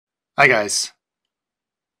Hi, guys.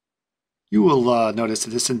 You will notice that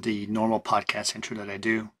this isn't the normal podcast intro that I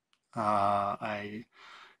do. I'm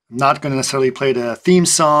not going to necessarily play the theme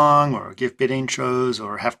song or give bit intros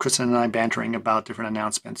or have Kristen and I bantering about different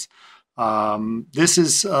announcements. This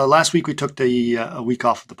is last week we took a week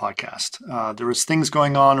off of the podcast. There was things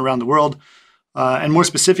going on around the world, and more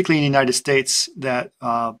specifically in the United States, that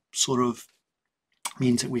sort of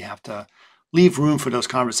means that we have to leave room for those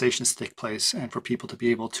conversations to take place and for people to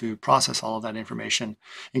be able to process all of that information,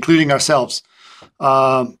 including ourselves.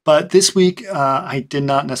 But this week, I did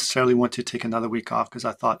not necessarily want to take another week off because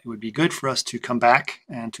I thought it would be good for us to come back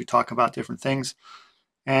and to talk about different things.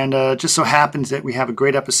 And just so happens that we have a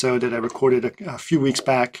great episode that I recorded a few weeks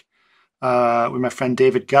back with my friend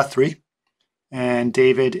David Guthrie. And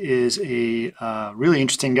David is a really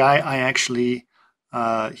interesting guy.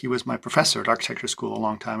 He was my professor at architecture school a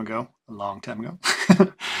long time ago.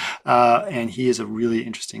 And he is a really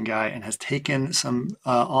interesting guy and has taken something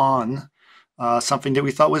that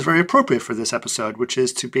we thought was very appropriate for this episode, which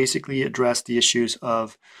is to basically address the issues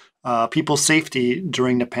of people's safety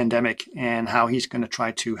during the pandemic and how he's going to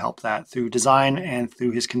try to help that through design and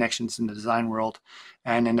through his connections in the design world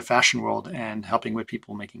and in the fashion world and helping with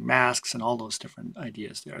people making masks and all those different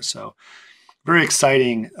ideas there. So very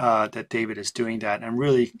exciting that David is doing that. I'm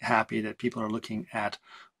really happy that people are looking at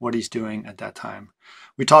what he's doing at that time.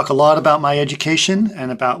 We talk a lot about my education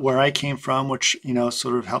and about where I came from, which,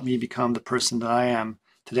 sort of helped me become the person that I am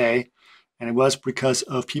today. And it was because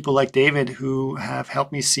of people like David who have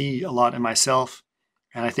helped me see a lot in myself.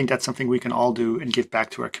 And I think that's something we can all do and give back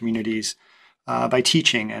to our communities by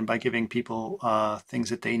teaching and by giving people things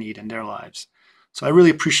that they need in their lives. So I really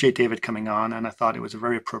appreciate David coming on, and I thought it was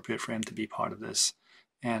very appropriate for him to be part of this.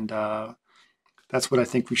 And that's what I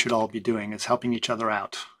think we should all be doing, is helping each other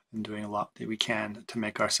out and doing a lot that we can to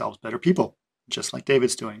make ourselves better people, just like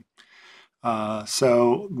David's doing.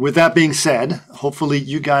 So with that being said, hopefully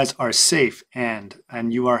you guys are safe and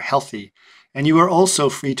you are healthy, and you are also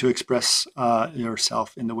free to express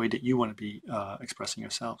yourself in the way that you want to be expressing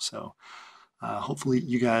yourself. So hopefully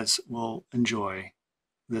you guys will enjoy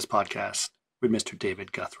this podcast with Mr.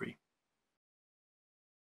 David Guthrie.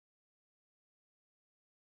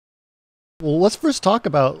 Well, let's first talk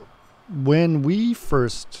about when we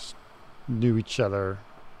first knew each other.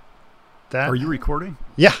 Are you recording?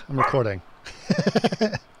 Yeah, I'm recording.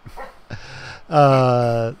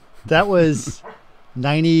 That was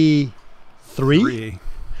 93?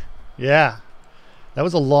 Yeah. That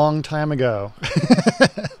was a long time ago.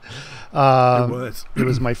 It was. It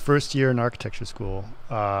was my first year in architecture school,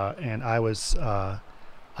 and I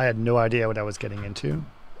had no idea what I was getting into.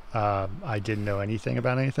 I didn't know anything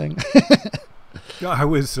about anything. I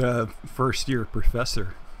was a first year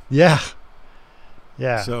professor. Yeah.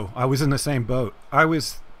 So I was in the same boat. I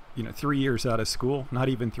was, 3 years out of school, not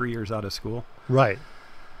even 3 years out of school. Right.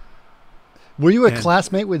 Were you a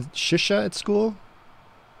classmate with Shisha at school?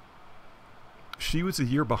 She was a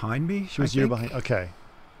year behind me. She was a year behind. Okay.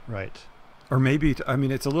 Right. Or maybe,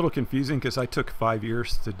 it's a little confusing because I took 5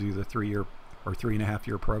 years to do the 3-year or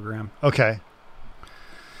 3.5-year program. Okay.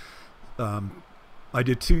 I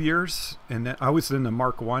did 2 years, and then I was in the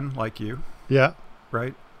Mark I like you. Yeah.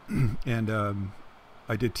 Right? And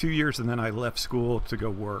I did 2 years, and then I left school to go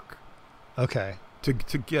work. Okay. To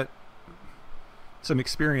get some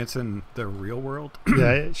experience in the real world.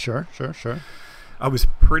 Yeah, sure. I was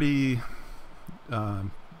pretty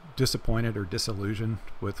disappointed or disillusioned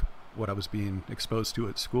with what I was being exposed to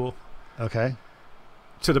at school. Okay.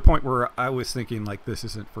 To the point where I was thinking, like, this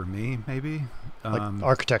isn't for me, maybe. Like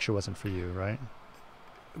architecture wasn't for you, right?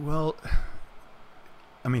 Well,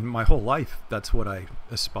 my whole life, that's what I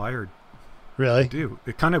aspired really to do.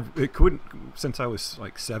 It couldn't, since I was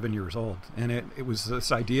like 7 years old. And it was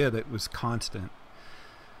this idea that was constant.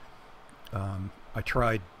 I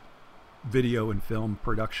tried video and film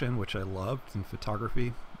production, which I loved, and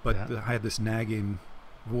photography. But I had this nagging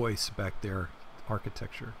voice back there,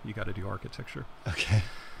 architecture. You got to do architecture. Okay.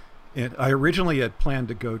 And I originally had planned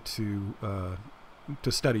to go to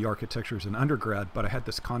study architecture as an undergrad, but I had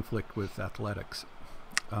this conflict with athletics.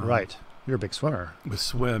 Right. You're a big swimmer. With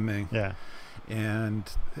swimming. Yeah.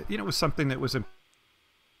 And, it was something that was...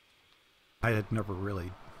 I had never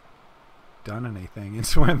really done anything in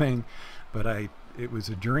swimming, but it was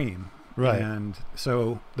a dream. Right. And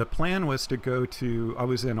so the plan was to go to... I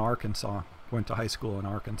was in Arkansas, went to high school in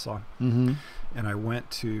Arkansas. Mm-hmm. And I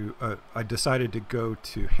went to... I decided to go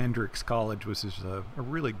to Hendrix College, which is a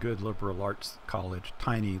really good liberal arts college,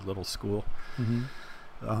 tiny little school.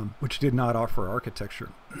 Mm-hmm. Which did not offer architecture.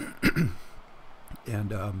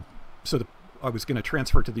 And so I was going to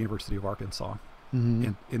transfer to the University of Arkansas.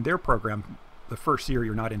 In their program, the first year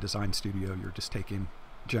you're not in design studio, you're just taking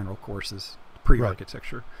general courses,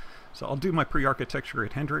 pre-architecture. Right. So I'll do my pre-architecture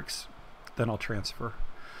at Hendrix, then I'll transfer.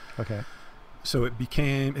 Okay. So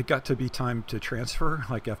it got to be time to transfer,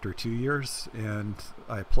 like after 2 years, and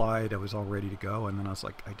I applied. I was all ready to go, and then I was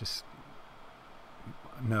like, I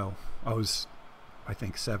was, I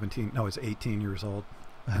think 17. No, I was 18 years old,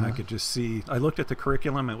 and I could just see. I looked at the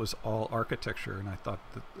curriculum; it was all architecture, and I thought,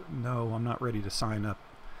 no, I'm not ready to sign up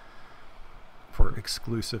for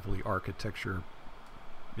exclusively architecture,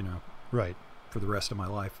 right, for the rest of my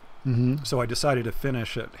life. Mm-hmm. So I decided to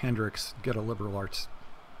finish at Hendrix, get a liberal arts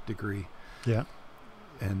degree. Yeah.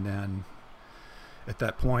 And then at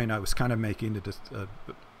that point, I was kind of making a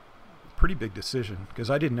pretty big decision because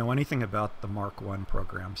I didn't know anything about the Mark I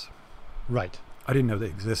programs. Right. I didn't know they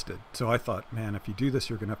existed. So I thought, man, if you do this,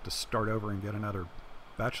 you're going to have to start over and get another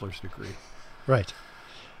bachelor's degree. Right.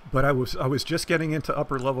 But I was just getting into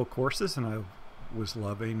upper level courses, and I was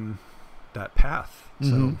loving that path.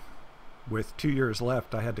 Mm-hmm. So with 2 years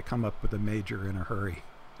left, I had to come up with a major in a hurry,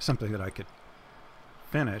 something that I could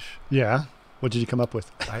finish. Yeah. What did you come up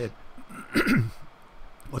with? I had.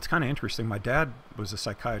 Well, it's kind of interesting. My dad was a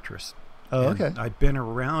psychiatrist. Oh, okay. I'd been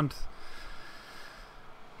around,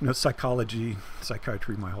 psychology,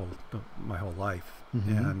 psychiatry my whole life,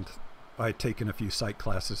 Mm-hmm. and I'd taken a few psych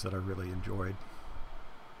classes that I really enjoyed.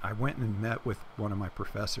 I went and met with one of my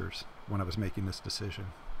professors when I was making this decision.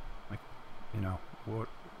 Like,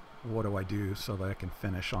 what do I do so that I can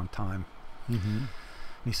finish on time? Mm-hmm. And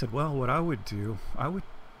he said, well, what I would do, I would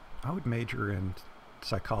major in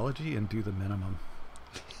psychology and do the minimum.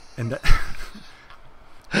 And that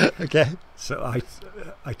okay. So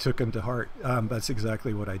I took him to heart. That's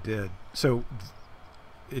exactly what I did. So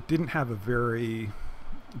it didn't have a very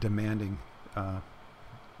demanding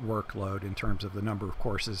workload in terms of the number of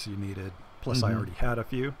courses you needed. Plus, Mm-hmm. I already had a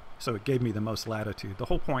few. So it gave me the most latitude. The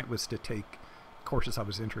whole point was to take courses I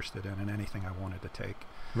was interested in and anything I wanted to take.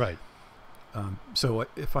 Right. So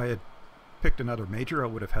if I had picked another major, I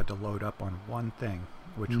would have had to load up on one thing,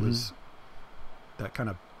 which Mm-hmm. was that kind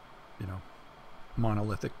of,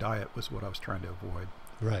 monolithic diet was what I was trying to avoid.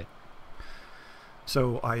 Right.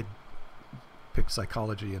 So I picked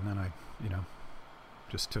psychology, and then I,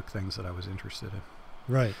 just took things that I was interested in.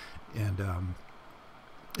 Right. And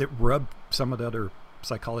it rubbed some of the other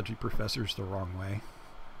psychology professors the wrong way.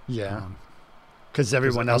 Yeah. Because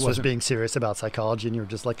everyone I else was wasn't- being serious about psychology, and you were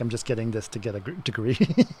just like, I'm just getting this to get a degree.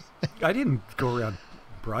 I didn't go around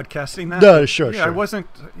broadcasting that. No, sure, Yeah, sure.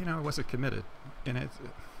 I wasn't committed. And it,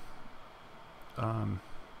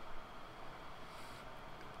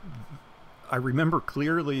 I remember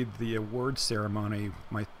clearly the award ceremony,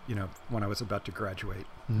 when I was about to graduate.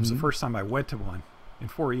 It was the Mhm. first time I went to one. In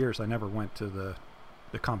 4 years, I never went to the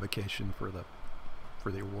convocation for the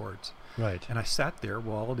awards. Right. And I sat there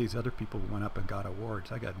while all these other people went up and got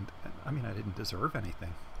awards. I didn't deserve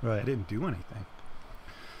anything. I Right. didn't do anything.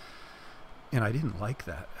 And I didn't like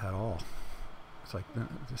that at all. It's like,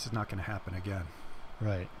 this is not going to happen again.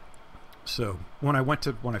 Right. So when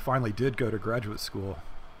I finally did go to graduate school,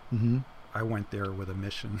 Mm-hmm. I went there with a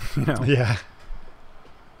mission, Yeah.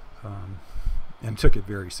 and took it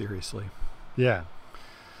very seriously. Yeah.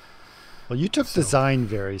 Well, you took So- design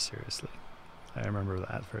very seriously. I remember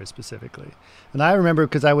that very specifically. And I remember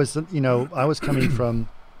because I was coming from,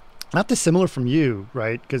 not dissimilar from you,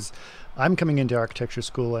 right? Because I'm coming into architecture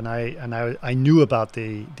school, and I knew about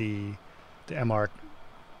the MArch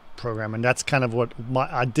program, and that's kind of what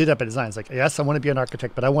I did up at design. It's like, yes, I want to be an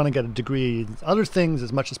architect, but I want to get a degree in other things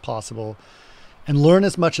as much as possible, and learn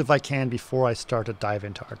as much as I can before I start to dive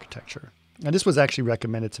into architecture. And this was actually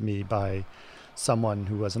recommended to me by someone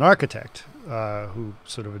who was an architect, who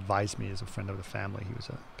sort of advised me as a friend of the family. He was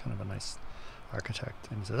a kind of a nice architect,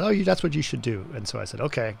 and he said, "Oh, that's what you should do." And so I said,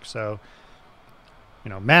 "Okay." So,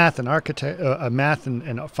 math and math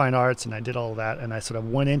and fine arts, and I did all that, and I sort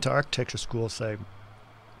of went into architecture school saying,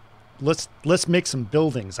 "Let's make some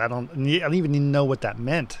buildings." I don't even know what that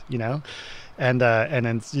meant, and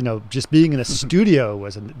then just being in a studio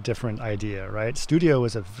was a different idea, right? Studio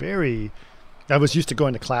was I was used to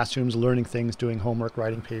going to classrooms, learning things, doing homework,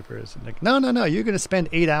 writing papers. And like, no, you're going to spend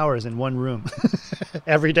 8 hours in one room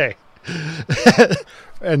every day.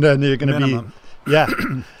 And then you're going to Minimum. be, yeah.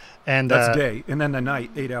 And That's day. And then the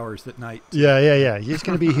night, 8 hours at night. Yeah. You're just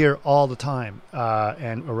going to be here all the time,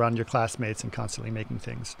 and around your classmates and constantly making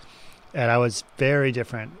things. And I was very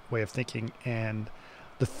different way of thinking. And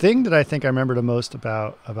the thing that I think I remember the most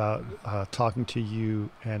about talking to you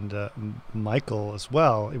and Michael as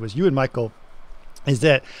well, it was you and Michael, is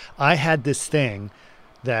that I had this thing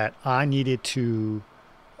that I needed to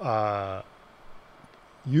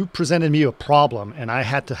you presented me a problem and I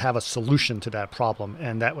had to have a solution to that problem.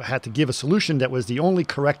 And that had to give a solution that was the only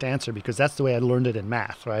correct answer, because that's the way I learned it in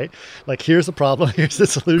math, right? Like, here's the problem, here's the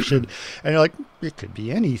solution. And you're like, it could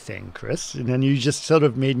be anything, Chris. And then you just sort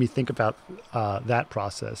of made me think about that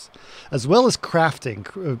process, as well as crafting.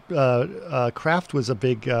 Craft was a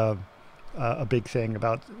big thing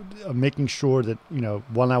about making sure that,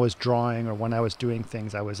 when I was drawing or when I was doing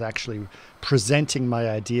things, I was actually presenting my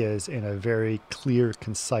ideas in a very clear,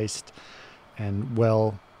 concise, and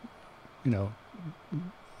well,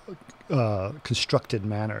 constructed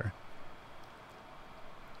manner.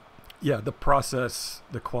 Yeah, the process,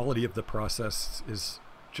 the quality of the process is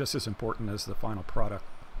just as important as the final product.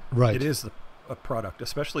 Right. It is a product,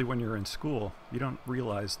 especially when you're in school. You don't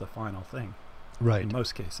realize the final thing. Right. In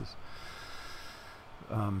most cases.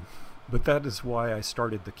 But that is why I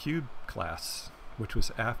started the Cube class, which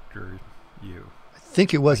was after you. I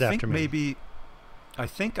think it was after me. I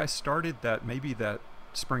think I started that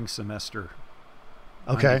spring semester.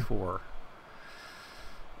 Okay. 94.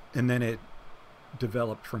 And then it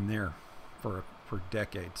developed from there for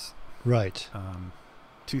decades. Right.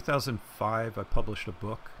 2005, I published a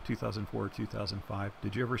book. 2004, 2005.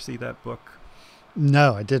 Did you ever see that book?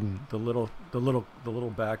 No, I didn't. The little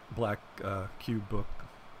black cube book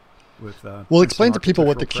with. Well, explain to people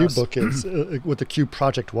what the cube book is, what the cube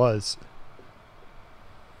project was.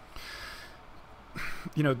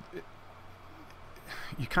 You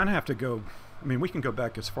kind of have to go. I mean, we can go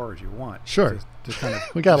back as far as you want. Sure. To kind of,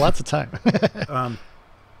 we got lots of time.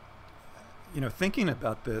 Thinking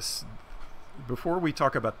about this, before we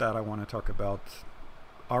talk about that, I want to talk about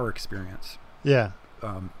our experience. Yeah.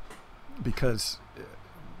 Because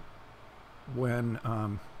when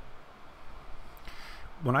I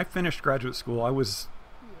finished graduate school,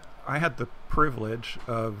 I had the privilege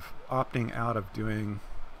of opting out of doing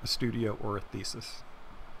a studio or a thesis.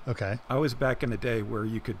 Okay. I was back in the day where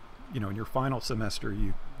you could, in your final semester,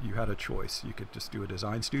 you had a choice. You could just do a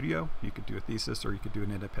design studio, you could do a thesis, or you could do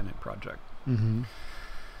an independent project. Mm-hmm.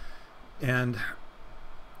 And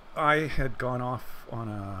I had gone off on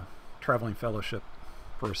a traveling fellowship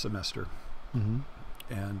for a semester. Mm-hmm.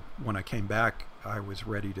 And when I came back, I was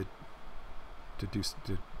ready to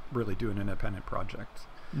really do an independent project.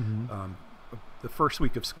 Mm-hmm. The first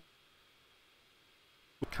week of school,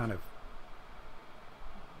 I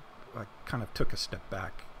kind of took a step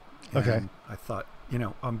back. And okay. I thought,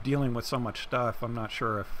 I'm dealing with so much stuff. I'm not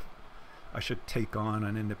sure if I should take on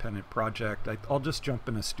an independent project. I'll just jump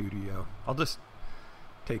in a studio. I'll just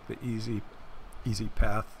take the easy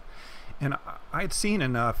path. And I had seen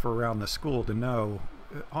enough around the school to know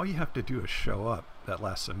all you have to do is show up that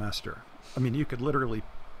last semester. I mean, you could literally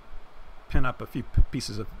pin up a few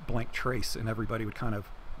pieces of blank trace and everybody would kind of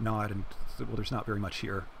nod and say, well, there's not very much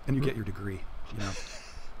here. And you get your degree,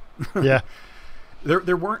 Yeah.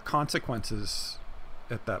 There weren't consequences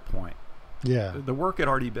at that point. Yeah. The work had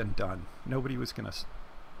already been done. Nobody was going to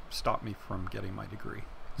stop me from getting my degree.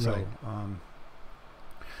 So,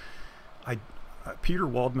 right. Peter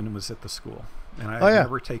Waldman was at the school, and I had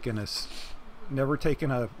never taken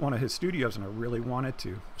one of his studios, and I really wanted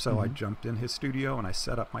to. So I jumped in his studio and I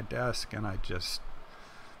set up my desk, and I just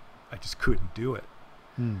couldn't do it.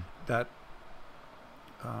 That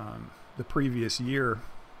the previous year,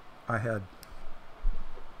 I had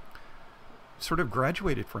sort of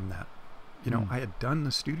graduated from that. I had done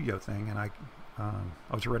the studio thing, and I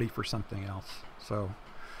was ready for something else. So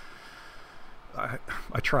I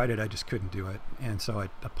tried it. I just couldn't do it. And so I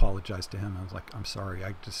apologized to him. I was like, I'm sorry.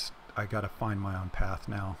 I got to find my own path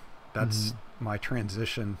now. That's my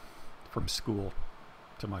transition from school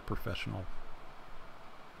to my professional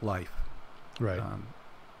life. Right.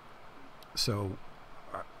 So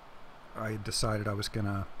I decided I was going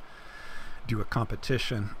to do a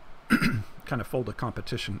competition, kind of fold a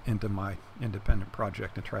competition into my independent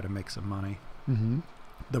project and try to make some money. Mm-hmm.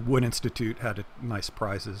 The Wood Institute had nice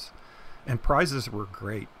prizes, and prizes were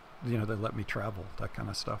great. They let me travel, that kind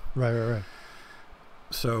of stuff. Right.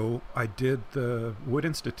 So I did the Wood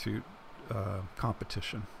Institute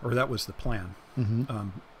competition, or that was the plan. Mm-hmm.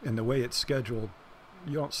 And the way it's scheduled,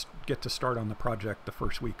 you don't get to start on the project the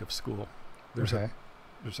first week of school. There's a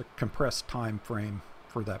compressed time frame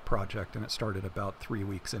for that project, and it started about 3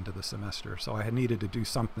 weeks into the semester. So I had needed to do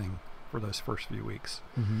something for those first few weeks.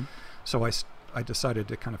 Mm-hmm. So I decided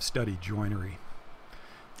to kind of study joinery.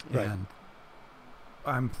 Right. And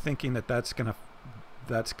I'm thinking that's gonna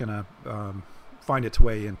find its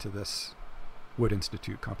way into this Wood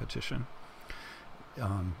Institute competition,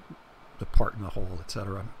 the part in the whole,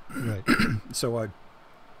 etc. Right. So I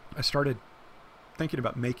started thinking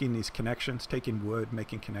about making these connections, taking wood,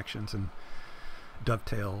 making connections, and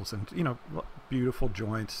dovetails and, beautiful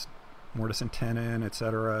joints, mortise and tenon,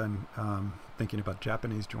 etc. And thinking about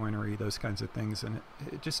Japanese joinery, those kinds of things. And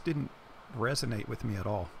it just didn't resonate with me at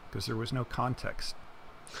all because there was no context.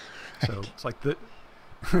 Right. So it's like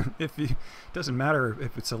it doesn't matter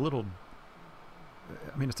if it's a little,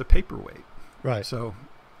 it's a paperweight. Right. So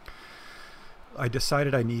I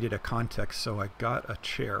decided I needed a context. So I got a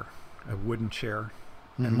chair, a wooden chair.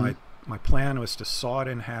 And my plan was to saw it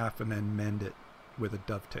in half and then mend it with a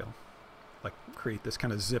dovetail, like create this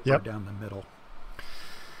kind of zipper down the middle.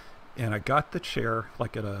 And I got the chair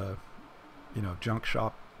like at a, junk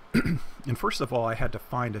shop. And first of all, I had to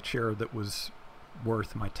find a chair that was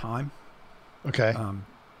worth my time. Okay.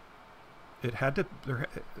 It had to,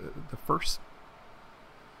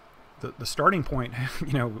 the starting point,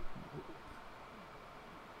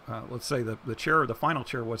 let's say the final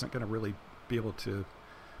chair wasn't going to really be able to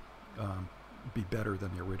be better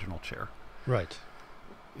than the original chair. Right.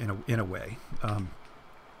 In a way.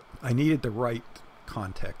 I needed the right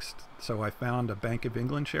context. So I found a Bank of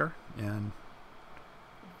England chair, and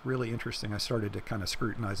really interesting. I started to kind of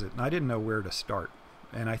scrutinize it, and I didn't know where to start.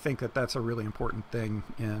 And I think that that's a really important thing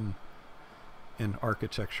in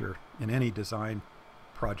architecture, in any design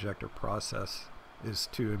project or process, is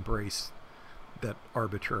to embrace that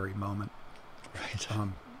arbitrary moment. Right.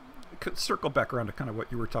 Could circle back around to kind of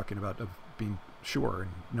what you were talking about of being sure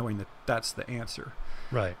and knowing that that's the answer.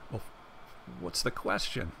 Right. Well, what's the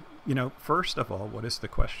question? First of all, what is the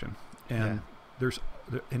question? And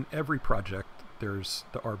in every project, there's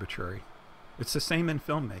the arbitrary. It's the same in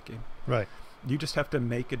filmmaking. Right. You just have to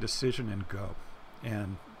make a decision and go,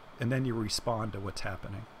 and then you respond to what's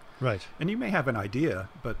happening. Right. And you may have an idea,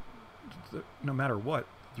 but no matter what,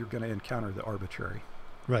 you're going to encounter the arbitrary.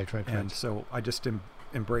 Right. And so I just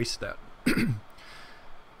embraced that.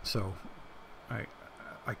 So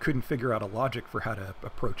I couldn't figure out a logic for how to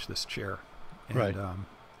approach this chair. And, right.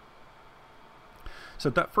 So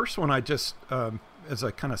that first one, I just, as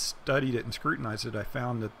I kind of studied it and scrutinized it, I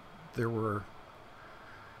found that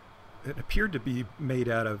it appeared to be made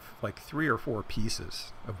out of like 3 or 4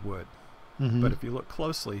 pieces of wood. Mm-hmm. But if you look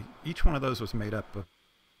closely, each one of those was made up of,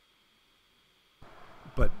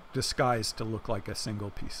 but disguised to look like a single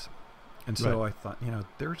piece. And so I thought,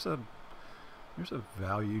 there's a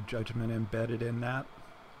value judgment embedded in that,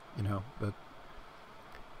 that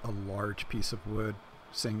a large piece of wood,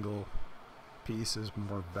 single piece, is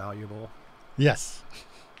more valuable. Yes.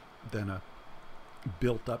 Than a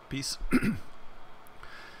built-up piece.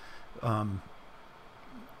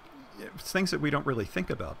 Things that we don't really think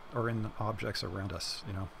about are in the objects around us,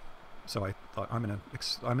 So I thought I'm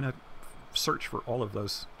gonna search for all of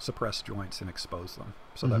those suppressed joints and expose them.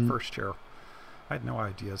 So that first chair, I had no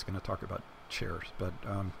idea I was going to talk about chairs, but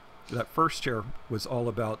that first chair was all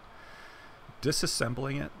about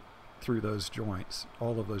disassembling it through those joints,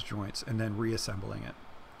 all of those joints, and then reassembling it.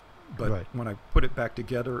 But when I put it back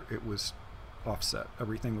together, it was offset.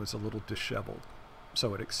 Everything was a little disheveled.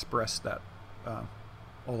 So it expressed that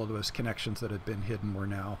all of those connections that had been hidden were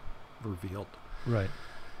now revealed. Right.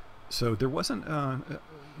 So there wasn't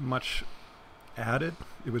much added.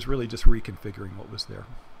 It was really just reconfiguring what was there.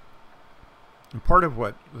 And part of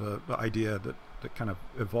what the idea that kind of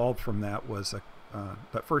evolved from that was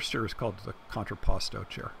that first chair is called the contrapposto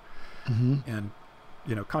chair. Mm-hmm. And,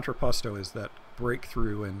 contrapposto is that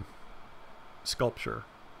breakthrough in sculpture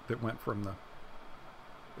that went from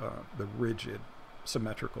the rigid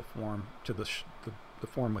symmetrical form to the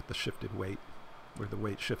form with the shifted weight, where the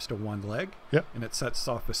weight shifts to one leg. Yep. And it sets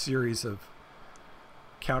off a series of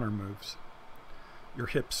counter moves. Your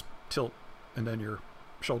hips tilt, and then your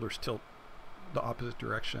shoulders tilt the opposite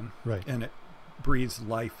direction. Right. And it breathes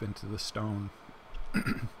life into the stone.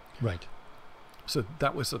 Right. So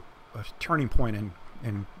that was a turning point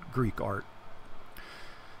in Greek art.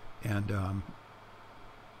 And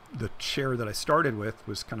the chair that I started with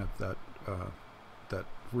was kind of that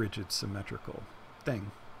rigid symmetrical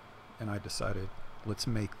thing. And I decided, let's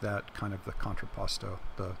make that kind of the contrapposto,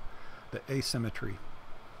 the asymmetry.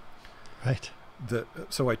 Right.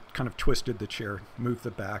 So I kind of twisted the chair, moved the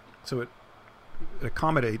back, so it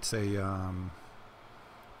accommodates an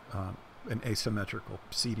asymmetrical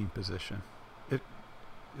seating position,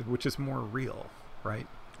 which is more real, right?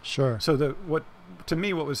 Sure. So what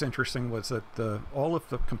was interesting was that all of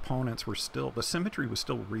the components were still, the symmetry was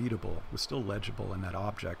still readable, was still legible in that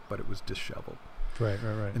object, but it was disheveled. Right.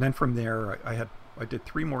 And then from there, I did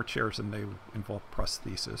 3 more chairs, and they involved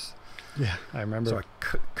prosthesis. Yeah, I remember. So I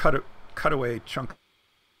cut away chunks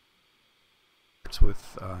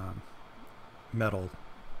with metal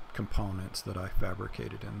components that I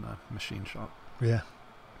fabricated in the machine shop. Yeah.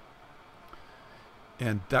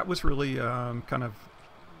 And that was really kind of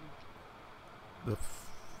the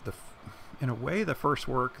in a way the first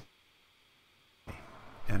work.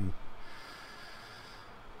 And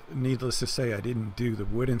needless to say, I didn't do the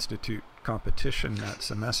Wood Institute competition that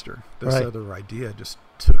semester. This Right. other idea just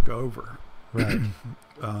took over. Right.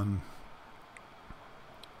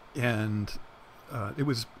 And it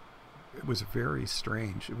was very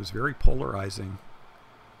strange. It was very polarizing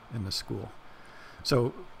in the school.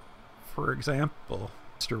 So, for example,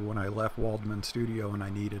 when I left Waldman Studio and I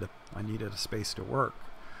needed a space to work,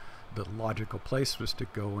 the logical place was to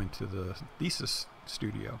go into the thesis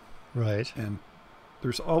studio. Right. And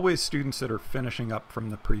there's always students that are finishing up from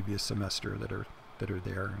the previous semester that are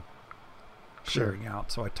there and clearing out.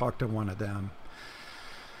 So I talked to one of them,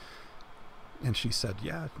 and she said,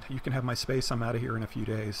 "Yeah, you can have my space. I'm out of here in a few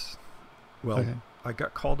days." Well, Okay. I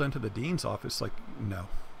got called into the dean's office. Like, no,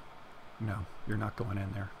 you're not going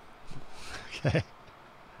in there. Okay.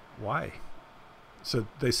 Why? So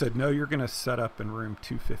they said, "No, you're going to set up in room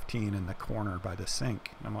 215 in the corner by the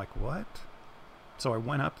sink." And I'm like, "What?" So I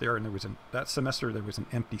went up there, and that semester there was an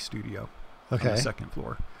empty studio on Okay. the second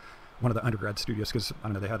floor, one of the undergrad studios, because I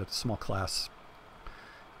don't know, they had a small class,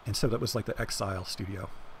 and so that was like the exile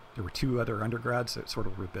studio. There were two other undergrads that sort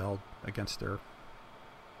of rebelled against their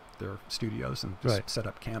studios and just Right. set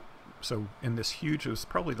up camp. So in this huge, it was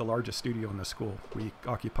probably the largest studio in the school. We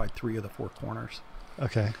occupied 3 of the 4 corners.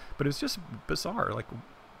 Okay. But it was just bizarre. Like,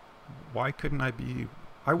 why couldn't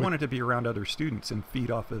I wanted to be around other students and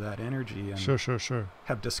feed off of that energy and Sure.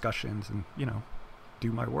 have discussions and,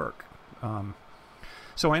 do my work.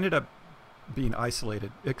 So I ended up being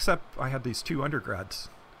isolated, except I had these 2 undergrads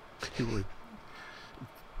who were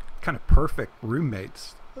kind of perfect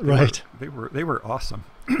roommates. Right. They were awesome.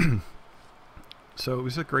 So it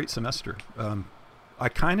was a great semester. I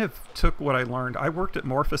kind of took what I learned. I worked at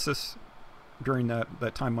Morphosis during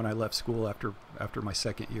that time when I left school after my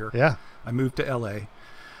second year. Yeah. I moved to LA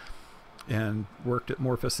and worked at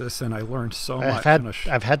Morphosis, and I learned so much.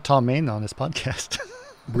 I've had Tom Main on this podcast.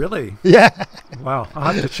 Really? Yeah. Wow.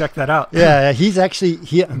 I'll have to check that out. Yeah. He's actually,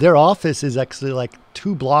 their office is actually like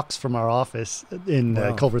 2 blocks from our office in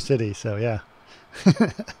Wow. Culver City. So yeah.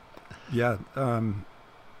 Yeah.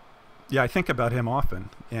 I think about him often,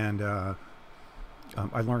 and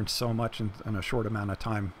I learned so much in a short amount of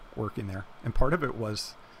time working there. And part of it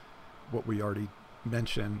was what we already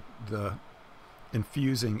mentioned, the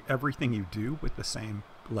infusing everything you do with the same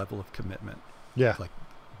level of commitment. Yeah. Like,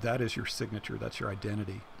 that is your signature. That's your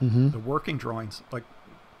identity. Mm-hmm. The working drawings, like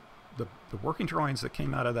the working drawings that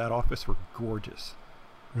came out of that office were gorgeous.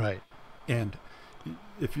 Right. And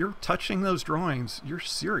if you're touching those drawings, you're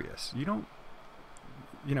serious. You don't,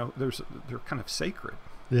 they're kind of sacred.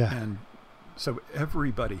 Yeah. And so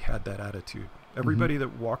everybody had that attitude. Everybody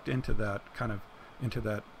that walked into that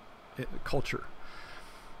culture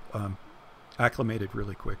acclimated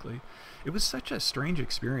really quickly. It was such a strange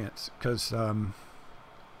experience because, I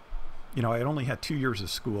had only had 2 years of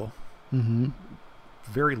school, Mm-hmm.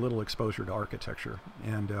 very little exposure to architecture.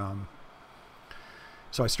 And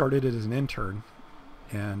so I started it as an intern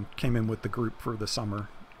and came in with the group for the summer.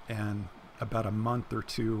 And about a month or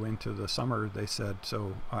 2 into the summer, they said,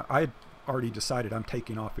 so I had already decided I'm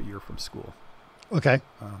taking off a year from school. Okay.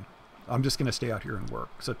 I'm just going to stay out here and work.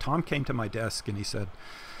 So Tom came to my desk and he said,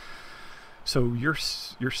 so you're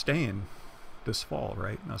staying this fall,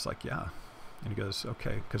 right? And I was like, yeah. And he goes,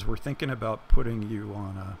 okay, because we're thinking about putting you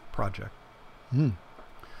on a project. Mm.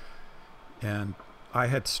 And I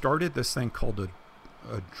had started this thing called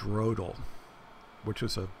a drodel, which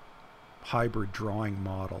was a hybrid drawing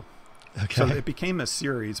model. Okay. So it became a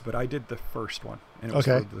series, but I did the first one. And it was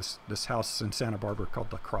Okay. for this house in Santa Barbara called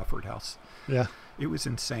the Crawford House. Yeah. It was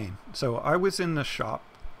insane. So I was in the shop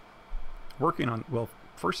working on, well,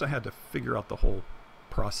 first I had to figure out the whole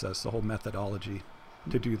process, the whole methodology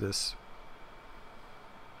to do this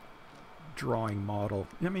drawing model.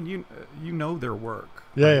 I mean, you know their work.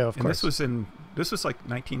 Yeah, right? yeah, of and course. this was like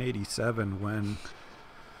 1987 when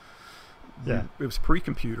Yeah. it was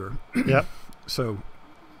pre-computer. Yep. So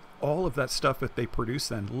all of that stuff that they produce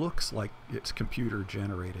then looks like it's computer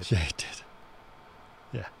generated. Yeah, it did.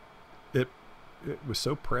 Yeah. It was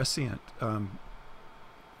so prescient.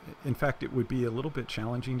 In fact, it would be a little bit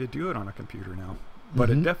challenging to do it on a computer now, but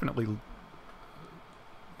Mhm. it definitely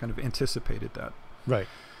kind of anticipated that. Right.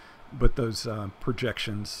 But those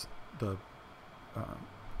projections, the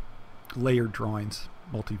layered drawings,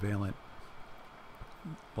 multivalent,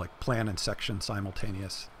 like plan and section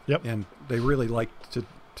simultaneous. Yep. And they really liked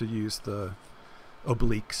to use the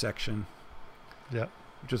oblique section, Yep.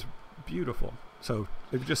 which is beautiful. So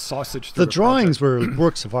it was just sausage The through drawings project. were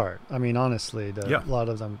works of art. I mean, honestly, Yeah. a lot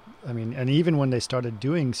of them. I mean, and even when they started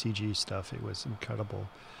doing CG stuff, it was incredible.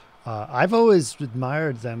 I've always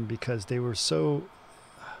admired them because they were so.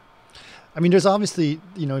 I mean, there's obviously,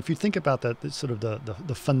 if you think about that, sort of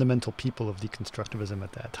the fundamental people of deconstructivism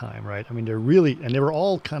at that time, right? I mean, and they were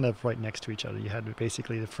all kind of right next to each other. You had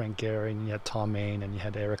basically the Frank Gehry, and you had Tom Main, and you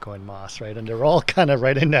had Eric Owen Moss, right? And they're all kind of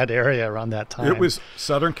right in that area around that time. It was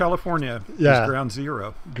Southern California. Yeah. Was ground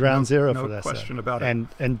zero. Ground zero no for that question stuff. about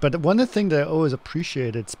it. But one of the things that I always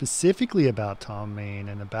appreciated specifically about Tom Main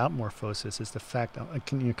and about Morphosis is the fact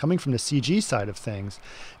that, coming from the CG side of things,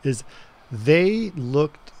 is they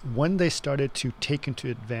looked, when they started to take into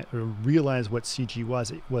advantage or realize what CG was,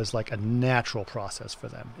 it was like a natural process for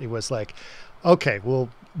them. It was like, okay, well,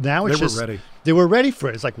 now it's just, ready. They were ready for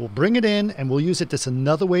it. It's like, we'll bring it in and we'll use it as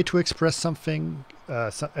another way to express something.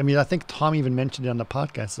 I mean, I think Tom even mentioned it on the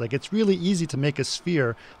podcast. Like, it's really easy to make a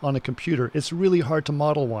sphere on a computer. It's really hard to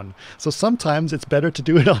model one. So sometimes it's better to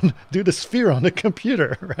do the sphere on the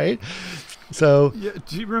computer, right? So, yeah,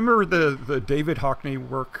 do you remember the David Hockney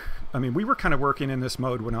work? I mean, we were kind of working in this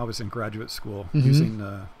mode when I was in graduate school, using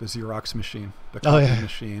the Xerox machine, the copy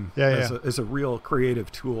machine, as a real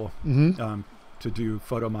creative tool to do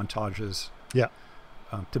photo montages,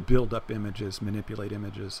 to build up images, manipulate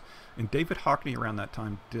images. And David Hockney around that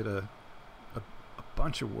time did a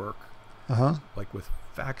bunch of work, like with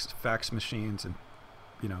fax machines and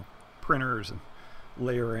printers and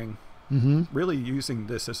layering. Really using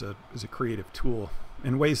this as a creative tool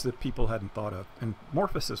in ways that people hadn't thought of. And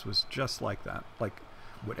Morphosis was just like that. Like,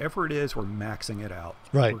 whatever it is, we're maxing it out.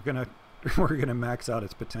 Right. We're gonna max out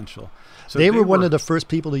its potential. So they were one of the first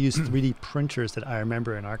people to use 3D printers that I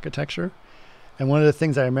remember in architecture. And one of the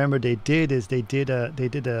things I remember they did is the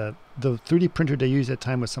 3D printer they used at the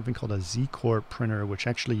time was something called a Z-Core printer, which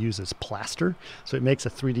actually uses plaster. So it makes a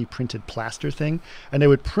 3D printed plaster thing. And they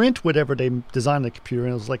would print whatever they designed on the computer.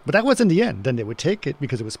 And it was like, but that wasn't the end. Then they would take it,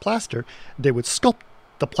 because it was plaster, they would sculpt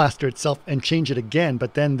the plaster itself and change it again.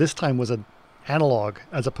 But then this time was an analog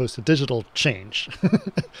as opposed to digital change.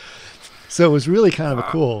 So it was really kind of a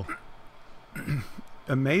cool.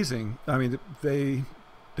 Amazing. I mean, they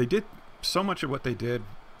did so much of what they did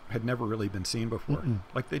had never really been seen before.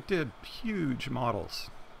 Like, they did huge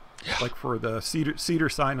models. Like for the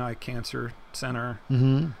Cedar-Sinai Cancer Center,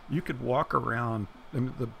 you could walk around. I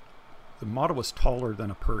mean, the model was taller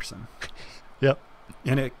than a person. Yep.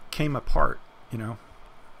 And it came apart,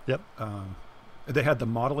 Yep. They had the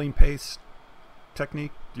modeling paste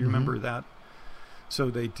technique. Do you remember that? So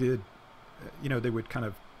they did, they would kind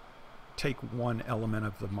of take one element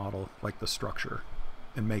of the model, like the structure,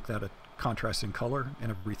 and make that a contrasting color,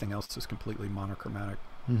 and everything else is completely monochromatic.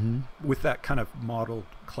 With that kind of modeled,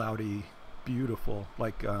 cloudy, beautiful,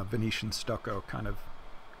 like Venetian stucco kind of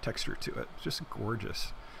texture to it. Just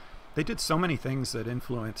gorgeous. They did so many things that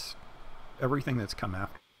influence everything that's come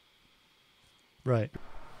after. Right.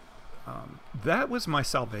 That was my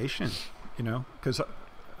salvation, because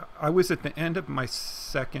I was at the end of my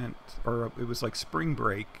second, or it was like spring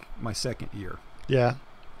break, my second year. Yeah.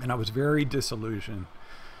 And I was very disillusioned.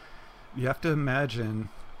 You have to imagine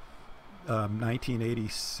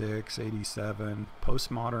 1986, 87,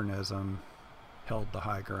 postmodernism held the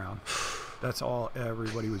high ground. That's all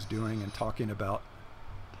everybody was doing and talking about.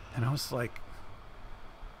 And I was like,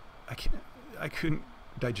 I couldn't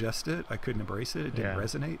digest it. I couldn't embrace it. It didn't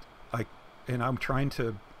resonate. And I'm trying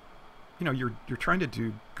to, you're trying to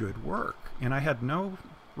do good work. And I had no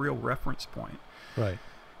real reference point. Right.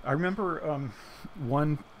 I remember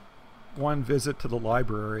one visit to the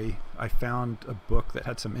library, I found a book that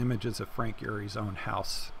had some images of Frank Gehry's own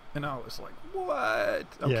house. And I was like, what?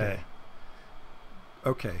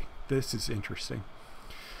 Okay, this is interesting.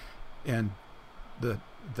 And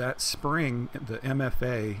that spring, the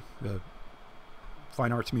MFA, the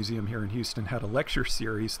Fine Arts Museum here in Houston, had a lecture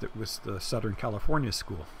series that was the Southern California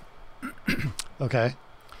School. Okay.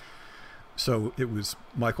 So it was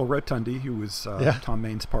Michael Rotundi, who was Tom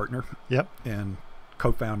Main's partner. Yep. And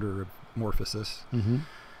co-founder of Morphosis.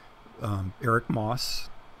 Eric Moss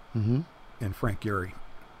and Frank Gehry.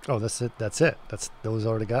 Oh, that's it. Those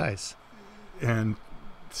are the guys. And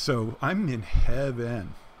so I'm in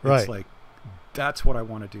heaven. Right. It's like, that's what I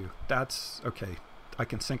want to do. That's okay. I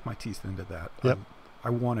can sink my teeth into that. Yep. I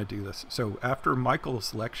want to do this. So after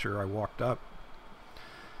Michael's lecture, I walked up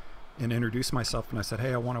and introduced myself, and I said,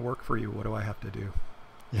 hey, I want to work for you. What do I have to do?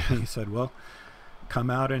 Yeah. And he said, well, come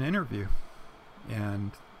out and interview.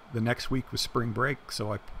 And the next week was spring break,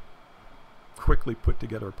 so I quickly put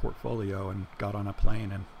together a portfolio and got on a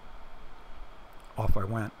plane and off I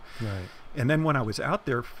went. Right. And then when I was out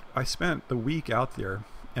there, I spent the week out there,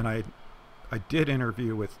 and I did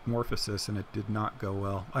interview with Morphosis, and it did not go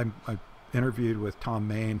well. I interviewed with Tom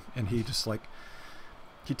Main, and he just like,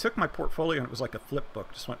 he took my portfolio, and it was like a flip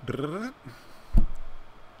book, just went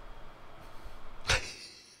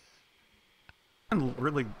and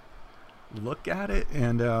really look at it.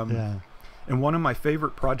 And and one of my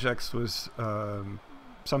favorite projects was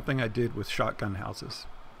something I did with shotgun houses.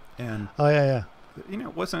 And you know,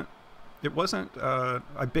 it wasn't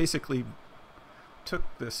I basically took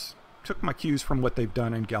my cues from what they've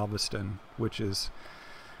done in Galveston, which is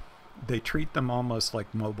they treat them almost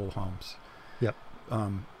like mobile homes. Yep.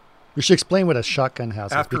 We should explain what a shotgun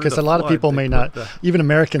house is, because a lot of flood, people may not, even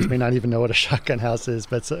Americans may not even know what a shotgun house is,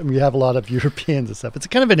 but we have a lot of Europeans and stuff. It's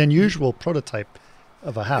kind of an unusual prototype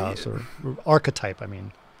of a house, or archetype, I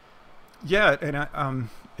mean. Yeah, and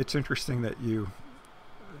it's interesting that you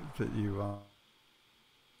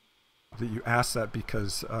asked that,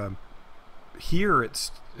 because here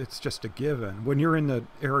it's just a given. When you're in the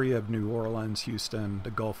area of New Orleans, Houston,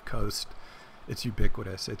 the Gulf Coast, it's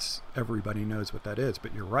ubiquitous. It's everybody knows what that is.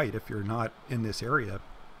 But you're right. If you're not in this area,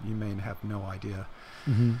 you may have no idea.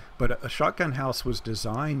 Mm-hmm. But a shotgun house was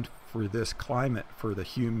designed for this climate, for the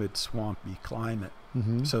humid, swampy climate.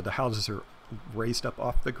 Mm-hmm. So the houses are raised up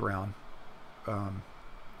off the ground.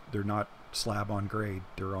 They're not slab on grade.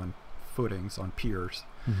 They're on footings, on piers.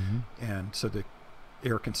 Mm-hmm. And so the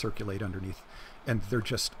air can circulate underneath. And they're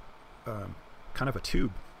just kind of a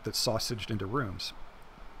tube that's sausaged into rooms.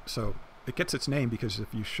 So it gets its name because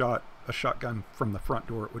if you shot a shotgun from the front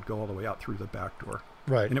door, it would go all the way out through the back door.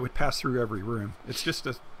 Right. And it would pass through every room. It's just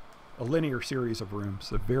a linear series of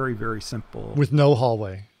rooms, a very, very simple. With no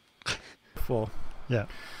hallway. Full. Yeah.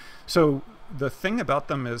 So the thing about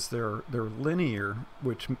them is they're linear,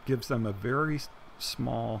 which gives them a very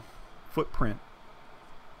small footprint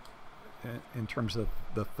in terms of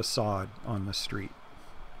the facade on the street.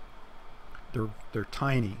 They're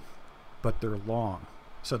tiny, but they're long.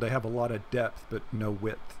 So they have a lot of depth, but no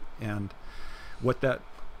width. And what that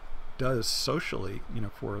does socially, you know,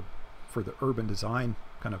 for the urban design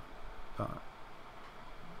kind of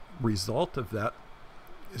result of that,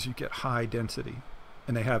 is you get high density.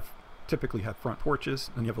 And they typically have front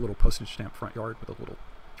porches, and you have a little postage stamp front yard with a little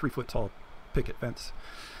 3-foot tall picket fence.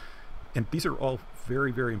 And these are all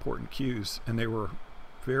very, very important cues, and they were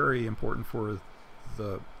very important for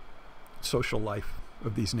the social life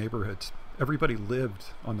of these neighborhoods. Everybody lived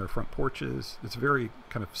on their front porches. It's a very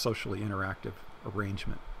kind of socially interactive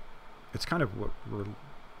arrangement. It's kind of what we're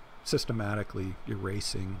systematically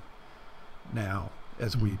erasing now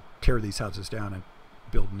as we tear these houses down and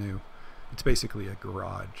build new. It's basically a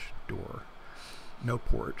garage door, no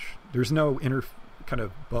porch. There's no inner kind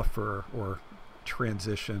of buffer or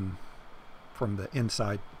transition from the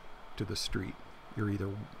inside to the street. You're either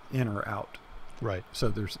in or out. Right.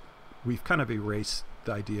 So we've kind of erased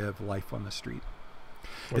the idea of life on the street.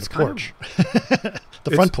 Or it's the porch.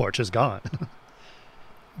 The front porch is gone.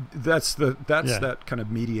 That's that kind of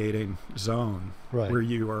mediating zone, right, where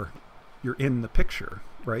you're in the picture,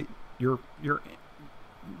 right? You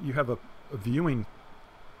have a viewing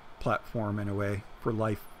platform in a way for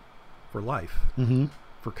life, mm-hmm,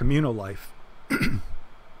 for communal life.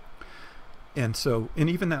 And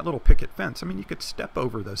even that little picket fence, I mean, you could step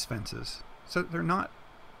over those fences. So they're not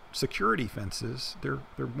security fences. They're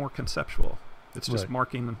more conceptual. It's just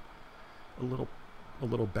marking a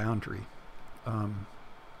little boundary.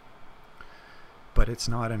 But it's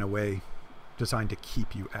not in a way designed to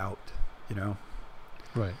keep you out, you know?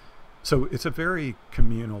 Right. So it's a very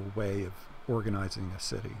communal way of organizing a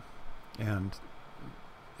city. And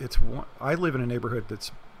I live in a neighborhood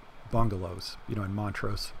that's bungalows, you know, in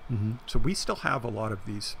Montrose. Mm-hmm. So we still have a lot of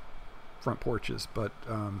these front porches, but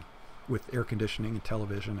with air conditioning and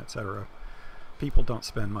television, etc., people don't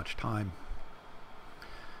spend much time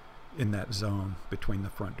in that zone between the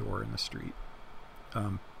front door and the street.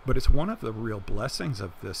 But it's one of the real blessings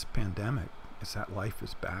of this pandemic is that life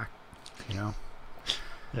is back, you know?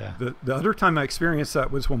 Yeah. The other time I experienced that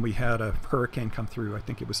was when we had a hurricane come through. I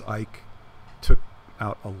think it was Ike, took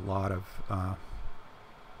out a lot of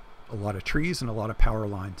trees and a lot of power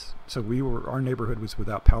lines. So our neighborhood was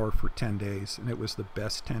without power for 10 days, and it was the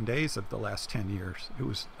best 10 days of the last 10 years. It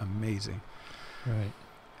was amazing. Right.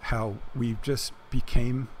 How we just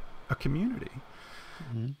became a community.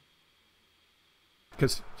 Mm-hmm.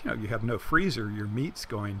 Because, you know, you have no freezer, your meat's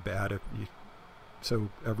going bad. So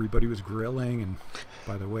everybody was grilling, and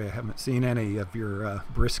by the way, I haven't seen any of your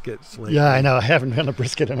briskets lately. Yeah, I know. I haven't done a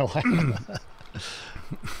brisket in a while.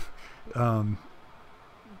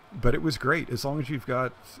 But it was great as long as you've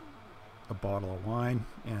got a bottle of wine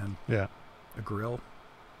and Yeah. a grill.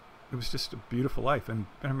 It was just a beautiful life. And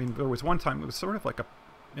I mean, there was one time it was sort of like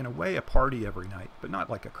in a way, a party every night, but not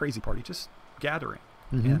like a crazy party, just gathering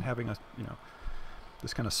and having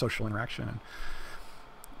this kind of social interaction. And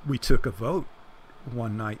we took a vote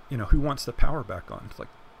one night, who wants the power back on? It's like,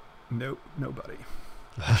 nobody.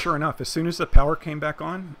 And sure enough, as soon as the power came back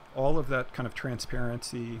on, all of that kind of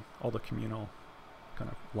transparency, all the communal kind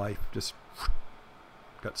of life just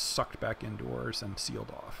got sucked back indoors and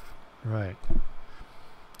sealed off. Right.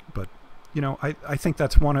 But, I think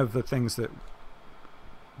that's one of the things that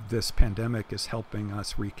this pandemic is helping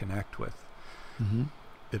us reconnect with. Mm-hmm.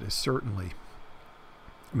 It is certainly,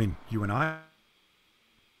 I mean, you and I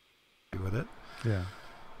with it. Yeah.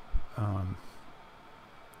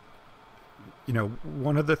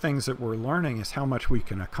 One of the things that we're learning is how much we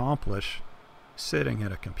can accomplish sitting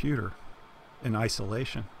at a computer in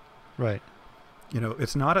isolation. Right.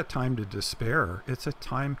 It's not a time to despair. It's a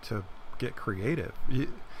time to get creative.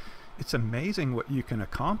 It's amazing what you can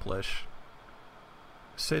accomplish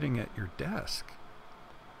sitting at your desk.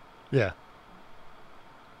 Yeah.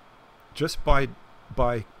 Just by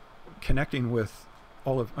connecting with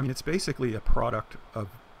it's basically a product of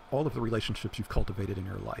all of the relationships you've cultivated in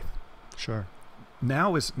your life. Sure.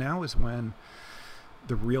 Now is when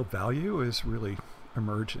the real value is really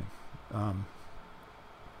emerging.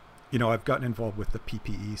 I've gotten involved with the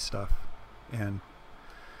PPE stuff, and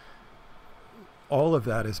all of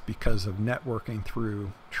that is because of networking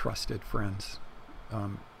through trusted friends.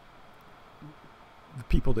 The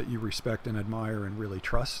people that you respect and admire and really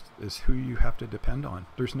trust is who you have to depend on.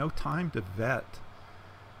 There's no time to vet.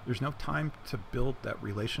 There's no time to build that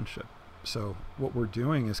relationship. So what we're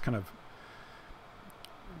doing is kind of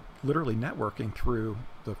literally networking through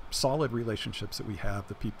the solid relationships that we have,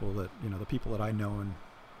 the people that I know and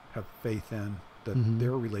have faith in, that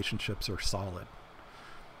their relationships are solid.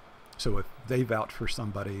 So if they vouch for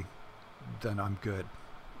somebody, then I'm good.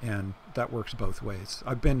 And that works both ways.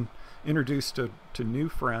 I've been introduced to new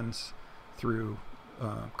friends through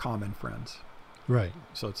common friends. Right.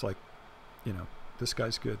 So it's like, this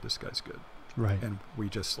guy's good, this guy's good. Right. And we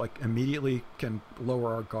just like immediately can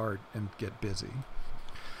lower our guard and get busy.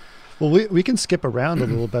 Well, we can skip around a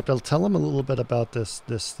little bit, but tell them a little bit about this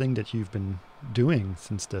thing that you've been doing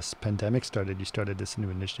since this pandemic started. You started this new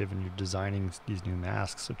initiative and you're designing these new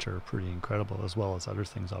masks, which are pretty incredible, as well as other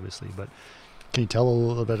things, obviously. But can you tell a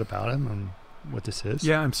little bit about them and what this is?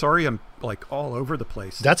 Yeah, I'm sorry, I'm like all over the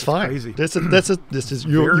place. That's fine. Crazy. This is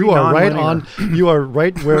you are right on. You are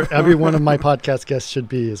right where every one of my podcast guests should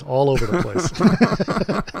be, is all over the place.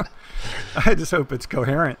 I just hope it's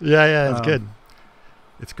coherent. Yeah, it's good.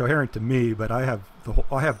 It's coherent to me, but I have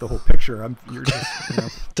the whole picture. You're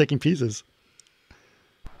just taking pieces.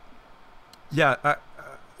 Yeah.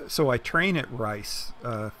 So I train at Rice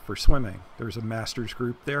for swimming. There's a master's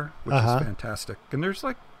group there, which is fantastic. And there's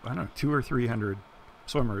like, 200 or 300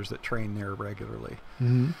 swimmers that train there regularly.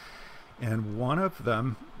 Mm-hmm. And one of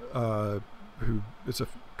them, who is a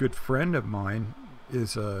good friend of mine,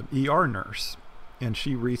 is an ER nurse. And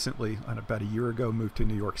she recently, about a year ago, moved to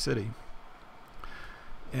New York City.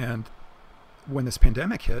 And when this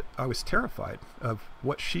pandemic hit, I was terrified of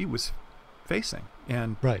what she was facing.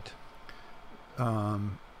 And right.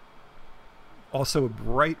 Also,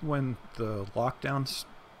 right when the lockdowns,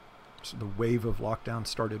 the wave of lockdowns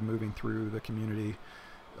started moving through the community,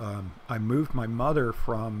 I moved my mother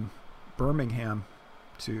from Birmingham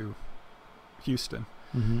to Houston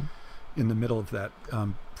in the middle of that,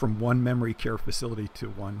 from one memory care facility to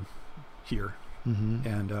one here. Mm-hmm.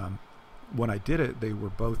 And when I did it, they were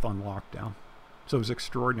both on lockdown. So it was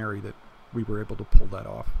extraordinary that we were able to pull that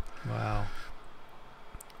off. Wow.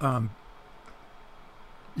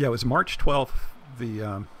 Yeah, it was March 12th.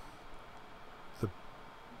 The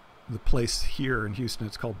place here in Houston,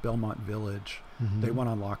 it's called Belmont Village. Mm-hmm. They went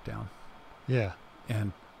on lockdown. Yeah.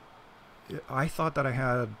 And I thought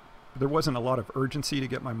that there wasn't a lot of urgency to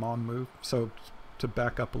get my mom moved. So to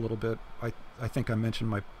back up a little bit, I think I mentioned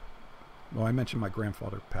my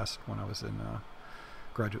grandfather passed when I was in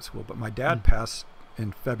graduate school, but my dad passed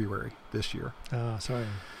in February this year. Oh, sorry.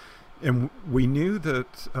 And we knew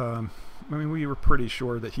that, we were pretty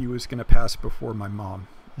sure that he was going to pass before my mom.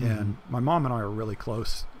 Mm-hmm. And my mom and I are really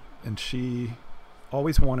close, and she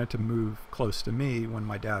always wanted to move close to me when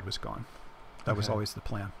my dad was gone. That was always the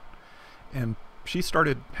plan. And she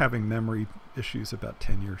started having memory issues about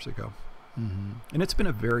 10 years ago. Mm-hmm. And it's been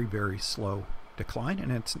a very, very slow decline.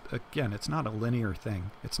 And it's not a linear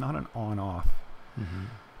thing. It's not an on-off. Mm-hmm.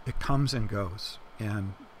 It comes and goes.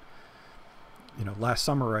 And, last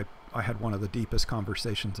summer I had one of the deepest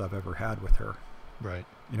conversations I've ever had with her. Right.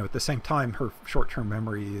 At the same time, her short-term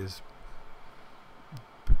memory is,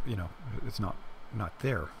 it's not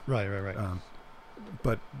there. Right.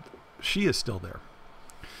 But she is still there.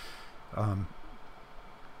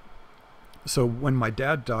 So when my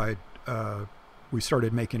dad died, we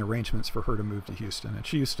started making arrangements for her to move to Houston. And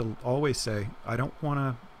she used to always say, I don't want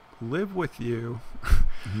to live with you.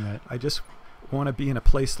 Right. I just want to be in a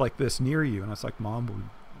place like this near you. And I was like, Mom,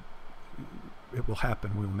 it will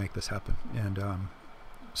happen. We will make this happen. And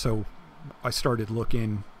so I started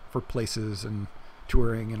looking for places and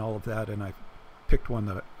touring and all of that. And I picked one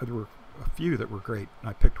there were a few that were great. And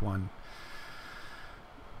I picked one.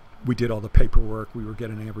 We did all the paperwork. We were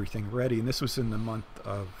getting everything ready. And this was in the month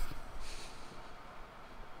of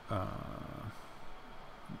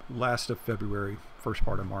last of February, first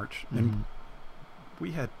part of March. Mm-hmm. And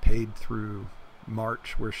we had paid through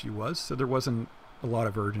March where she was. So there wasn't a lot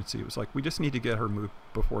of urgency. It was like, we just need to get her moved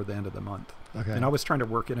before the end of the month. Okay. And I was trying to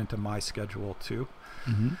work it into my schedule too.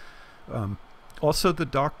 Mm-hmm. Also, the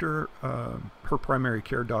doctor, her primary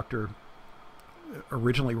care doctor,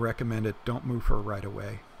 originally recommended don't move her right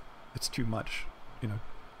away. It's too much.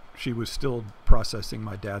 She was still processing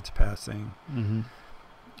my dad's passing. Mm-hmm.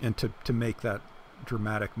 And to make that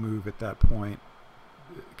dramatic move at that point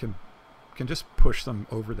can just push them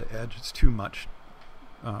over the edge. It's too much.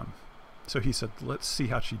 So he said, let's see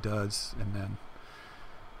how she does, and then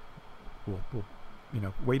we'll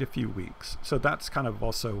wait a few weeks. So that's kind of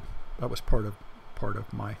also, that was part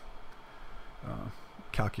of my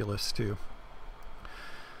calculus too.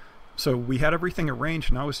 So we had everything arranged,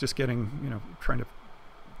 and I was just trying to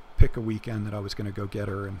pick a weekend that I was going to go get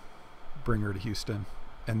her and bring her to Houston.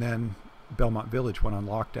 And then Belmont Village went on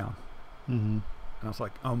lockdown. Mm-hmm. And I was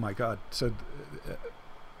like, oh my God. So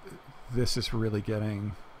this is really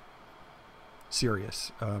getting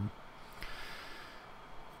serious.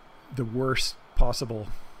 The worst possible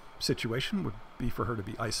situation would be for her to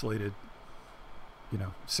be isolated,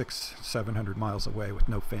 600-700 miles away with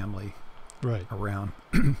no family right around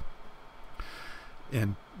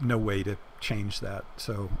and no way to change that.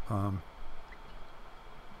 So I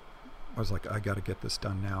was like, I got to get this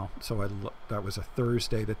done now. So that was a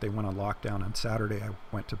Thursday that they went on lockdown. On Saturday, I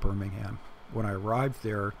went to Birmingham. When I arrived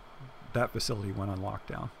there, that facility went on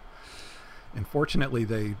lockdown. And fortunately,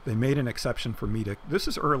 they made an exception for me this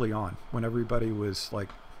is early on when everybody was like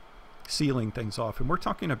sealing things off. And we're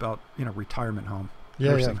talking about, retirement home,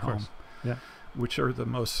 nursing home, which are the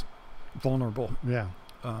most vulnerable. Yeah.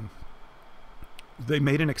 They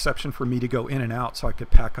made an exception for me to go in and out so I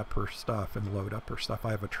could pack up her stuff and load up her stuff.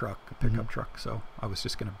 I have a pickup truck. So I was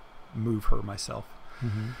just going to move her myself.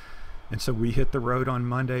 Mm-hmm. And so we hit the road on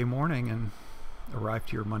Monday morning and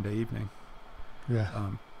arrived here Monday evening.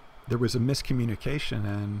 Yeah. There was a miscommunication,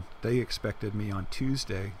 and they expected me on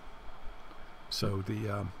Tuesday. So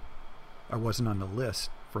I wasn't on the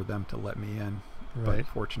list for them to let me in. Right. But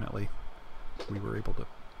fortunately, we were able to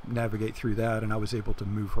navigate through that, and I was able to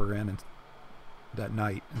move her in that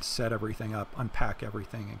night and set everything up, unpack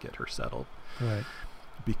everything, and get her settled. Right.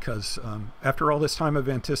 Because after all this time of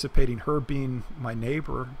anticipating her being my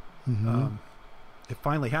neighbor, Mm-hmm. It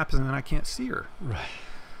finally happens, and then I can't see her. Right.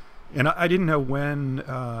 And I didn't know when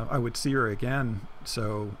I would see her again,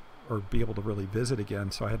 or be able to really visit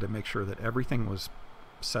again. So I had to make sure that everything was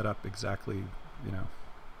set up exactly,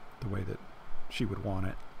 the way that she would want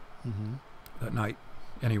it Mm-hmm. that night.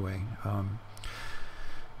 Anyway,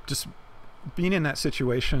 just being in that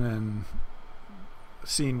situation and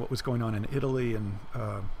seeing what was going on in Italy and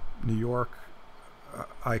New York,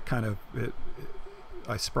 I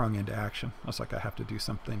sprung into action. I was like, I have to do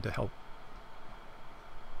something to help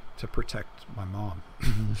to protect my mom,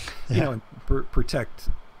 Mm-hmm. Yeah. and protect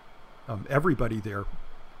everybody there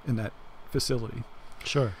in that facility.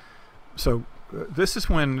 Sure. So this is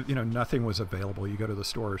when, nothing was available. You go to the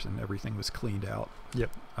stores and everything was cleaned out.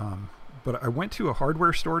 Yep. But I went to a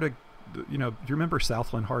hardware store do you remember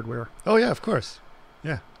Southland Hardware? Oh yeah, of course.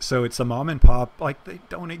 Yeah. So it's a mom and pop, like they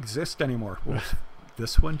don't exist anymore. Well,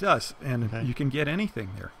 this one does, and Okay. you can get anything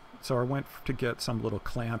there. So I went to get some little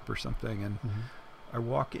clamp or something, and Mm-hmm. I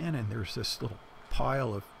walk in, and there's this little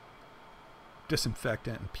pile of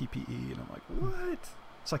disinfectant and PPE, and I'm like, what?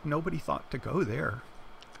 It's like nobody thought to go there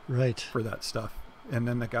Right. for that stuff. And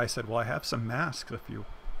then the guy said, well, I have some masks if you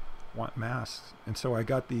want masks. And so I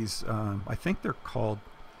got these, I think they're called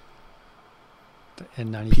The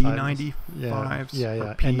N95. P95s. Yeah. or N95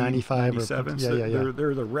 or P97s. yeah.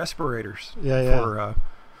 They're the respirators Yeah.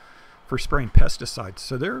 for spraying pesticides.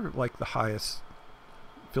 So they're like the highest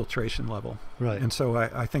filtration level. Right. And so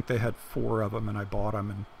I think they had 4 of them, and I bought them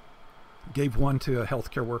and gave one to a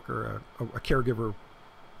healthcare worker, a caregiver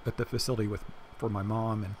at the facility with for my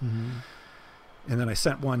mom, Mm-hmm. and then I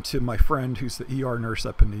sent one to my friend who's the ER nurse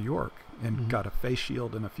up in New York, and got a face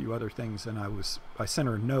shield and a few other things. And I sent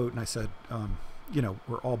her a note and I said,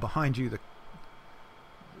 we're all behind you.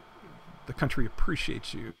 The country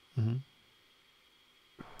appreciates you. Mm-hmm.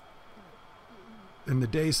 In the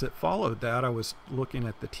days that followed that, I was looking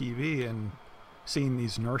at the TV and seeing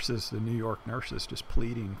these nurses, the New York nurses, just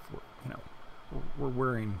pleading for, we're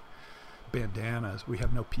wearing bandanas. We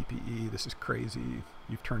have no PPE. This is crazy.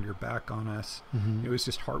 You've turned your back on us. Mm-hmm. It was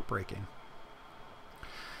just heartbreaking.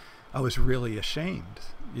 I was really ashamed,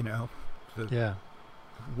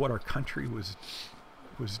 what our country was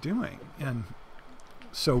doing. And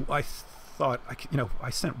so I thought, I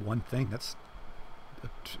sent one thing. That's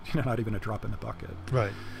not even a drop in the bucket.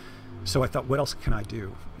 Right. So I thought, what else can I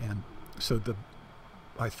do? And so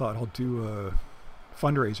I thought I'll do a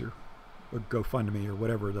fundraiser, or GoFundMe, or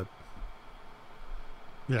whatever.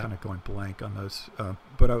 Kind of going blank on those.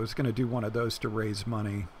 But I was going to do one of those to raise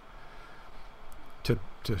money to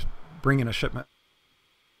bring in a shipment.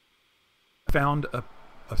 Found a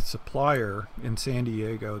supplier in San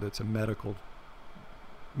Diego that's a medical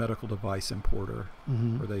device importer,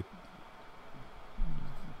 where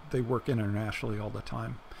they work internationally all the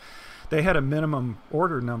time. They had a minimum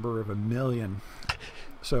order number of 1 million.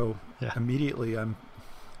 So immediately I'm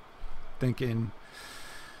thinking,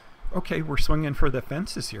 okay, we're swinging for the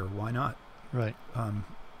fences here. Why not? Right.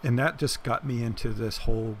 And that just got me into this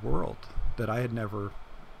whole world that I had never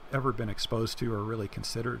ever been exposed to or really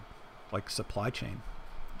considered, like supply chain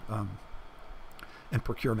and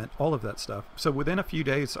procurement, all of that stuff. So within a few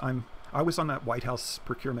days, I was on that White House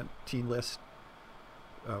procurement team list.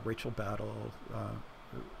 Rachel Battle,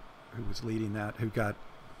 who was leading that, who got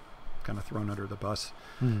kind of thrown under the bus.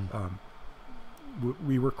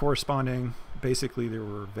 We were corresponding. Basically, they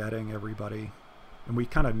were vetting everybody, and we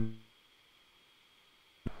kind of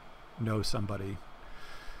know somebody.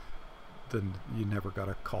 Then you never got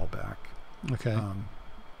a call back. Okay.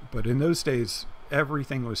 But in those days,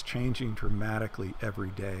 everything was changing dramatically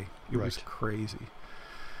every day. It was crazy.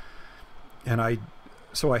 And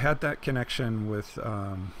so I had that connection with,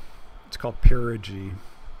 it's called fluidG.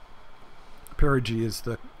 fluidG is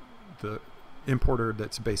the importer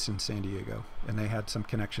that's based in San Diego, and they had some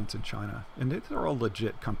connections in China, and they're all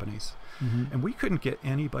legit companies. And we couldn't get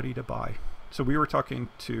anybody to buy. So we were talking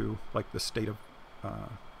to like the state of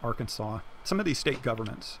Arkansas, some of these state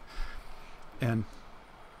governments, and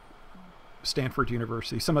Stanford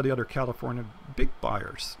University, some of the other California big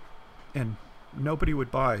buyers, and nobody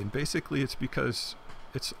would buy. And basically it's because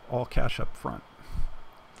it's all cash up front.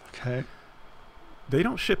 Okay. They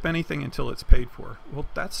don't ship anything until it's paid for. Well,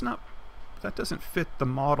 that doesn't fit the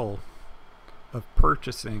model of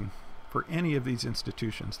purchasing for any of these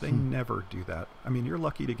institutions. They never do that. I mean, you're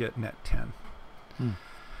lucky to get net 10.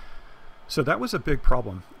 So that was a big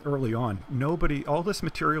problem early on. All this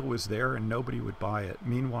material was there and nobody would buy it.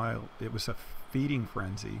 Meanwhile, it was a feeding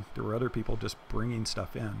frenzy. There were other people just bringing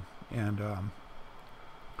stuff in and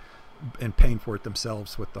paying for it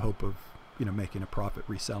themselves with the hope of, making a profit,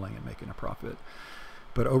 reselling and making a profit.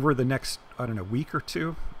 But over the next, week or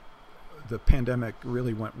two, the pandemic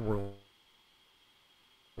really went world.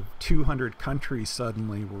 200 countries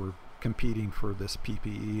suddenly were competing for this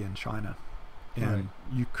PPE in China. And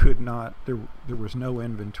you could not, there was no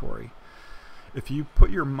inventory. If you put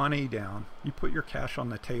your money down, you put your cash on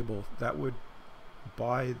the table, that would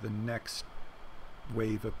buy the next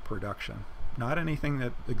wave of production. Not anything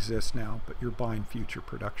that exists now, but you're buying future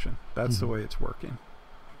production. That's the way it's working.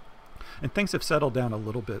 And things have settled down a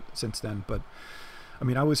little bit since then. But I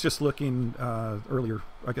mean, I was just looking earlier,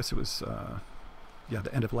 I guess it was,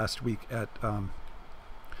 the end of last week, at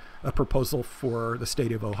a proposal for the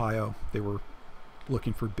state of Ohio. They were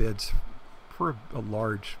looking for bids for a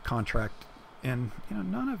large contract, and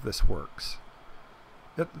none of this works.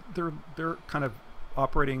 They're kind of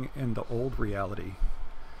operating in the old reality,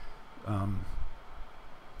 and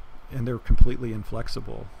they're completely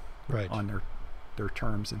inflexible on their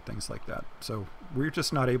terms and things like that. So we're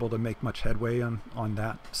just not able to make much headway on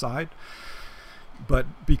that side. But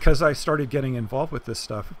because I started getting involved with this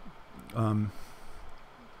stuff,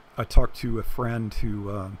 I talked to a friend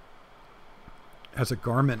who has a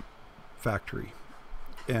garment factory,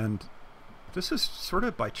 and this is sort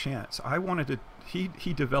of by chance. I wanted to.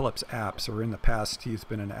 He develops apps, or in the past he's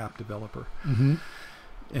been an app developer,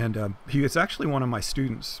 and he was actually one of my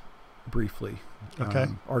students briefly.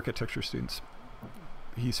 Architecture students.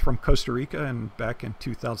 He's from Costa Rica, and back in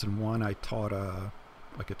 2001, I taught a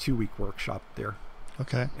 2-week workshop there.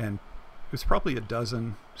 Okay. And it was probably a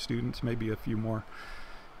dozen students, maybe a few more.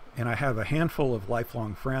 And I have a handful of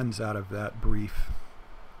lifelong friends out of that brief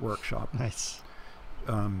workshop. Nice.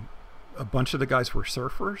 A bunch of the guys were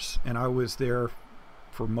surfers, and I was there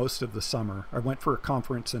for most of the summer. I went for a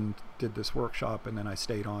conference and did this workshop, and then I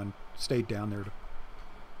stayed down there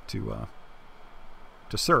to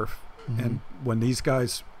surf. Mm-hmm. And when these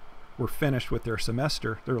guys were finished with their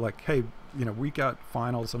semester, they're like, hey, we got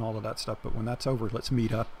finals and all of that stuff, but when that's over, let's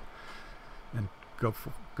meet up and go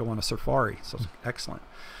on a safari. So it's excellent.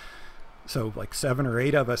 So like 7 or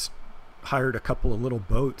 8 of us hired a couple of little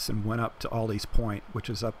boats and went up to Ollie's Point, which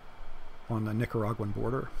is up on the Nicaraguan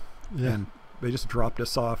border. Yeah. And they just dropped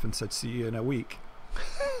us off and said, see you in a week.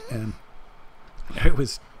 And it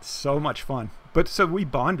was so much fun. But so we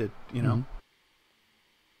bonded, mm-hmm.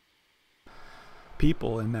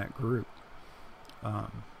 people in that group.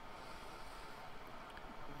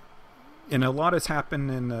 And a lot has happened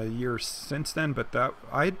in the years since then, but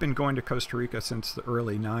I had been going to Costa Rica since the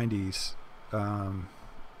early 90s.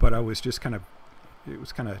 But I was just it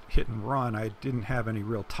was kind of hit and run. I didn't have any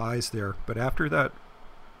real ties there. But after that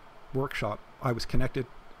workshop, I was connected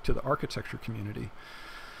to the architecture community.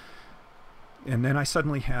 And then I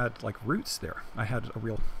suddenly had like roots there. I had a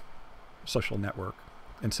real social network.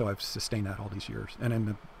 And so I've sustained that all these years. And in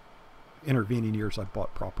the intervening years, I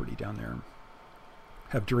bought property down there and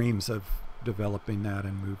have dreams of developing that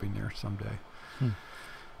and moving there someday.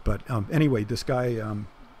 But anyway, this guy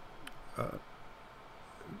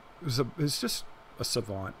was just a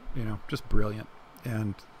savant, just brilliant,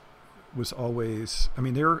 and was always,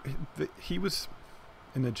 he was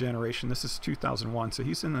in the generation, this is 2001, so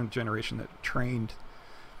he's in the generation that trained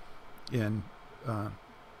in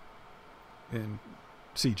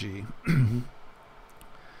CG.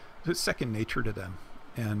 It's second nature to them,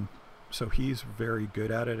 and so he's very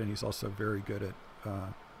good at it, and he's also very good at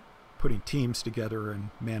putting teams together and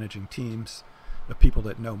managing teams of people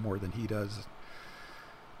that know more than he does.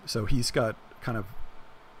 So he's got kind of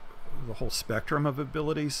the whole spectrum of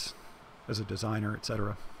abilities as a designer,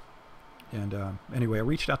 etc. And anyway, I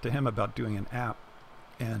reached out to him about doing an app,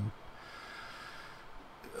 and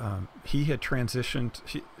he had transitioned.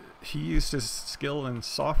 He used his skill in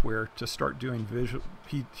software to start doing visual.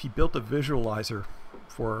 He built a visualizer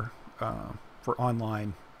for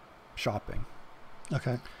online shopping.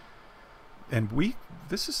 Okay. And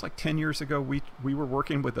this is like 10 years ago. We were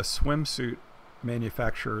working with a swimsuit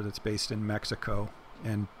manufacturer that's based in Mexico,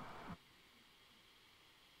 and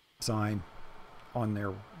design on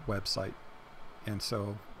their website. And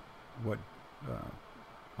so what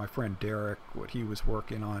my friend Derek, what he was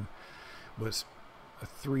working on was a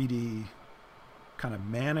 3D kind of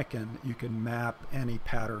mannequin you can map any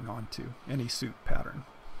pattern onto, any suit pattern.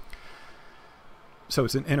 So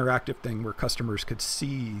it's an interactive thing where customers could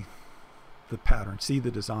see the pattern, see the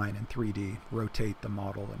design in 3D, rotate the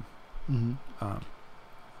model. And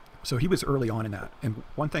so he was early on in that. And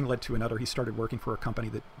one thing led to another. He started working for a company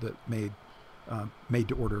that made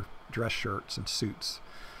to order dress shirts and suits.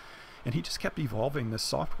 And he just kept evolving this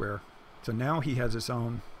software. So now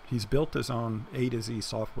he's built his own A to Z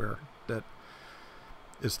software that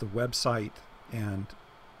is the website and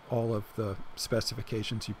all of the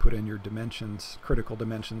specifications. You put in your dimensions, critical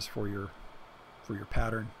dimensions for your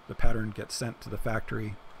pattern. The pattern gets sent to the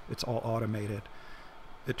factory. It's all automated.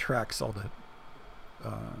 It tracks all the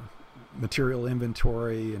material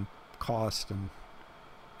inventory and cost, and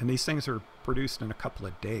these things are produced in a couple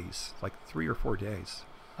of days, like 3 or 4 days.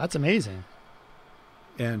 That's amazing.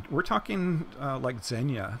 And we're talking like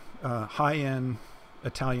Zegna, high-end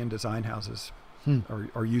Italian design houses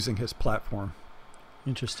are using his platform.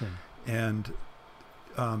 Interesting. And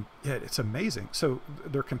it's amazing. So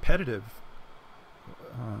they're competitive,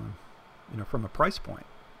 from a price point.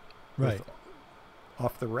 Right.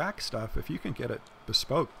 Off the rack stuff, if you can get it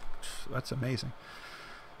bespoke, that's amazing.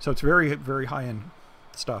 So it's very, very high-end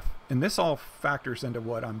stuff. And this all factors into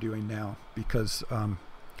what I'm doing now, because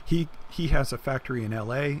he has a factory in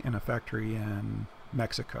LA and a factory in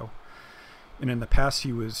Mexico. And in the past,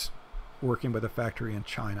 he was working with a factory in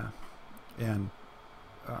China. And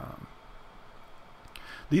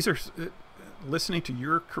these are, listening to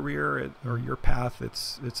your career or your path,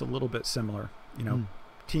 it's a little bit similar,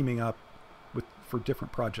 teaming up for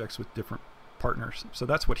different projects with different partners. So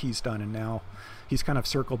that's what he's done. And now he's kind of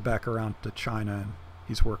circled back around to China, and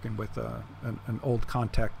he's working with an old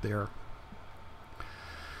contact there.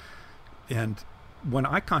 And when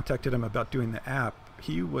I contacted him about doing the app,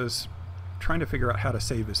 he was trying to figure out how to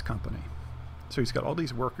save his company. So he's got all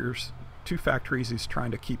these workers, 2 factories he's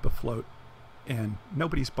trying to keep afloat, and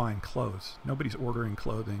nobody's buying clothes. Nobody's ordering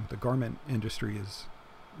clothing. The garment industry is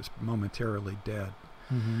momentarily dead.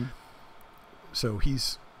 Mm-hmm. So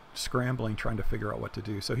he's scrambling, trying to figure out what to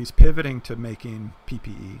do. So he's pivoting to making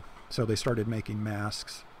PPE. So they started making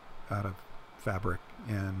masks out of fabric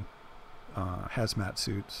and hazmat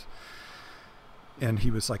suits. And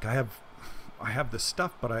he was like, I have this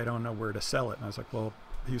stuff, but I don't know where to sell it. And I was like, well,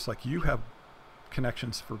 he was like, you have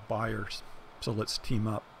connections for buyers, so let's team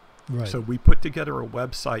up. Right. So we put together a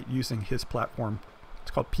website using his platform.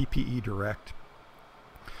 It's called PPE Direct.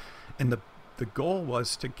 And the goal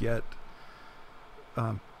was to get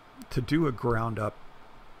to do a ground up,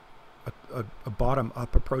 a bottom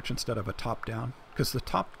up approach instead of a top down, because the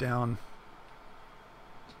top down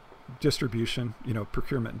distribution,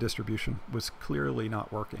 procurement and distribution was clearly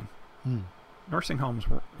not working. Nursing homes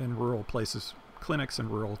in rural places, clinics in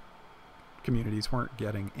rural communities weren't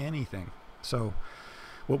getting anything. So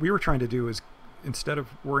what we were trying to do is, instead of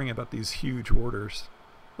worrying about these huge orders,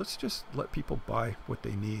 let's just let people buy what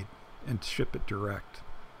they need and ship it direct.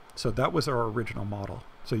 So that was our original model.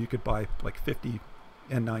 So you could buy like 50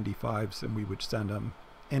 N95s and we would send them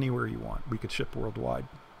anywhere you want. We could ship worldwide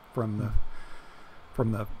from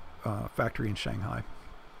the factory in Shanghai.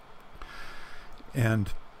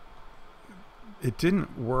 And it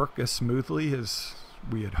didn't work as smoothly as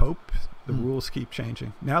we had hoped. The rules keep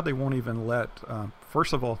changing. Now they won't even let,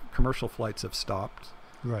 first of all, commercial flights have stopped.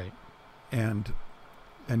 Right. And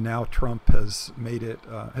now Trump has made it,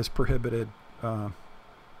 has prohibited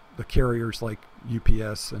the carriers like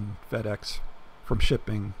UPS and FedEx from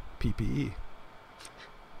shipping PPE.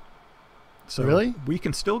 So really? We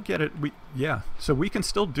can still get it. So we can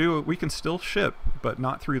still do it. We can still ship, but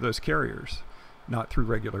not through those carriers, not through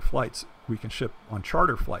regular flights. We can ship on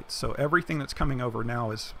charter flights. So everything that's coming over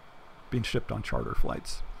now is being shipped on charter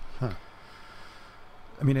flights. Huh.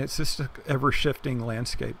 I mean, it's just an ever-shifting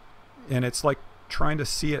landscape, and it's like trying to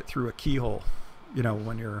see it through a keyhole,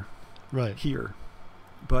 when you're right here.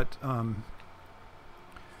 But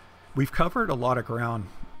we've covered a lot of ground.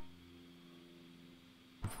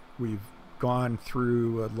 We've gone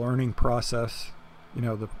through a learning process.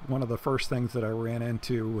 One of the first things that I ran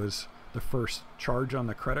into was the first charge on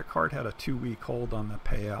the credit card had a 2-week hold on the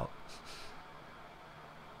payout.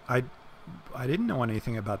 I didn't know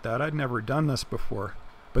anything about that. I'd never done this before,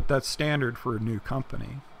 but that's standard for a new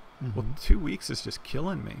company. Mm-hmm. Well, 2 weeks is just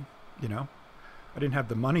killing me. I didn't have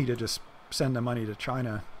the money to just send the money to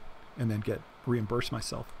China and then get reimbursed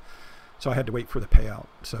myself. So I had to wait for the payout.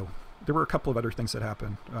 So there were a couple of other things that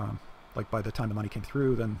happened. Like by the time the money came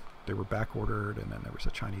through, then they were back ordered, and then there was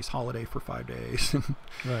a Chinese holiday for 5 days.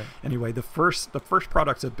 Right. Anyway, the first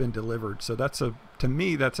products have been delivered. So to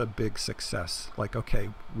me, that's a big success. Like, okay,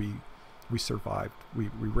 we survived. We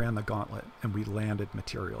ran the gauntlet and we landed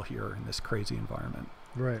material here in this crazy environment.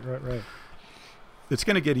 Right. It's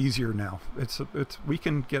going to get easier now. We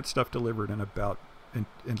can get stuff delivered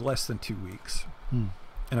in less than 2 weeks.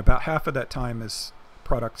 And about half of that time is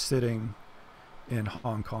product sitting in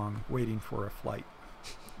Hong Kong waiting for a flight,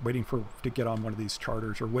 waiting to get on one of these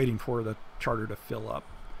charters, or waiting for the charter to fill up.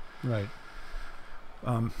 Right.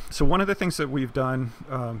 So one of the things that we've done,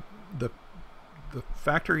 the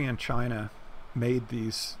factory in China made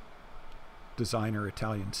these designer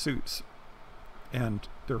Italian suits, and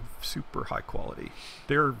they're super high quality.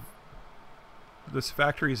 This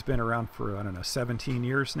factory has been around for, 17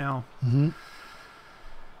 years now. Mm-hmm.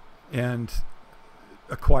 And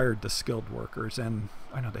acquired the skilled workers, and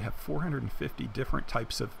I know they have 450 different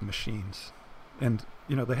types of machines, and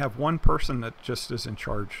they have one person that just is in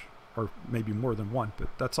charge, or maybe more than one, but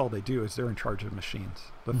that's all they do, is they're in charge of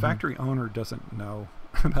machines. The factory owner doesn't know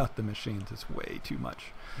about the machines. It's way too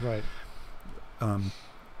much. Right.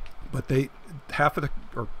 But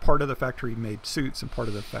part of the factory made suits, and part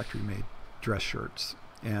of the factory made dress shirts,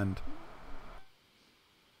 and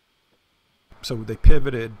so they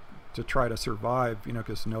pivoted to try to survive,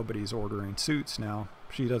 because nobody's ordering suits now.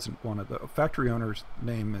 She doesn't want to. The factory owner's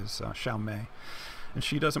name is Xiao Mei, and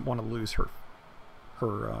she doesn't want to lose her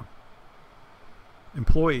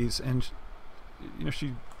employees, and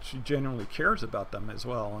she genuinely cares about them as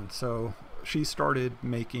well. And so she started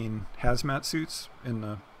making hazmat suits in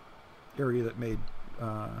the area that made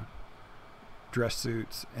dress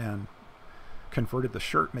suits, and converted the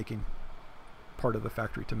shirt making part of the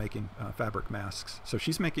factory to making fabric masks. So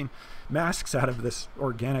she's making masks out of this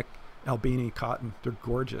organic Albini cotton. They're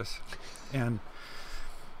gorgeous. And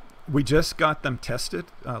we just got them tested,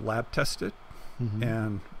 lab tested. Mm-hmm.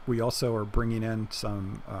 And we also are bringing in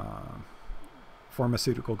some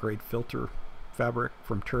pharmaceutical grade filter fabric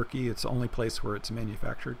from Turkey. It's the only place where it's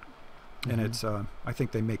manufactured. Mm-hmm. And it's, I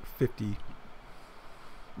think they make 50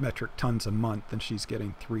 metric tons a month, and she's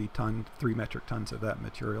getting 3 metric tons of that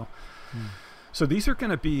material. So these are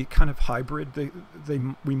going to be kind of hybrid.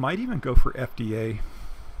 We might even go for FDA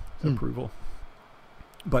approval.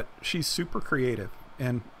 But she's super creative,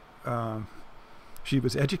 and she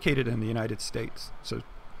was educated in the United States. So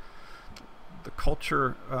the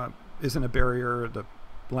culture isn't a barrier. The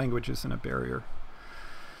language isn't a barrier.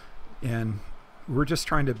 And we're just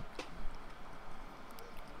trying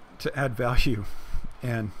to add value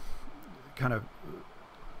and kind of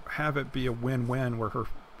have it be a win-win where her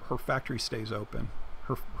factory stays open.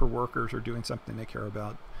 Her workers are doing something they care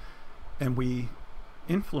about. And we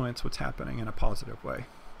influence what's happening in a positive way.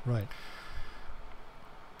 Right.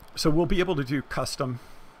 So we'll be able to do custom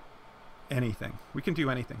anything. We can do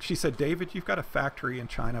anything. She said, David, you've got a factory in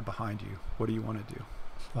China behind you. What do you want to do?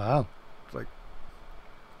 Wow. It's like,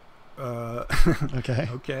 okay.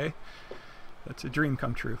 Okay. That's a dream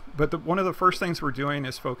come true. But one of the first things we're doing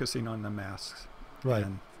is focusing on the masks. Right.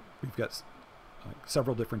 And we've got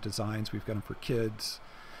several different designs. We've got them for kids.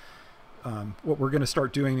 What we're going to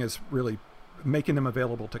start doing is really making them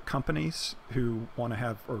available to companies who want to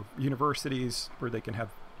have, or universities where they can have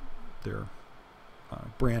their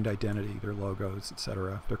brand identity, their logos,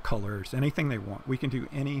 etc., their colors, anything they want. We can do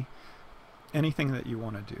anything that you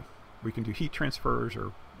want to do. We can do heat transfers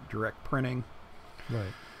or direct printing.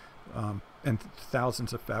 Right. And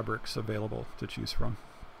thousands of fabrics available to choose from.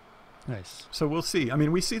 Nice. So we'll see. I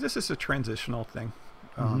mean, we see this as a transitional thing.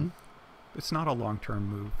 It's not a long-term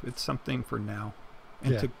move. It's something for now,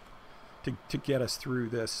 and to get us through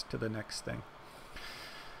this to the next thing.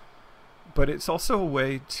 But it's also a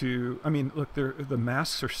way to, I mean, look, the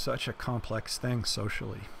masks are such a complex thing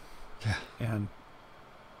socially. Yeah. And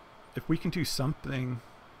if we can do something,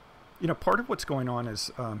 you know, part of what's going on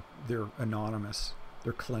is they're anonymous,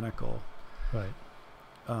 they're clinical, right,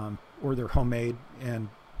 or they're homemade and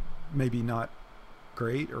maybe not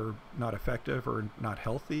great or not effective or not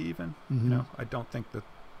healthy even. You know, I don't think that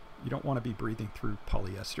you don't want to be breathing through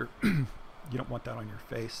polyester. You don't want that on your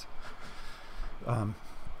face.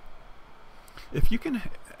 If you can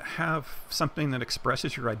have something that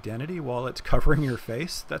expresses your identity while it's covering your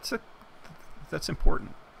face, that's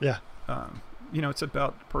important. Yeah. You know, it's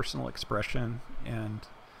about personal expression, and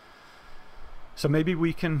so maybe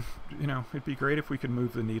we can, you know, it'd be great if we could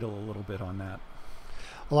move the needle a little bit on that.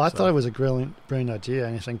 Well, I thought it was a brilliant idea,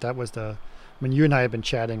 and I think that was I mean, you and I have been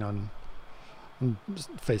chatting on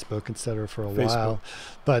Facebook, etc., for a while,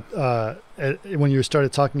 but when you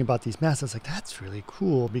started talking about these masks, I was like, that's really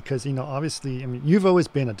cool, because, you know, obviously, I mean, you've always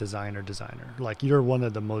been a designer. Like, you're one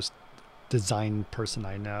of the most design person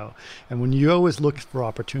I know, and when you always look for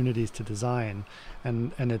opportunities to design,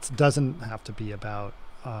 and it doesn't have to be about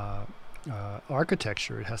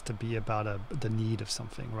architecture, it has to be about the need of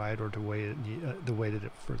something, right, or the way that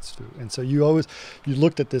it fits through. And so you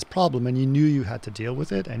looked at this problem and you knew you had to deal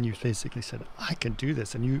with it, and you basically said, I can do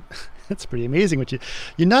this. And it's pretty amazing what you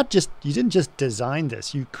didn't just design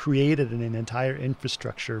this, you created an entire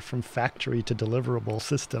infrastructure from factory to deliverable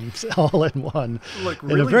systems all in one, like,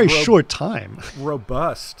 really in a very short time.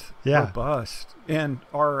 Robust. And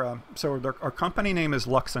our our company name is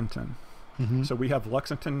Luxington. So we have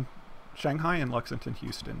Luxington Shanghai and Luxington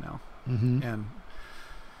Houston now. And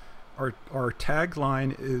our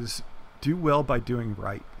tagline is do well by doing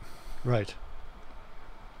right. Right.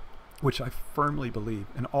 Which I firmly believe,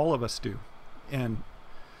 and all of us do. And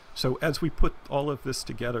so as we put all of this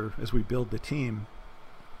together, as we build the team,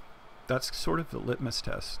 that's sort of the litmus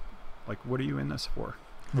test. Like, what are you in this for?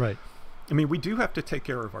 Right. I mean, we do have to take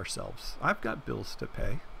care of ourselves. I've got bills to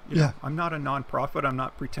pay. You know, I'm not a nonprofit. I'm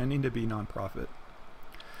not pretending to be nonprofit.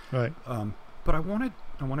 Right. But I want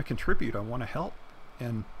to contribute. I want to help.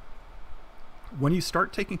 And when you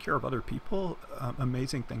start taking care of other people,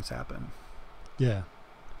 amazing things happen. Yeah.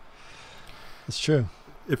 It's true.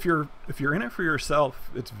 If you're in it for yourself,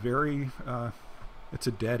 it's it's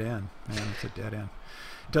a dead end, man. It's a dead end.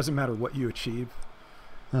 It doesn't matter what you achieve.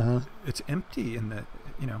 It's empty in the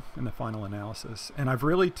final analysis. And I've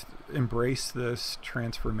really embraced this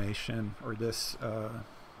transformation, or this,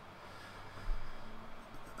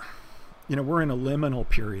 we're in a liminal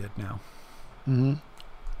period now.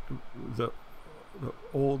 The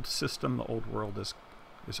old system, the old world is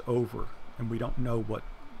over, and we don't know what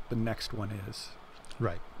the next one is.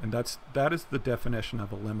 Right. And that is the definition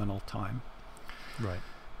of a liminal time. Right.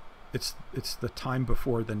 It's the time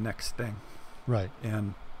before the next thing. Right.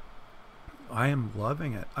 And I am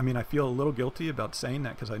loving it. I mean, I feel a little guilty about saying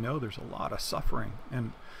that, because I know there's a lot of suffering.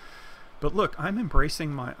 But look,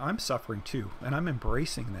 I'm suffering too, and I'm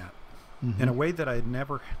embracing that in a way that I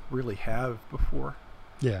never really have before.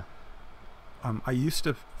 Yeah. I used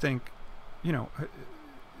to think,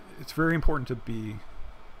 it's very important to be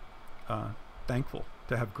thankful,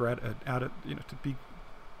 to have to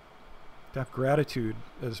have gratitude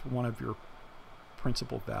as one of your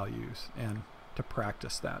principal values, and to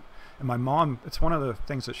practice that. And my mom, it's one of the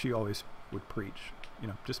things that she always would preach,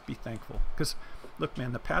 just be thankful. Because look,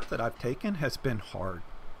 man, the path that I've taken has been hard.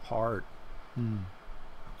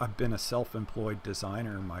 I've been a self-employed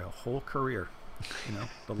designer my whole career.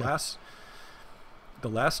 The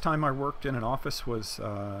last time I worked in an office was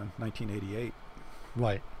 1988.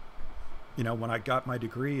 Right. When I got my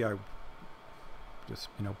degree, I just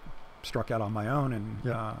struck out on my own,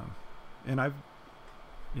 and I've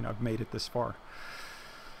made it this far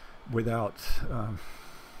without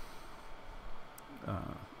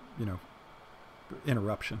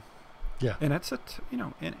interruption. Yeah. And that's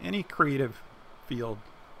in any creative field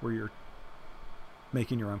where you're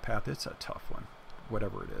making your own path, it's a tough one,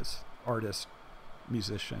 whatever it is. Artist,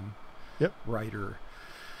 musician, writer,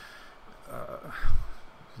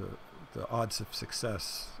 the odds of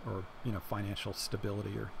success or financial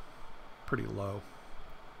stability are pretty low.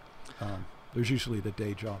 There's usually the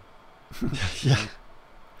day job. Yeah.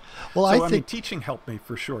 Well, so, I think teaching helped me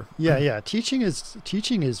for sure. Yeah. Teaching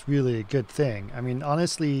is really a good thing. I mean,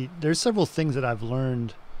 honestly, there's several things that I've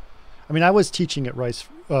learned. I mean, I was teaching at Rice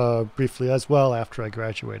briefly as well after I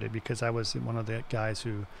graduated, because I was one of the guys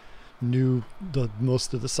who knew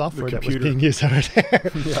most of the software that was being used over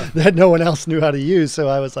there that no one else knew how to use. So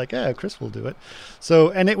I was like, yeah, Chris will do it. So,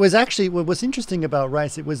 and it was actually, what was interesting about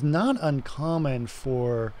Rice, it was not uncommon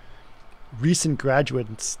for recent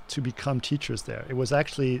graduates to become teachers there. It was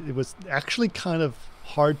actually kind of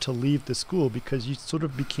hard to leave the school, because you sort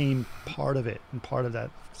of became part of it and part of that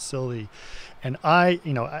facility. And I'm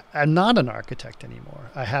not an architect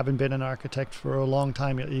anymore. I haven't been an architect for a long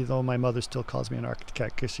time, although my mother still calls me an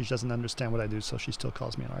architect because she doesn't understand what I do, so she still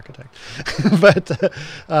calls me an architect. But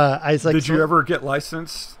I was like, did you ever get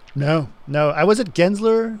licensed? No. I was at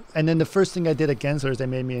Gensler, and then the first thing I did at Gensler is they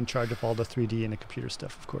made me in charge of all the 3D and the computer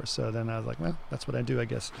stuff, of course. So then I was like, well, that's what I do, I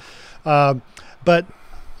guess. But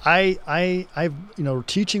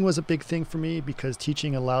teaching was a big thing for me, because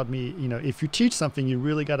teaching allowed me, if you teach something, you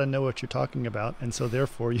really got to know what you're talking about. And so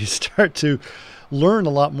therefore you start to learn a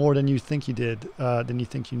lot more than you think you did, than you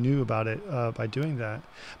think you knew about it by doing that.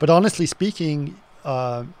 But honestly speaking,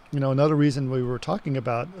 another reason we were talking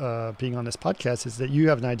about being on this podcast is that you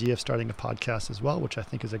have an idea of starting a podcast as well, which I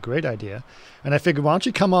think is a great idea. And I figured, why don't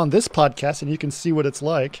you come on this podcast and you can see what it's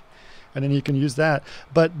like, and then you can use that.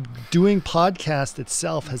 But doing podcast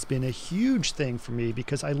itself has been a huge thing for me,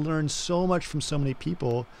 because I learned so much from so many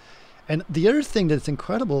people. And the other thing that's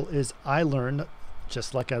incredible is I learned,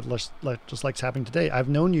 just like it's happening today, I've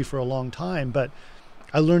known you for a long time, but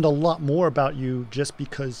I learned a lot more about you just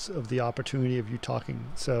because of the opportunity of you talking.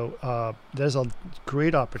 So there's a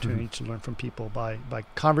great opportunity to learn from people by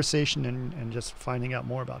conversation and just finding out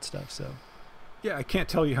more about stuff. So yeah, I can't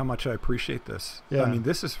tell you how much I appreciate this. Yeah. I mean,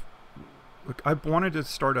 look, I've wanted to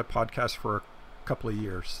start a podcast for a couple of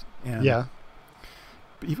years, and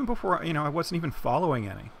even before, I wasn't even following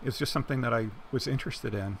any. It was just something that I was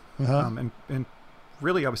interested in, and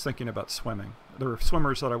really I was thinking about swimming. There were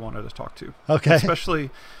swimmers that I wanted to talk to, especially,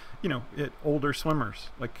 older swimmers.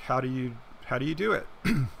 Like, how do you do it?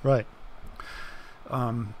 Right.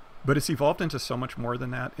 But it's evolved into so much more than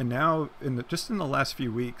that. And now, in the last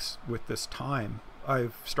few weeks with this time,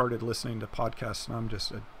 I've started listening to podcasts, and I'm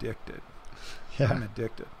just addicted. Yeah. I'm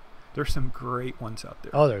addicted. There's some great ones out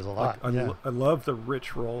there. Oh, there's a lot. I love the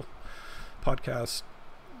Rich Roll podcast.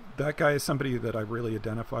 That guy is somebody that I really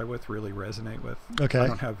identify with, really resonate with. Okay. I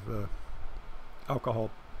don't have alcohol,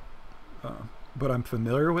 but I'm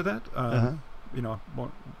familiar with it.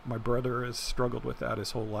 My brother has struggled with that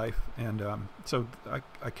his whole life, and so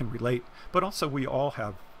I can relate. But also, we all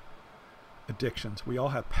have addictions. We all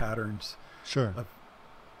have patterns of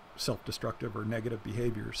self-destructive or negative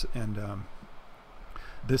behaviors, and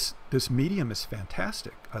this medium is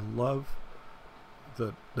fantastic. I love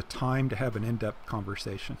the time to have an in-depth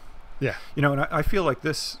conversation. Yeah. And I feel like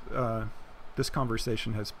this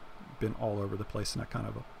conversation has been all over the place, and I kind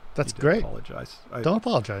of that's great. Apologize. Don't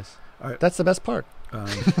apologize. That's the best part.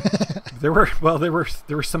 There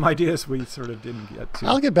were some ideas we sort of didn't get to.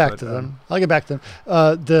 I'll get back to them. I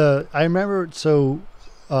remember. So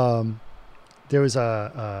there was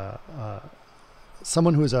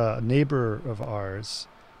someone who was a neighbor of ours,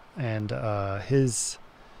 and his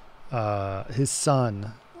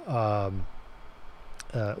son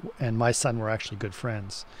and my son were actually good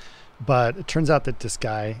friends. But it turns out that this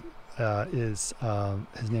guy is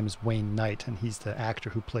his name is Wayne Knight, and he's the actor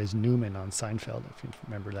who plays Newman on Seinfeld, if you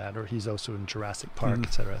remember that, or he's also in Jurassic Park,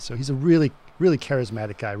 etc. So he's a really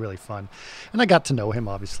charismatic guy, really fun. And I got to know him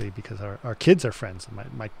obviously because our kids are friends.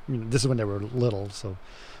 This is when they were little, so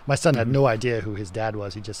my son had no idea who his dad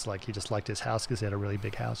was. He just liked his house because he had a really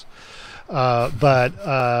big house.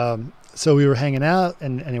 So we were hanging out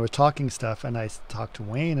and they were talking stuff, and I talked to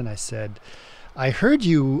Wayne and I said, I heard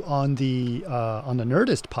you on the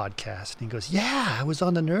Nerdist podcast. And he goes, yeah, I was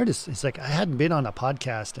on the Nerdist. He's like, I hadn't been on a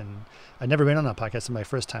podcast, and I'd never been on a podcast. It's my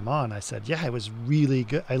first time on. I said, yeah, it was really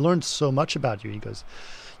good. I learned so much about you. He goes,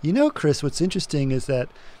 you know, Chris, what's interesting is that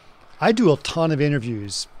I do a ton of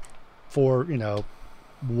interviews for,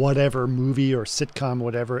 whatever movie or sitcom or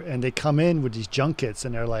whatever, and they come in with these junkets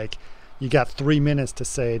and they're like, you got 3 minutes to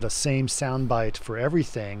say the same soundbite for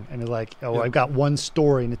everything. And you're like, I've got one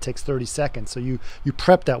story and it takes 30 seconds. So you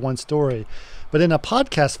prep that one story. But in a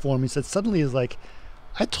podcast form, he said suddenly is like,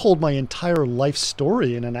 I told my entire life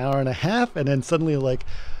story in an hour and a half. And then suddenly like,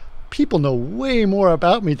 people know way more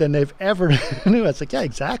about me than they've ever knew. I was like, yeah,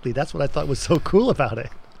 exactly. That's what I thought was so cool about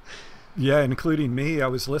it. Yeah, including me. I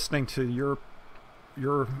was listening to you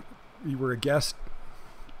were a guest.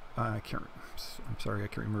 I'm sorry, I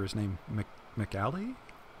can't remember his name. McAllen?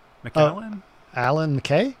 Alan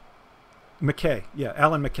McKay? McKay, yeah,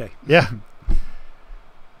 Alan McKay. Yeah.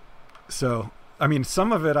 So, I mean,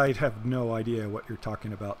 some of it I have no idea what you're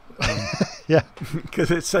talking about. Yeah.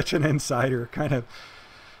 Because it's such an insider kind of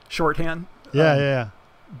shorthand. Yeah.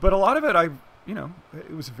 But a lot of it,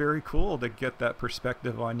 it was very cool to get that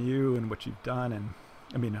perspective on you and what you've done. And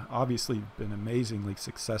I mean, obviously you've been amazingly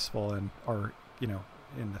successful and are,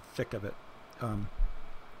 in the thick of it.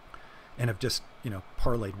 And have just,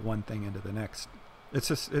 parlayed one thing into the next.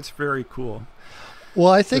 It's very cool.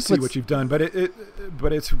 Well, I think to see what you've done, but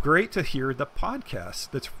it's great to hear the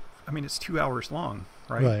podcast. It's 2 hours long,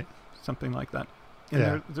 right? Right. Something like that.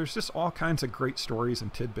 And there's just all kinds of great stories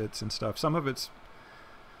and tidbits and stuff. Some of it's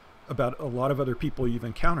about a lot of other people you've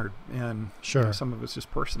encountered, and sure, some of it's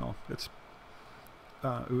just personal. It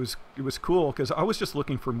was cool because I was just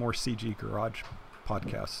looking for more CG Garage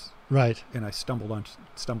podcasts. Right. And I stumbled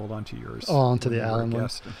onto yours. Oh, onto the Alan one.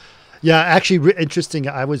 Yeah, actually, interesting.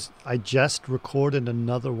 I just recorded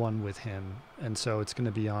another one with him, and so it's going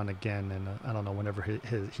to be on again. And I don't know whenever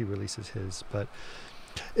he releases his. But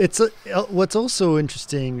it's what's also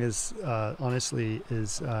interesting is honestly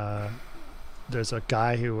is there's a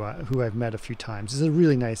guy who I've met a few times. He's a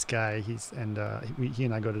really nice guy. He and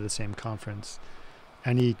I go to the same conference.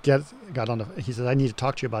 And he he said, I need to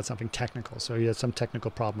talk to you about something technical. So he has some technical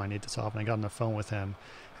problem I need to solve. And I got on the phone with him.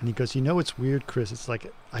 And he goes, it's weird, Chris. It's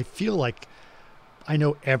like, I feel like I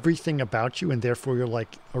know everything about you, and therefore you're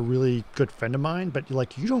like a really good friend of mine. But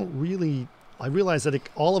like, you don't really, I realize that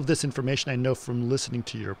all of this information I know from listening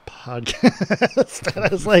to your podcast. And I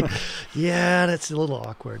was like, yeah, that's a little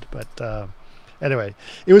awkward. But anyway,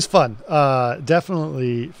 it was fun.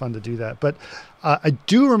 Definitely fun to do that. But I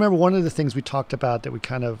do remember one of the things we talked about that we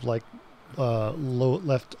kind of like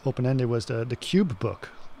left open-ended was the Cube book.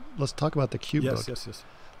 Let's talk about the Cube book. Yes.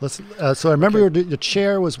 So I remember the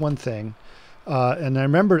chair was one thing, and I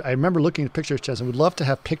remember looking at pictures, Chess, and we'd love to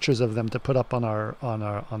have pictures of them to put up on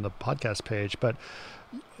the podcast page. But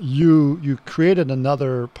you created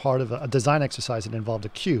another part of a design exercise that involved a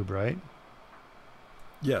cube, right?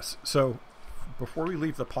 Yes. So before we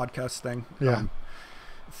leave the podcast thing, yeah.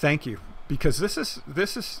 Thank you, because this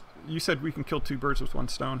is you said we can kill two birds with one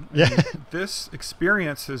stone. Yeah. This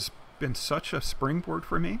experience has been such a springboard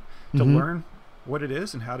for me to learn what it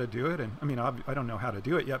is and how to do it. And I mean, I don't know how to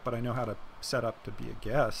do it yet, but I know how to set up to be a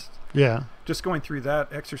guest. Yeah. Just going through that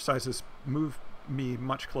exercise has moved me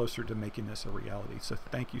much closer to making this a reality. So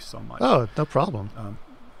thank you so much. Oh, no problem.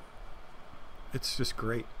 It's just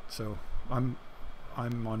great. So I'm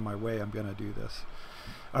on my way. I'm going to do this.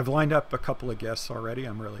 I've lined up a couple of guests already.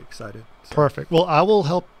 I'm really excited. So. Perfect. Well, I will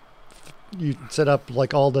help you set up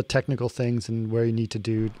like all the technical things and where you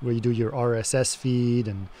do your RSS feed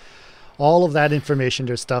and all of that information.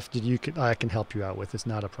 There's stuff that I can help you out with. It's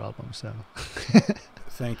not a problem. So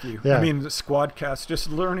thank you. Yeah. I mean, the Squadcast, just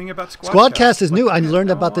learning about Squadcast. Squadcast is new. I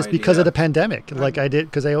learned about this because of the pandemic. Like I did,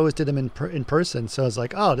 because I always did them in person. So I was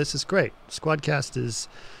like, oh, this is great. Squadcast is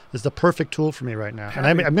the perfect tool for me right now. And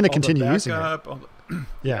I'm going to continue using it.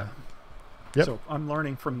 Yeah. Yep. So I'm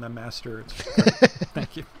learning from the master.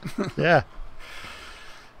 Thank you. Yeah.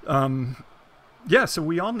 Yeah, so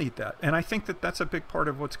we all need that. And I think that that's a big part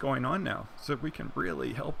of what's going on now. So we can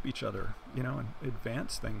really help each other, and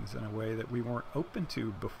advance things in a way that we weren't open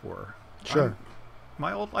to before. Sure.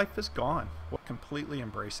 My old life is gone. Completely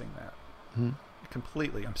embracing that.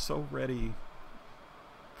 completely. I'm so ready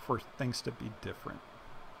for things to be different.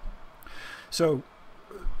 So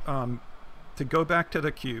to go back to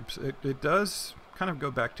the cubes, it does kind of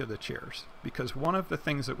go back to the chairs, because one of the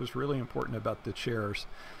things that was really important about the chairs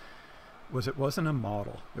was it wasn't a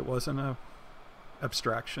model. It wasn't a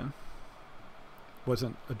abstraction. It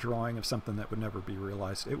wasn't a drawing of something that would never be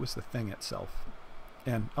realized. It was the thing itself.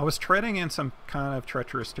 And I was treading in some kind of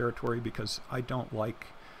treacherous territory because I don't like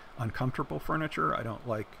uncomfortable furniture. I don't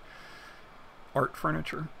like art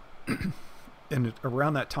furniture. And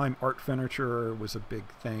around that time, art furniture was a big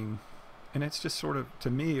thing. And it's just sort of, to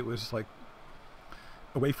me, it was like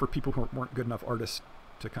a way for people who weren't good enough artists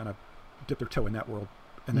to kind of dip their toe in that world.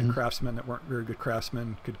 And then craftsmen that weren't very good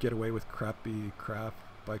craftsmen could get away with crappy craft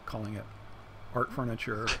by calling it art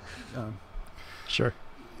furniture. Sure.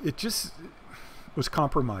 It just was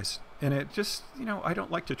compromised. And it just, I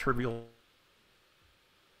don't like to trivial.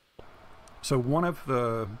 So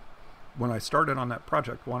when I started on that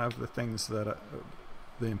project, one of the things that,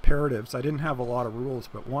 the imperatives, I didn't have a lot of rules,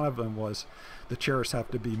 but one of them was the chairs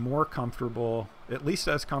have to be more comfortable, at least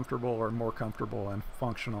as comfortable or more comfortable and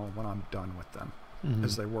functional when I'm done with them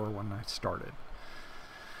as they were when I started.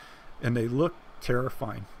 And they look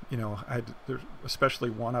terrifying. There's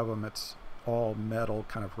especially one of them, it's all metal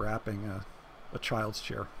kind of wrapping a child's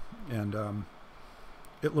chair. And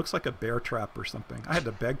it looks like a bear trap or something. I had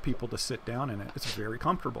to beg people to sit down in it. It's very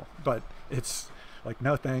comfortable, but it's like,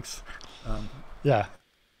 no, thanks. Yeah.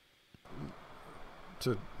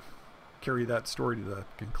 To carry that story to the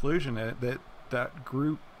conclusion, that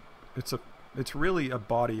group, it's really a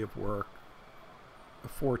body of work,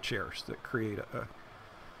 4 chairs that create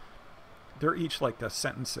they're each like a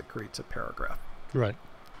sentence that creates a paragraph. Right.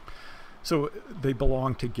 So they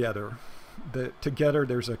belong together. Together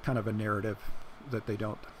there's a kind of a narrative that they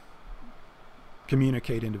don't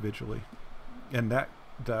communicate individually. And that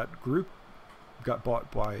group got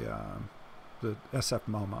bought by the SF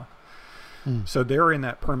MoMA. So they're in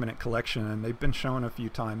that permanent collection, and they've been shown a few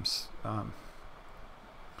times.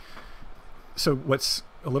 So what's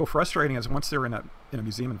a little frustrating is once they're in a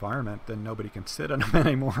museum environment, then nobody can sit in them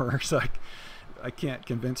anymore. So I can't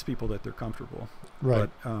convince people that they're comfortable. Right.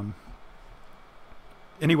 But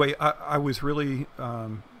anyway, I was really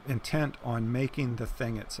intent on making the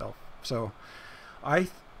thing itself. So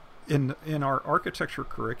in our architecture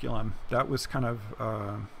curriculum, that was kind of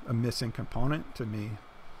a missing component to me,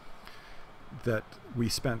 that we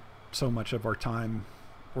spent so much of our time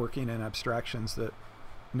working in abstractions that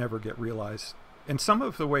never get realized. And some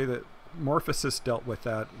of the way that Morphosis dealt with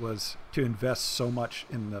that was to invest so much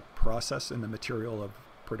in the process, in the material of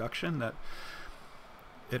production, that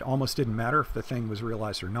it almost didn't matter if the thing was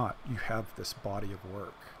realized or not. You have this body of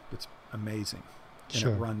work. It's amazing. And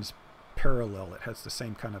Sure. It runs parallel. It has the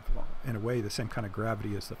same kind of, in a way, the same kind of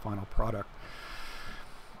gravity as the final product.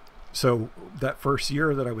 So that first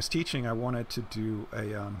year that I was teaching, I wanted to do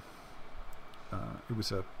it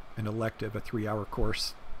was an elective, a 3-hour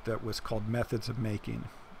course that was called Methods of Making.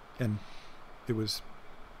 And it was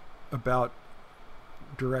about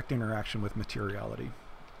direct interaction with materiality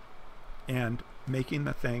and making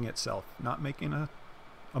the thing itself, not making a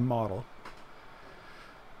model,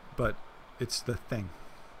 but it's the thing.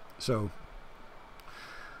 So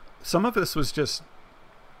some of this was just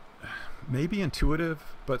maybe intuitive,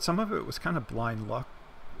 but some of it was kind of blind luck.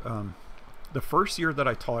 The first year that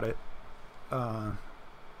I taught it,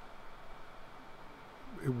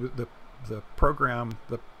 it was the program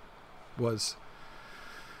was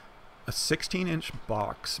a 16-inch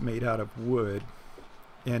box made out of wood,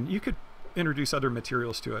 and you could introduce other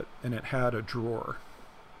materials to it, and it had a drawer.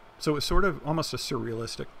 So it was sort of almost a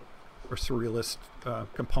surrealist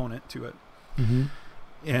component to it.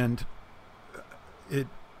 And it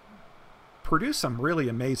produced some really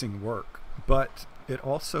amazing work, but it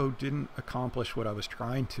also didn't accomplish what I was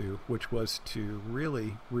trying to, which was to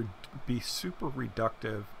really be super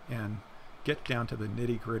reductive and get down to the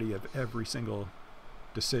nitty-gritty of every single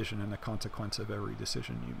decision and the consequence of every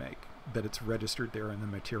decision you make, that it's registered there in the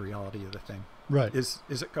materiality of the thing. Right. Is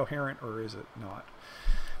it coherent or is it not?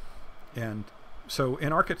 And so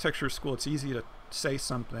in architecture school, it's easy to say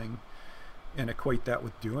something and equate that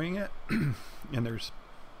with doing it. And there's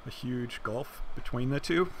a huge gulf between the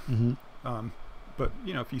two. But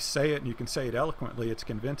if you say it and you can say it eloquently, it's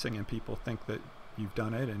convincing, and people think that you've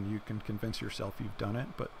done it, and you can convince yourself you've done it.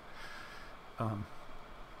 But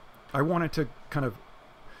I wanted to kind of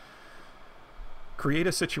create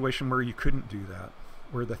a situation where you couldn't do that,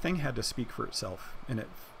 where the thing had to speak for itself, and it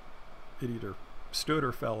either stood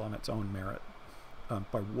or fell on its own merit,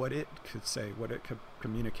 by what it could say, what it could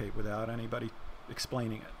communicate without anybody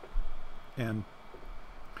explaining it. And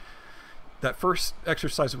that first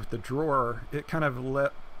exercise with the drawer, it kind of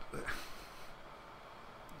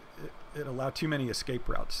it allowed too many escape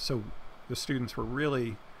routes. So the students were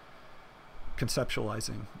really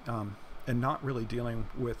conceptualizing and not really dealing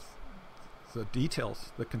with the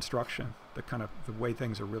details, the construction, the kind of the way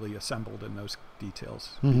things are really assembled in those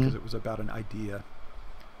details, because it was about an idea,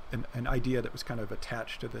 an idea that was kind of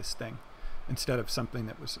attached to this thing instead of something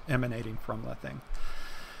that was emanating from the thing.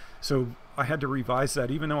 So I had to revise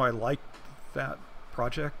that. Even though I liked that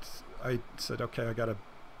project, I said, okay, I got to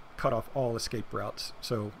cut off all escape routes.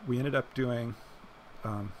 So we ended up doing,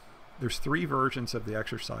 there's 3 versions of the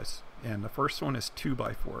exercise, and the first one is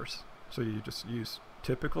 2x4s. So you just use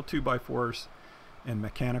typical 2x4s and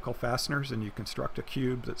mechanical fasteners, and you construct a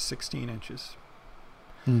cube that's 16 inches.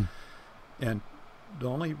 And the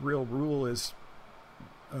only real rule is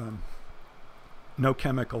no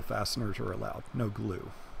chemical fasteners are allowed, no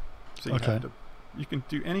glue. So you have to, you can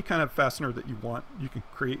do any kind of fastener that you want. You can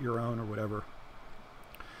create your own or whatever.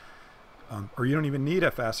 Or you don't even need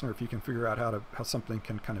a fastener if you can figure out how something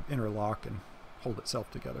can kind of interlock and hold itself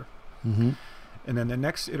together. And then the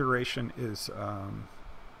next iteration is,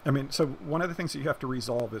 so one of the things that you have to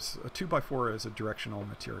resolve is a 2x4 is a directional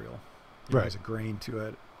material. It has a grain to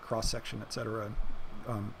it, cross-section, etc.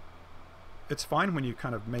 It's fine when you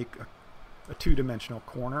kind of make a 2-dimensional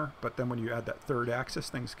corner, but then when you add that third axis,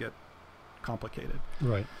 things get complicated.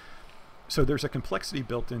 Right. So there's a complexity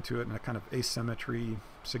built into it and a kind of asymmetry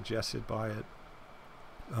suggested by it.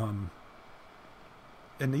 And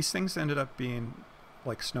these things ended up being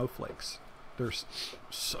like snowflakes. There's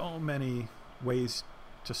so many ways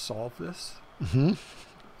to solve this.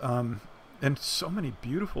 And so many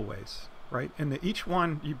beautiful ways, right? And each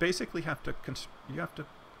one, you basically have to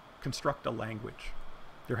construct a language.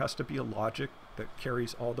 There has to be a logic that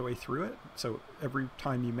carries all the way through it. So every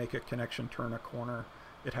time you make a connection, turn a corner,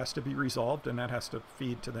 it has to be resolved, and that has to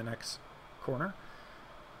feed to the next corner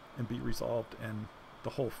and be resolved, and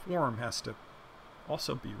the whole form has to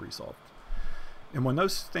also be resolved. And when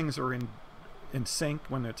those things are in sync,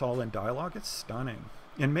 when it's all in dialogue, it's stunning.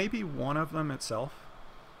 And maybe one of them itself,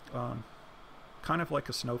 kind of like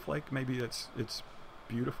a snowflake, maybe it's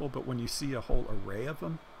beautiful, but when you see a whole array of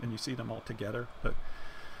them and you see them all together, but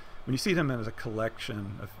when you see them as a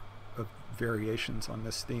collection of variations on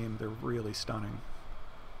this theme, they're really stunning.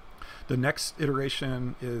 The next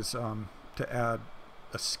iteration is to add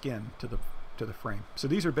a skin to the frame. So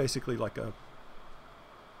these are basically like a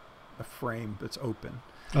frame that's open.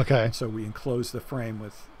 Okay. And so we enclose the frame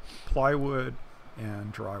with plywood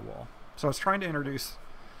and drywall. So I was trying to introduce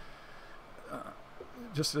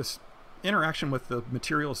just this interaction with the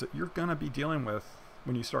materials that you're going to be dealing with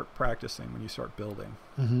when you start practicing, when you start building.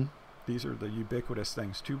 These are the ubiquitous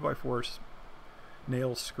things: 2x4s,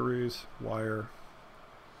 nails, screws, wire,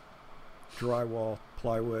 drywall,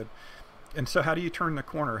 plywood. And so how do you turn the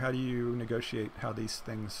corner? How do you negotiate how these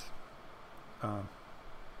things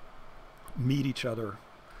meet each other?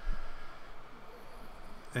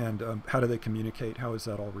 And how do they communicate? How is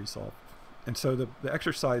that all resolved? And so the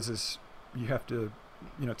exercise is, you have to,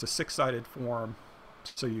 it's a 6-sided form,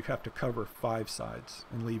 so you have to cover 5 sides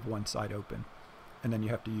and leave one side open. And then you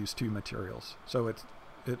have to use 2 materials. So it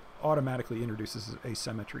automatically introduces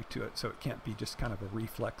asymmetry to it, so it can't be just kind of a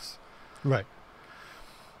reflex. Right.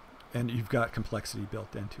 And you've got complexity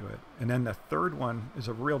built into it. And then the third one is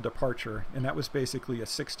a real departure, and that was basically a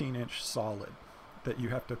 16-inch solid that you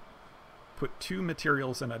have to put 2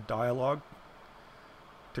 materials in a dialogue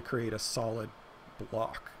to create a solid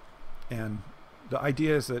block. And the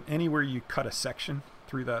idea is that anywhere you cut a section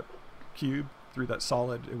through that cube, through that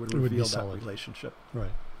solid, it would reveal that relationship.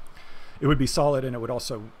 Right. It would be solid, and it would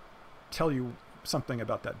also tell you something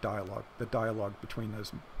about that dialogue. The dialogue between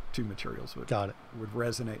those 2 materials would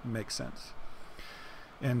resonate and make sense.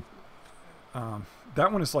 And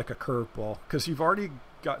that one is like a curveball, because you've already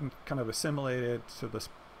gotten kind of assimilated to this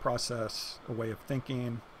process, a way of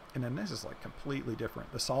thinking, and then this is like completely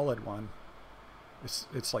different. The solid one,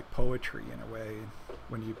 it's like poetry in a way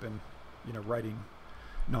when you've been writing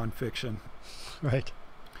nonfiction. Right.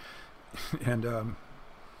 And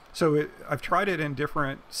so I've tried it in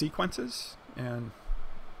different sequences, and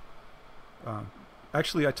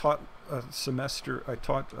actually I taught a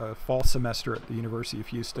fall semester at the University of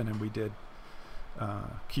Houston, and we did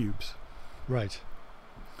cubes. Right.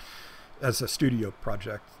 As a studio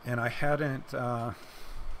project, and I hadn't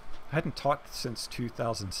taught since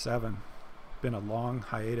 2007. Been a long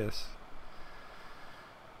hiatus.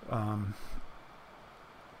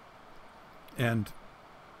 And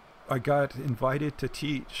I got invited to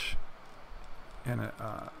teach, and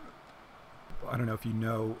I don't know if you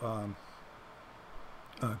know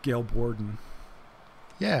Gail Borden.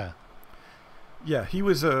 Yeah. Yeah, he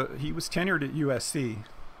was tenured at USC.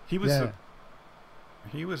 He was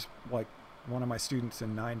like one of my students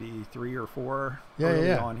in 93 or 4.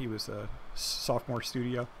 Early on, he was a sophomore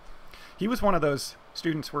studio. He was one of those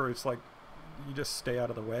students where it's like, you just stay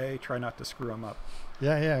out of the way, try not to screw him up.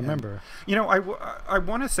 Yeah, I remember. You know, I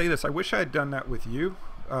want to say this. I wish I had done that with you.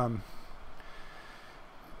 You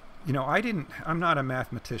know, I'm not a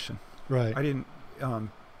mathematician. Right. I didn't, we'll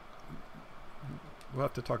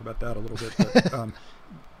have to talk about that a little bit. But,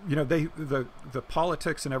 you know, the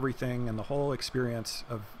politics and everything and the whole experience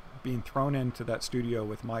of being thrown into that studio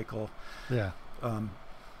with Michael,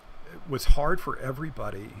 was hard for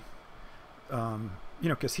everybody. You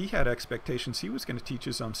know, because he had expectations. He was going to teach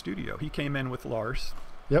his own studio. He came in with Lars.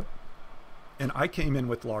 Yep. And I came in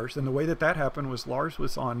with Lars. And the way that happened was Lars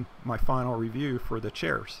was on my final review for the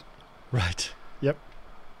chairs. Right. Yep.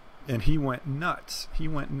 And he went nuts.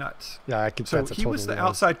 Yeah, I could. So he was the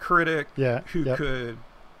outside critic who Yep. could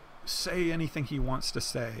say anything he wants to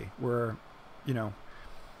say. Where, you know,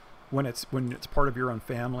 when it's part of your own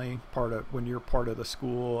family, when you're part of the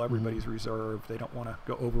school, everybody's reserved. They don't want to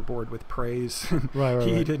go overboard with praise. Right.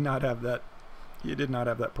 He did not have that. He did not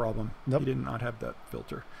have that problem. Nope. He did not have that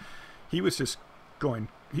filter. He was just going.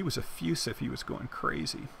 He was effusive. He was going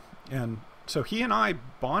crazy, and so he and I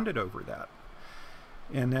bonded over that.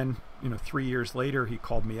 And then, you know, 3 years later, he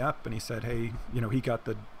called me up and he said, "Hey, you know, he got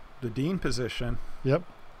the dean position." Yep.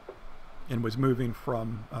 And was moving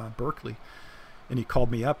from Berkeley. And he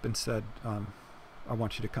called me up and said, "I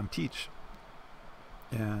want you to come teach."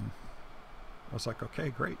 And I was like, "Okay,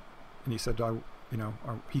 great." And he said,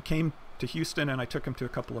 he came to Houston and I took him to a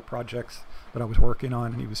couple of projects that I was working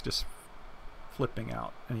on, and he was just flipping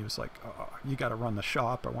out. And he was like, "Oh, you got to run the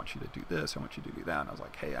shop. I want you to do this. I want you to do that." And I was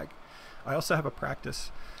like, "Hey, I also have a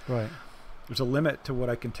practice. Right. There's a limit to what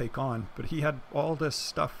I can take on." But he had all this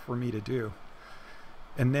stuff for me to do.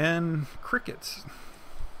 And then crickets.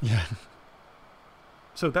 Yeah.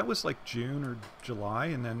 So that was like June or July,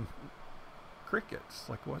 and then crickets.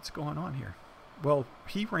 Like, what's going on here? Well,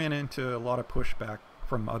 he ran into a lot of pushback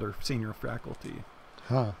from other senior faculty.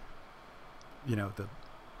 Huh. You know, the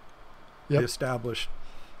Yep. established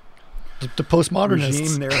The postmodernists.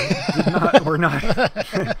 regime there were not.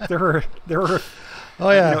 there were. Oh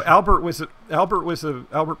yeah. You know, Albert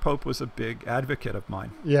Pope was a big advocate of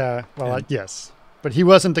mine. Yeah. Well, yes. But he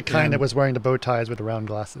wasn't the kind that was wearing the bow ties with the round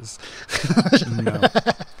glasses. No.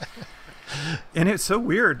 And it's so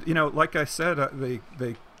weird. You know, like I said, they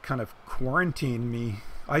kind of quarantined me,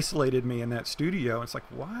 isolated me in that studio. It's like,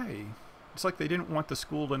 why? It's like they didn't want the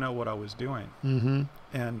school to know what I was doing. Mm-hmm.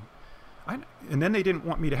 And then they didn't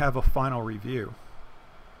want me to have a final review.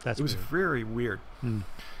 It was weird. very weird. Mm.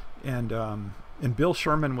 And Bill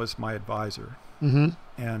Sherman was my advisor. Mm-hmm.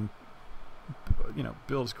 And, you know,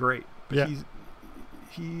 Bill's great. But Yeah.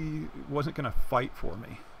 he wasn't going to fight for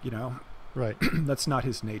me, you know. Right. That's not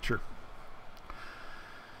his nature.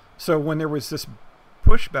 So when there was this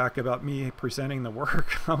pushback about me presenting the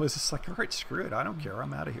work, I was just like, all right, screw it. I don't care.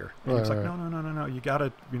 I'm out of here. And Right, it's like, right. no. You got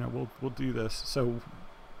to, you know, we'll do this. So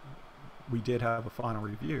we did have a final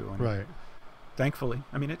review. And Right. thankfully,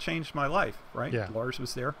 I mean, it changed my life, right? Yeah. Lars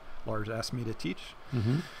was there. Lars asked me to teach.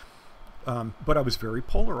 Mm-hmm. But I was very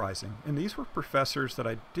polarizing. And these were professors that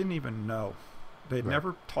I didn't even know. They'd Right.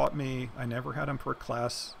 never taught me. I never had them for a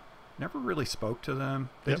class. Never really spoke to them.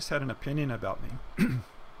 They Yep. just had an opinion about me.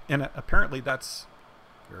 And apparently that's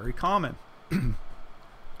very common.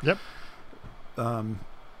 Yep.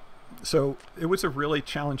 So it was a really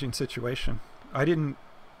challenging situation. I didn't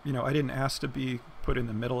ask to be put in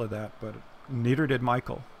the middle of that, but neither did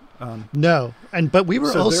Michael. No, but we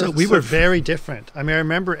were So we were very different. I mean, I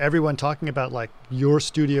remember everyone talking about like your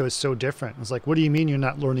studio is so different. It's like, what do you mean you're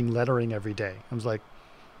not learning lettering every day? I was like,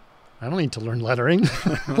 I don't need to learn lettering.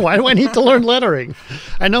 Why do I need to learn lettering?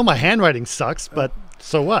 I know my handwriting sucks, but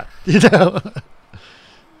so what? You know.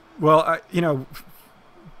 Well,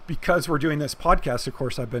 because we're doing this podcast, of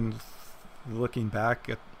course, I've been looking back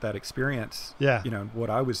at that experience. Yeah. You know, what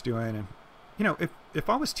I was doing, and you know, if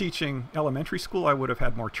I was teaching elementary school, I would have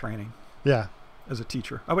had more training. Yeah. As a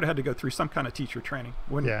teacher, I would have had to go through some kind of teacher training.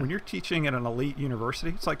 When you're teaching at an elite university,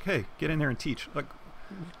 it's like, hey, get in there and teach. Like,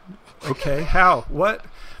 okay, how? What?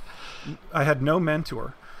 I had no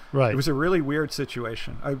mentor. Right. It was a really weird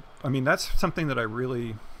situation. I mean, that's something that I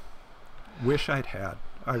really wish I'd had.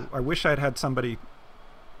 I wish I'd had somebody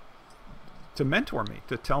to mentor me,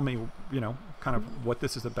 to tell me, you know, kind of what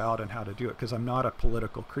this is about and how to do it, because I'm not a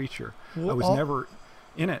political creature. Well, I was never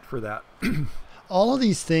in it for that. All of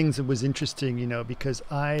these things, it was interesting, you know, because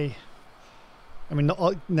I I mean,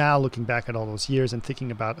 now looking back at all those years and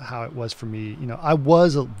thinking about how it was for me, I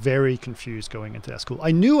was very confused going into that school.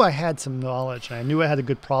 I knew I had some knowledge and I knew I had a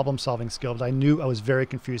good problem solving skill, but I knew I was very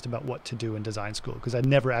confused about what to do in design school because I'd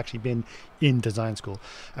never actually been in design school.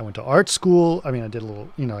 I went to art school. I mean, I did a little,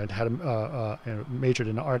 I'd had majored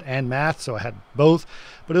in art and math, so I had both,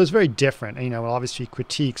 but it was very different. And, obviously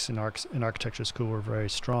critiques in architecture school were very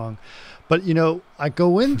strong. But, I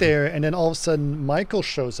go in there and then all of a sudden Michael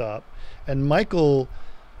shows up. And Michael,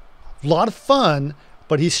 a lot of fun,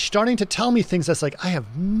 but he's starting to tell me things that's like, I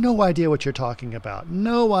have no idea what you're talking about.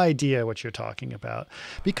 No idea what you're talking about.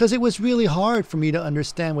 Because it was really hard for me to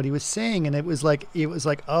understand what he was saying. And it was like,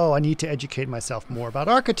 oh, I need to educate myself more about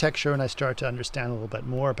architecture. And I started to understand a little bit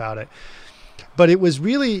more about it. But it was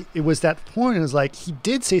that point. It was like, he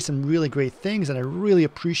did say some really great things. And I really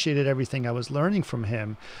appreciated everything I was learning from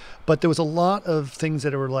him. But there was a lot of things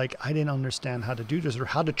that were like, I didn't understand how to do this or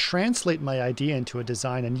how to translate my idea into a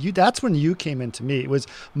design. And that's when you came into me. It was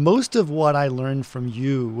most of what I learned from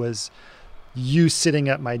you was you sitting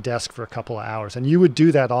at my desk for a couple of hours. And you would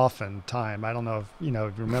do that often time. I don't know if you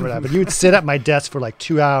remember that, but you would sit at my desk for like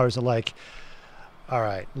 2 hours and like, all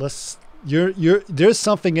right, there's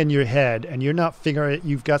something in your head and you're not figuring it.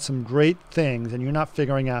 You've got some great things and you're not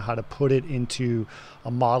figuring out how to put it into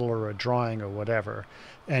a model or a drawing or whatever.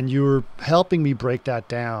 And you were helping me break that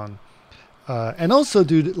down. And also,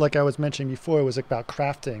 dude, like I was mentioning before, it was about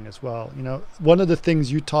crafting as well. One of the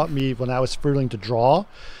things you taught me when I was learning to draw,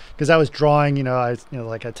 because I was drawing,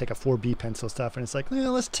 like I take a 4B pencil stuff and it's like,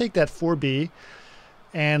 let's take that 4B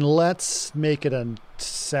and let's make it a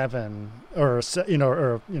 7 or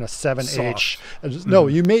 7H. No,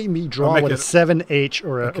 you made me draw with a 7H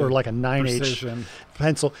or like a 9H precision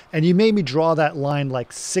pencil, and you made me draw that line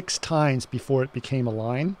like 6 times before it became a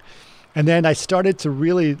line. And then I started to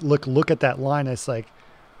really look at that line. It's like,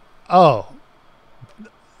 oh,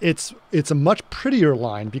 it's a much prettier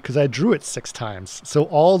line because I drew it 6 times. So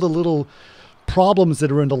all the little problems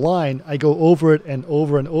that are in the line, I go over it and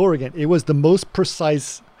over and over again. It was the most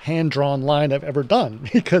precise hand-drawn line I've ever done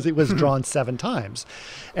because it was drawn 7 times.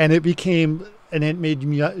 And it made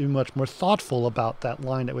me much more thoughtful about that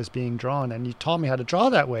line that was being drawn. And you taught me how to draw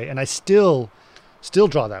that way. And I still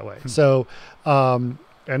draw that way. So,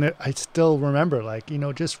 I still remember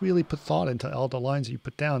just really put thought into all the lines that you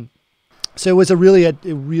put down. So it was a really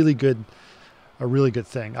good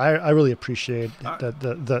thing. I really appreciate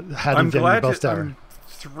the having them both there. I'm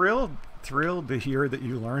thrilled to hear that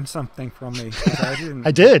you learned something from me. I didn't.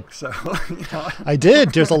 I did. So I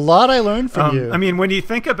did. There's a lot I learned from you. I mean, when you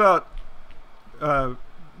think about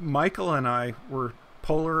Michael and I were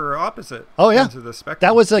polar opposite ends of the spectrum.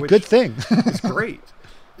 That was a good thing. It's great,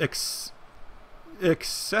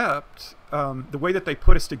 except the way that they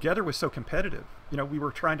put us together was so competitive. We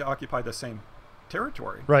were trying to occupy the same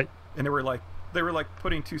territory, right? And they were like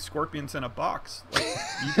putting 2 scorpions in a box. Like,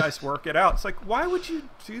 you guys work it out. It's like, why would you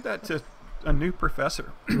do that to a new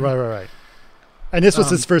professor? Right. And this was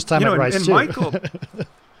his first time at Rice too. Michael,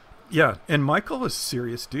 and Michael was a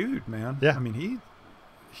serious dude, man. Yeah. I mean,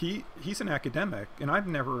 he's an academic, and I've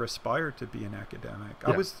never aspired to be an academic.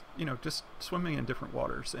 I was, just swimming in different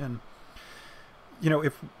waters. And,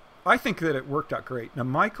 I think that it worked out great. Now,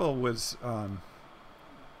 Michael was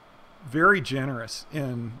very generous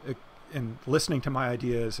in listening to my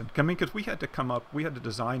ideas and coming, because we had to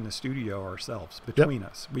design the studio ourselves between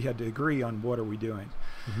us. We had to agree on what are we doing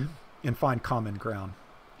and find common ground.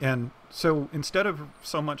 And so instead of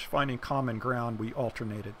so much finding common ground, we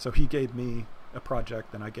alternated. So he gave me a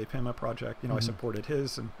project and I gave him a project. I supported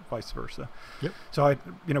his and vice versa. Yep. So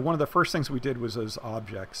one of the first things we did was those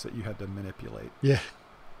objects that you had to manipulate. Yeah.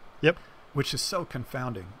 Yep. Which is so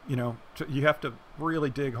confounding. You have to really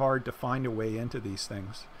dig hard to find a way into these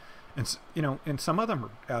things. And, and some of them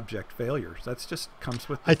are abject failures. That's just comes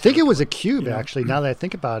with the I think it was a cube, actually. Now that I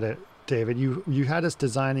think about it, David, you had us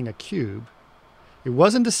designing a cube. It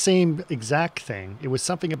wasn't the same exact thing. It was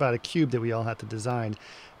something about a cube that we all had to design.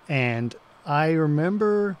 And I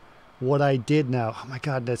remember what I did now. Oh my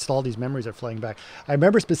God, that's all these memories are flooding back. I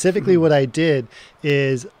remember specifically what I did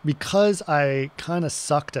is, because I kind of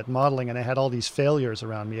sucked at modeling and I had all these failures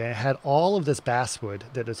around me, I had all of this basswood,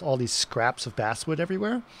 that is all these scraps of basswood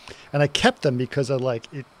everywhere. And I kept them because I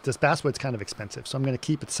this basswood's kind of expensive. So I'm going to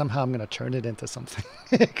keep it. Somehow I'm going to turn it into something,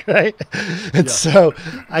 right? And so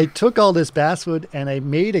I took all this basswood and I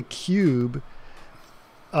made a cube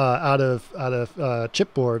out of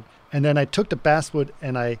chipboard. And then I took the basswood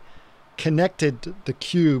and I connected the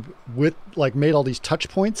cube with, made all these touch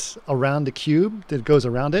points around the cube that goes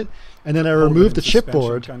around it. And then I removed the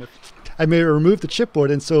chipboard. I remove the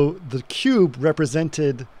chipboard. And so the cube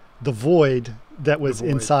represented the void that was void,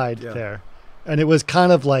 inside yeah. there. And it was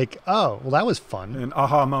kind of like, oh, well, that was fun. An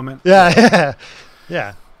aha moment. Yeah.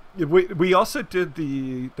 Yeah. We also did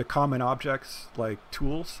the common objects, like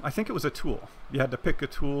tools. I think it was a tool. You had to pick a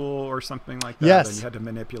tool or something like that, Yes. and you had to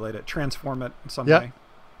manipulate it, transform it in some Yep. way.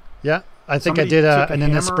 Yeah. I think Somebody took a an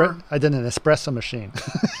hammer. I did an espresso machine.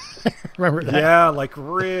 Remember that? Yeah, like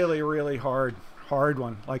really, really hard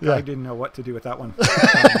one. Like Yeah. I didn't know what to do with that one.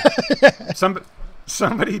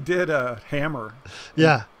 Somebody did a hammer.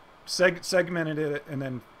 Yeah. Segmented it and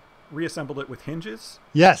then reassembled it with hinges.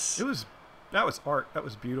 Yes. That was art. That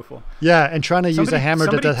was beautiful. Yeah. And trying to use a hammer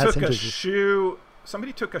that has took a hinges. shoe.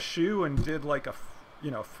 Somebody took a shoe and did like a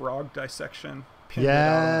frog dissection. Pinned it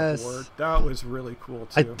out on the board. That was really cool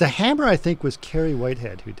too. The hammer, I think, was Carrie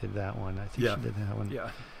Whitehead who did that one. I think Yeah. she did that one.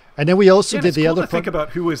 Yeah. And then we also Yeah, did it's the cool other. to think about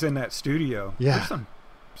who was in that studio. Yeah. There's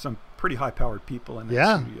some pretty high-powered people in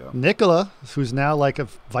that studio. Nicola, who's now like a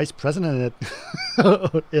vice president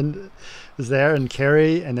is there, and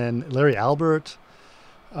Carrie, and then Larry Albert.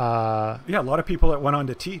 Yeah, a lot of people that went on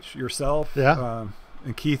to teach. Yourself. Yeah.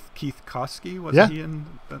 And Keith Koski, wasn't he in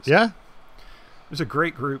that? Yeah. It was a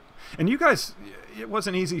great group. And you guys, it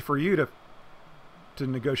wasn't easy for you to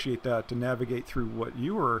negotiate that, to navigate through what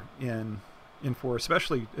you were in for,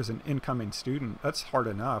 especially as an incoming student. That's hard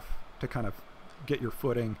enough to kind of get your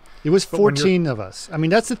footing. It was But when 14 of us. I mean,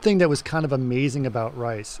 that's the thing that was kind of amazing about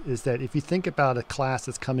Rice, is that if you think about a class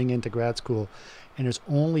that's coming into grad school and there's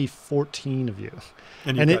only 14 of you.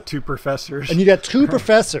 And you got two professors. And you got two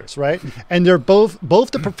professors, right? And they're both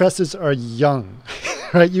the professors are young,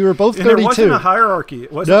 right? You were both 32. And there wasn't a hierarchy.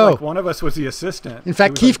 It wasn't like one of us was the assistant. In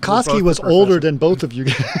fact, Keith Koski was older than both of you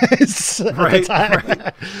guys at the time.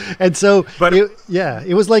 Right. And so, but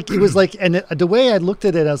it was like, and the way I looked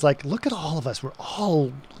at it, I was like, look at all of us. We're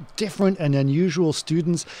all different and unusual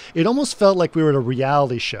students. It almost felt like we were at a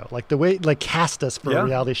reality show, like the way, like cast us for a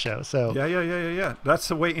reality show. So yeah. That's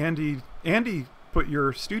the way Andy put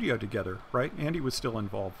your studio together, right? Andy was still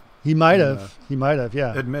involved. He might have,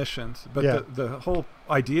 yeah. Admissions. But the whole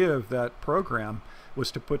idea of that program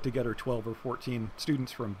was to put together 12 or 14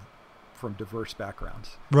 students from diverse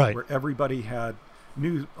backgrounds. Right. Where everybody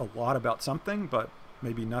knew a lot about something, but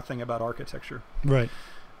maybe nothing about architecture. Right.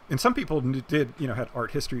 And some people had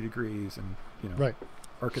art history degrees and, right.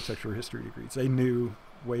 architecture history degrees. They knew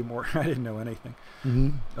way more. I didn't know anything.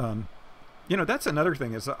 Mm-hmm. That's another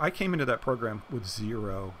thing is I came into that program with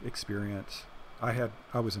zero experience. I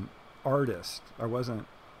was an artist. I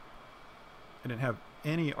didn't have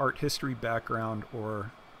any art history background,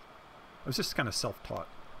 or I was just kind of self-taught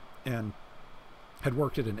and had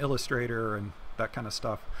worked at an illustrator and that kind of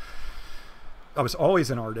stuff. I was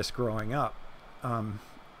always an artist growing up.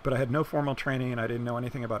 But I had no formal training and I didn't know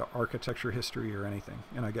anything about architecture history or anything.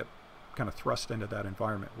 And I get kind of thrust into that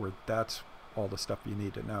environment where that's all the stuff you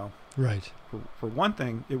need to know. Right. For one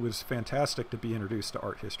thing, it was fantastic to be introduced to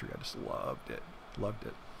art history. I just loved it.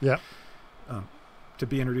 Yeah. To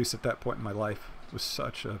be introduced at that point in my life was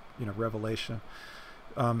such a revelation.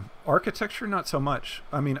 Architecture, not so much.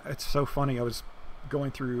 I mean, it's so funny. I was going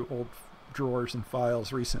through old drawers and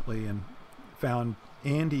files recently and found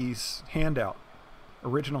Andy's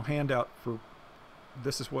original handout for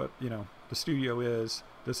this is what the studio is.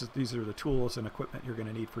 These are the tools and equipment you're going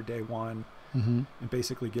to need for day one. Mm-hmm. And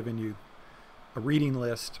basically giving you a reading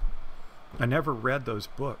list. I never read those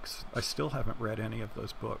books. I still haven't read any of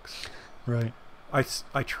those books. Right.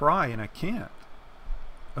 I try and I can't.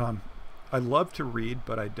 I love to read,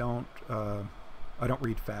 but I don't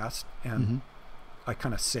read fast, and I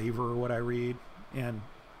kind of savor what I read, and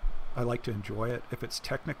I like to enjoy it. If it's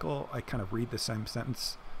technical, I kind of read the same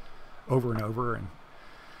sentence over and over, and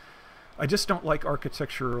I just don't like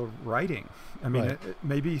architectural writing. I mean,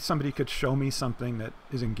 maybe somebody could show me something that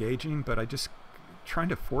is engaging, but trying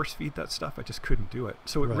to force feed that stuff, I just couldn't do it.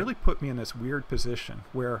 So it really put me in this weird position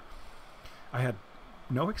where I had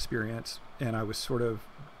no experience and I was sort of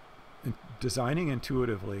designing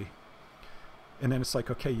intuitively. And then it's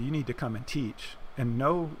like, okay, you need to come and teach, and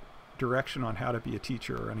no direction on how to be a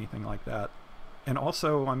teacher or anything like that. And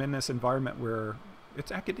also I'm in this environment where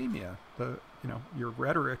it's academia. Your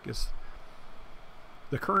rhetoric is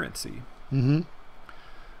the currency. Mm-hmm.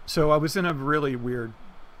 So I was in a really weird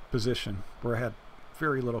position where I had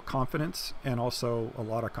very little confidence and also a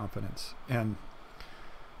lot of confidence. And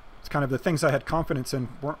it's kind of the things I had confidence in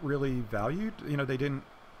weren't really valued. They didn't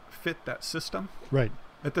fit that system. Right.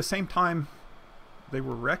 At the same time, they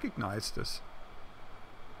were recognized as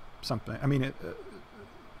something. I mean,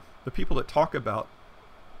 the people that talk about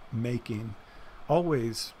making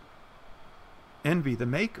always envy the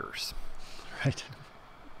makers. Right.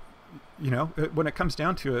 when it comes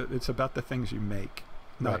down to it, it's about the things you make,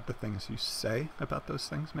 not Right. the things you say about those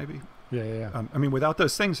things, maybe. Yeah. I mean, without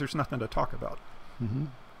those things, there's nothing to talk about. Mm-hmm.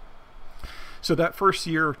 So that first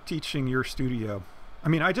year teaching your studio, I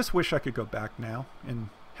mean, I just wish I could go back now and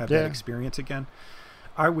have that experience again.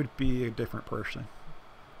 I would be a different person.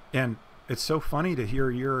 And it's so funny to hear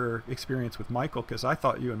your experience with Michael, because I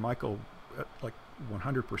thought you and Michael like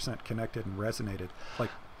 100% connected and resonated.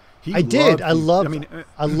 Like I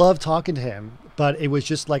loved talking to him, but it was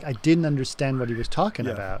just like I didn't understand what he was talking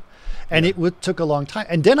about, and it took a long time.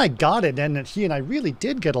 And then I got it, and he and I really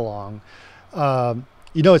did get along.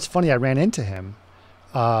 It's funny. I ran into him.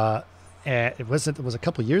 And it was a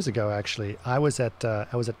couple of years ago, actually. I was at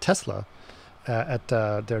Tesla, at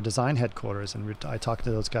their design headquarters, and I talked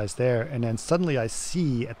to those guys there. And then suddenly I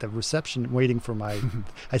see at the reception, waiting for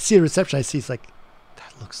I see a reception. I see it's like,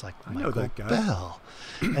 that looks like Michael Bell.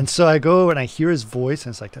 And so I go and I hear his voice,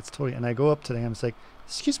 and it's like, that's totally. And I go up to him. It's like,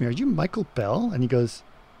 excuse me, are you Michael Bell? And he goes,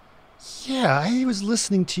 yeah, I was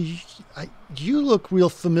listening to you. You look real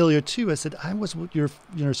familiar too. I said, I was one of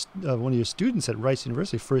your students at Rice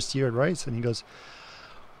University, first year at Rice. And he goes,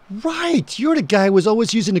 right, you're the guy who was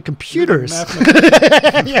always using the computers.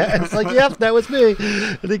 Yeah, it's like, yep, that was me.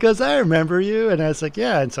 And he goes, I remember you. And I was like,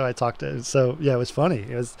 yeah. And so I talked to him. So yeah, it was funny.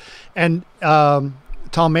 And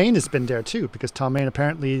Tom Main has been there too, because Tom Main,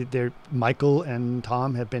 apparently Michael and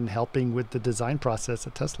Tom have been helping with the design process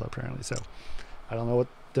at Tesla, apparently. So I don't know what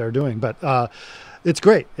they're doing, but it's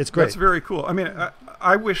great. It's great. That's very cool. I mean,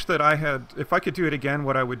 I wish that if I could do it again,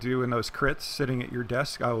 what I would do in those crits sitting at your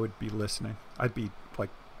desk, I would be listening. I'd be like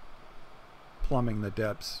plumbing the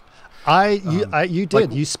depths. You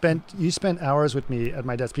did. You spent hours with me at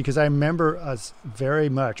my desk, because I remember us very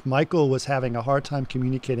much. Michael was having a hard time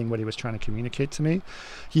communicating what he was trying to communicate to me.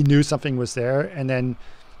 He knew something was there, and then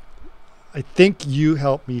I think you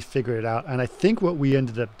helped me figure it out. And I think what we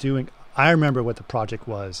ended up doing, I remember what the project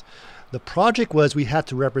was. The project was we had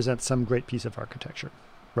to represent some great piece of architecture,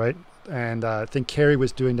 right? And I think Carrie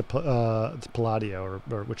was doing the Palladio,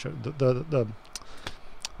 or which the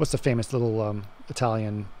what's the famous little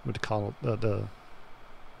Italian, what do you call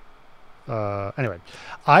it? Anyway,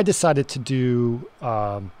 I decided to do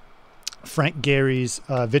Frank Gehry's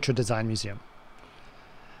Vitra Design Museum.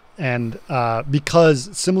 And because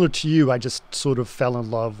similar to you, I just sort of fell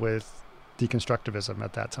in love with deconstructivism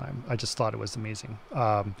at that time. I just thought it was amazing.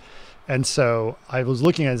 And so I was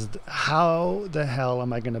looking at how the hell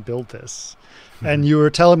am I going to build this? And you were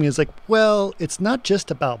telling me, it's like, well, it's not just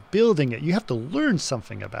about building it. You have to learn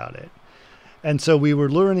something about it. And so we were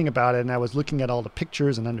learning about it, and I was looking at all the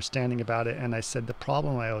pictures and understanding about it. And I said, the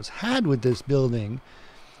problem I always had with this building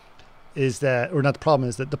is that, or not the problem,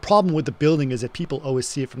 is that the problem with the building is that people always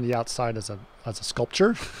see it from the outside as a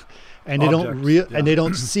sculpture. And they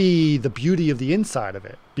don't see the beauty of the inside of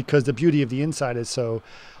it, because the beauty of the inside is so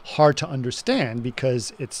hard to understand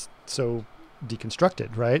because it's so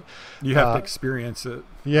deconstructed, right? You have to experience it.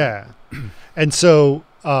 Yeah. And so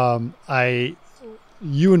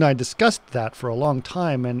you and I discussed that for a long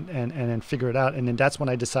time and figure it out. And then that's when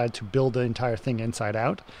I decided to build the entire thing inside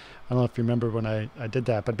out. I don't know if you remember when I did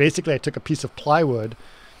that, but basically I took a piece of plywood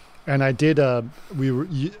and I did I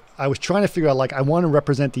was trying to figure out, like, I want to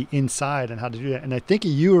represent the inside and how to do that. And I think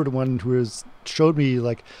you were the one who showed me,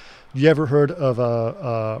 like, you ever heard of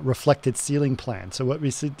a reflected ceiling plan? So what we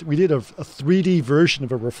did a 3D version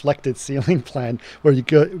of a reflected ceiling plan where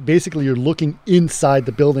you're looking inside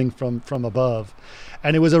the building from above.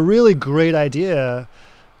 And it was a really great idea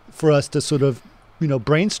for us to sort of,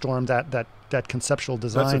 brainstorm that conceptual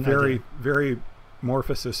design. That's a very, very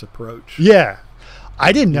Morphosis approach. Yeah.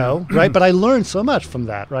 I didn't know, right? But I learned so much from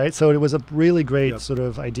that, right? So it was a really great sort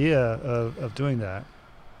of idea of doing that.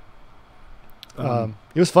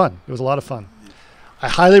 It was fun. It was a lot of fun. I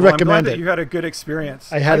highly recommend I'm glad it. That you had a good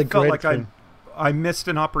experience. I felt great like experience. I missed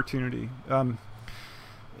an opportunity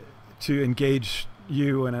to engage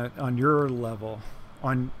you on your level,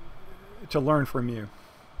 to learn from you.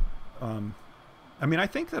 I mean, I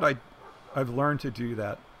think that I've learned to do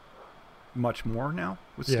that much more now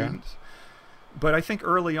with students. But I think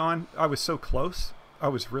early on, I was so close. I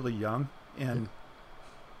was really young, and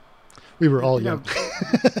we were all young.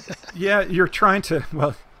 Yeah, you're trying to.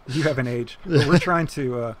 Well, you have an age, but we're trying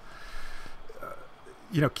to,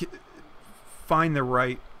 find the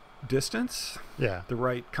right distance. Yeah. The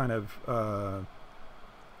right kind of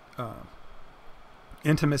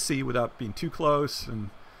intimacy without being too close, and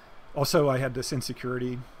also I had this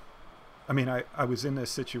insecurity. I mean, I was in this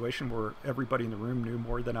situation where everybody in the room knew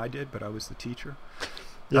more than I did, but I was the teacher.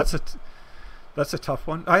 Yep. That's a tough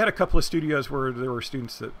one. I had a couple of studios where there were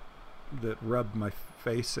students that rubbed my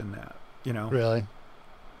face in that, you know? Really?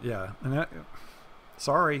 Yeah. And that,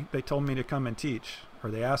 sorry, they told me to come and teach, or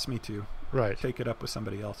they asked me to Right. take it up with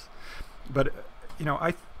somebody else. But, you know,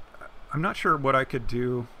 I'm not sure what I could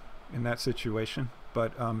do in that situation,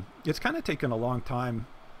 but it's kind of taken a long time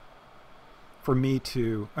for me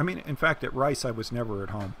to, I mean, in fact, at Rice, I was never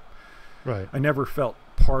at home. Right. I never felt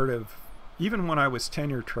part of, even when I was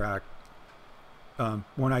tenure track,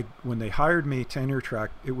 when they hired me tenure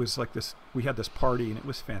track, it was like this, we had this party and it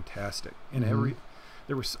was fantastic. And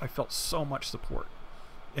I felt so much support,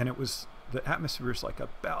 and it was, the atmosphere was like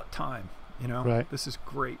about time, you know, Right. This is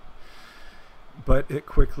great. But it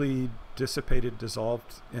quickly dissipated,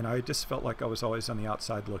 dissolved, and I just felt like I was always on the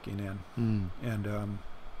outside looking in. And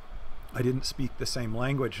I didn't speak the same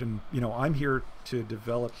language. And, you know, I'm here to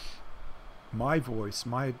develop my voice,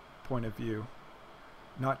 my point of view,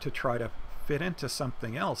 not to try to fit into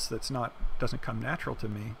something else doesn't come natural to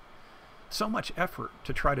me. So much effort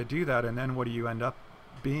to try to do that, and then what do you end up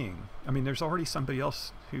being? I mean, there's already somebody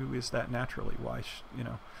else who is that naturally. Why, you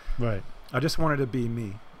know? Right. I just wanted to be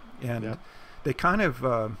me. And Yep. they kind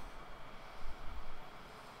of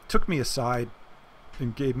took me aside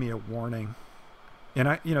and gave me a warning.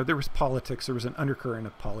 And there was politics. There was an undercurrent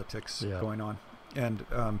of politics going on. And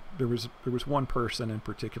there was one person in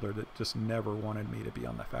particular that just never wanted me to be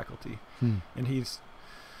on the faculty. And he's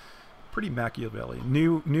pretty Machiavellian.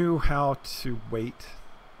 Knew how to wait,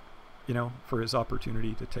 you know, for his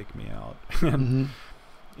opportunity to take me out. And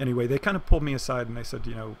anyway, they kind of pulled me aside and they said,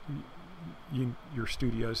 you know, your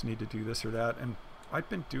studios need to do this or that. And I've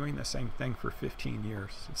been doing the same thing for 15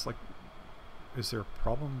 years. It's like, is there a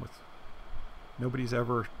problem with, nobody's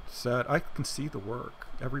ever said, I can see the work.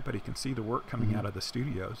 Everybody can see the work coming out of the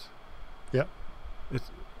studios. Yep.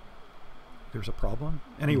 There's a problem.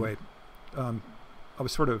 Anyway, I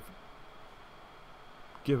was sort of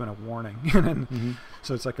given a warning. And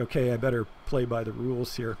so it's like, okay, I better play by the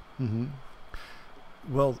rules here.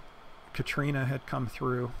 Well, Katrina had come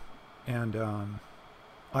through, and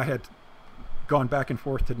I had gone back and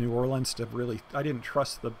forth to New Orleans to really, I didn't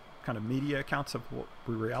trust the kind of media accounts of what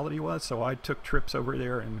reality was, so I took trips over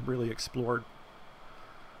there and really explored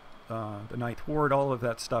the Ninth Ward, all of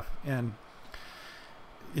that stuff. And,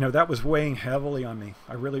 you know, that was weighing heavily on me.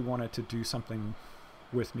 I really wanted to do something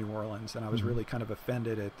with New Orleans, and I was really kind of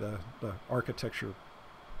offended at the architectural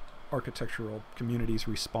community's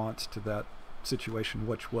response to that situation,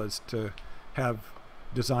 which was to have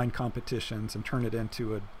design competitions and turn it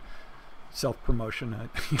into a self-promotion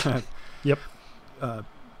Yep.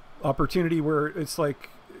 Opportunity where it's like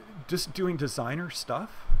just doing designer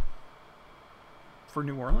stuff for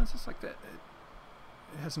New Orleans. It's like that.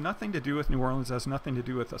 It has nothing to do with New Orleans. It has nothing to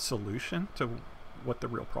do with a solution to what the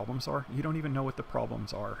real problems are. You don't even know what the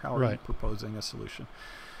problems are. How are you proposing a solution?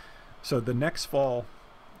 So the next fall,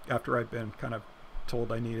 after I'd been kind of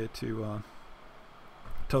told I needed to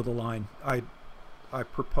toe the line, I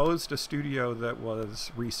proposed a studio that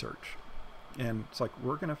was research. And it's like,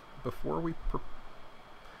 we're going to, before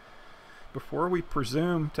we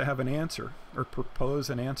presume to have an answer or propose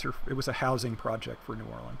an answer, it was a housing project for New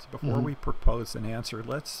Orleans. Before we propose an answer,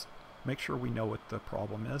 let's make sure we know what the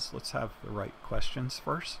problem is. Let's have the right questions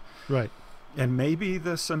first. Right. And maybe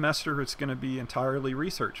the semester it's going to be entirely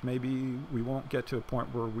research. Maybe we won't get to a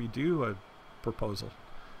point where we do a proposal.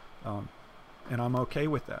 And I'm okay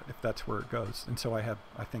with that if that's where it goes. And so I had,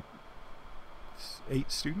 I think,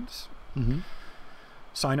 8 students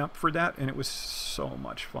sign up for that, and it was so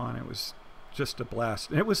much fun. It was just a blast.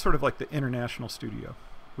 And it was sort of like the international studio.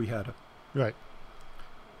 We had a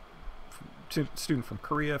student from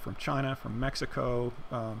Korea, from China, from Mexico,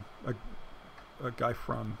 a guy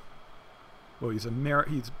from, well, he's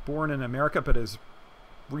born in America, but his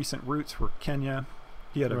recent roots were Kenya.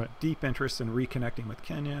 He had a deep interest in reconnecting with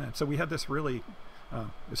Kenya. And so we had this really,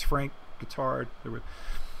 this Frank guitar. There were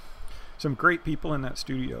some great people in that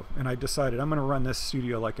studio. And I decided I'm going to run this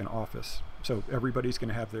studio like an office. So everybody's going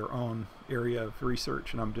to have their own area of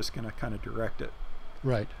research, and I'm just going to kind of direct it.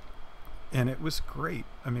 Right. And it was great.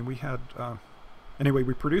 I mean, we had, anyway,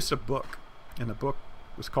 we produced a book, and the book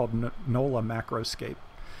was called NOLA Macroscape.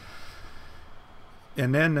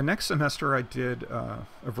 And then the next semester I did a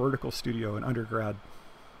vertical studio, an undergrad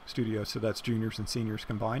studio, so that's juniors and seniors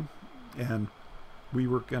combined. And we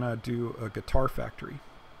were going to do a guitar factory.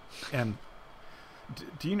 And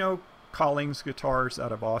do you know Collings Guitars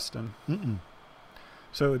out of Austin?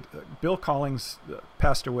 So Bill Collings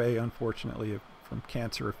passed away, unfortunately, from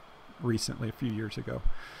cancer recently, a few years ago.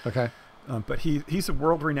 Okay. But he's a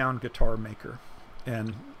world-renowned guitar maker,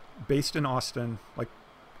 and based in Austin. Like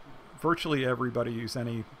virtually everybody who's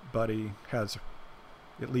anybody has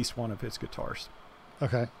at least one of his guitars.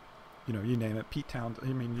 Okay. You know, you name it, Pete Townsend.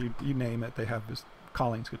 I mean, you name it. They have this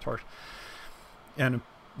Collins guitars. And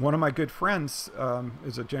one of my good friends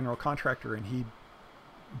is a general contractor, and he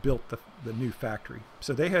built the new factory.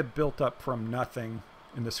 So they had built up from nothing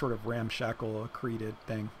in this sort of ramshackle, accreted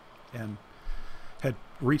thing, and had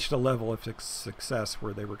reached a level of success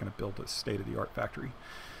where they were going to build a state-of-the-art factory.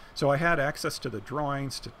 So I had access to the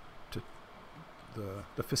drawings, to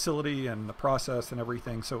the facility and the process and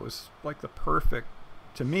everything. So it was like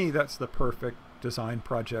to me, that's the perfect design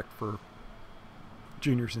project for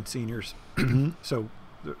juniors and seniors. Mm-hmm. So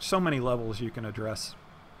there's so many levels you can address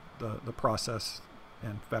the process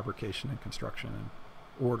and fabrication and construction and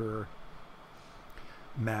order,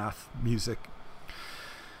 math, music.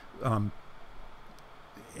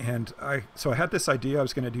 And I had this idea I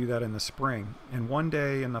was going to do that in the spring. And one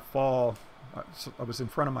day in the fall, I was in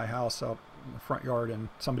front of my house out in the front yard, and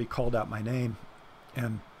somebody called out my name.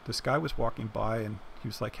 And this guy was walking by, and he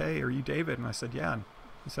was like, "Hey, are you David?" And I said, "Yeah." And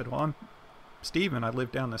he said, "Well, I'm Steven. I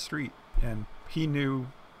live down the street." And he knew,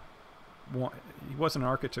 he wasn't an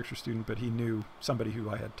architecture student, but he knew somebody who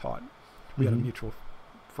I had taught. We had a mutual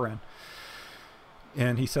friend.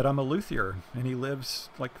 And he said, "I'm a luthier, and he lives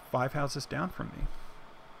like 5 houses down from me."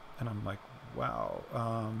 And I'm like, "Wow,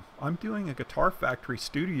 I'm doing a guitar factory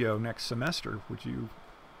studio next semester. Would you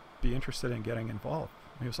be interested in getting involved?"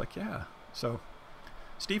 And he was like, "Yeah." So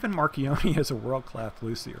Stephen Marchione is a world-class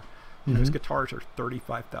luthier. You know, his guitars are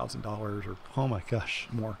 $35,000 or Oh my gosh,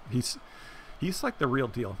 more. He's like the real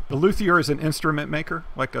deal. The luthier is an instrument maker,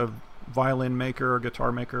 like a violin maker or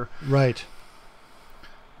guitar maker. right?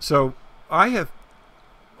 So I have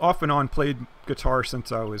off and on played guitar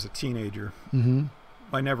since I was a teenager. Mm-hmm.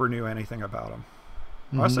 I never knew anything about them.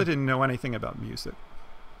 I also didn't know anything about music.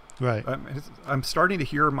 Right. I'm starting to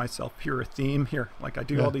hear myself hear a theme here. Like I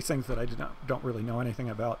do all these things that I don't really know anything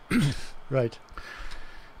about. Right.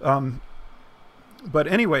 But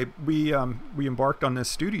anyway, we embarked on this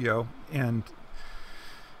studio, and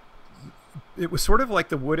it was sort of like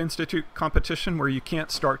the Wood Institute competition where you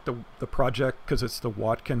can't start the project because it's the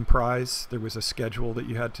Watkin Prize. There was a schedule that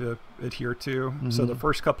you had to adhere to. So the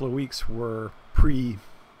first couple of weeks were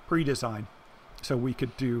pre-design. So we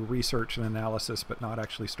could do research and analysis, but not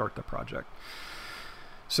actually start the project.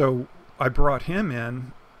 So I brought him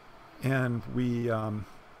in, and we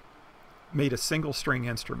made a single string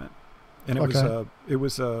instrument. And it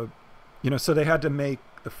was a, you know, so they had to make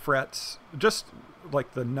the frets, just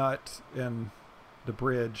like the nut and the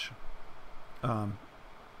bridge, and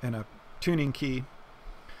a tuning key,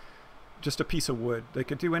 just a piece of wood. They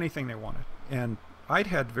could do anything they wanted. And I'd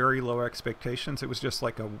had very low expectations. It was just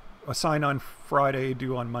like a sign on Friday,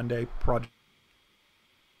 due on Monday project.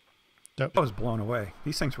 Yep. I was blown away.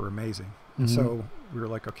 These things were amazing. So we were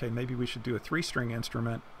like, okay, maybe we should do a 3-string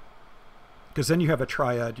instrument, because then you have a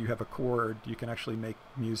triad, you have a chord, you can actually make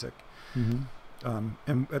music.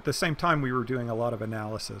 And at the same time, we were doing a lot of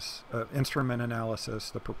analysis, instrument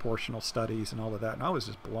analysis, the proportional studies, and all of that. And I was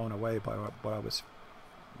just blown away by what I was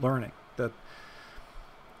learning. That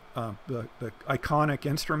the iconic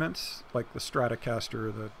instruments like the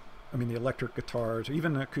Stratocaster, the electric guitars,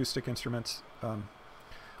 even the acoustic instruments,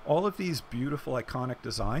 all of these beautiful iconic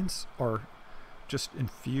designs are just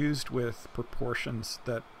infused with proportions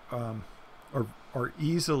that are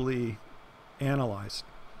easily analyzed.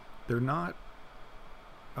 They're not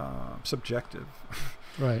subjective,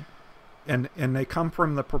 Right. and they come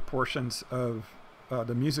from the proportions of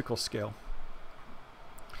the musical scale.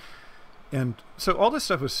 And so all this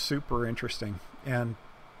stuff was super interesting. And,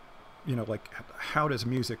 you know, like, how does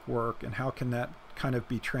music work, and how can that kind of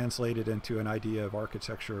be translated into an idea of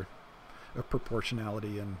architecture, of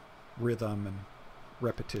proportionality and rhythm and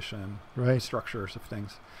repetition, Right. structures of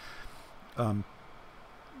things.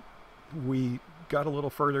 We got a little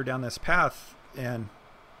further down this path, and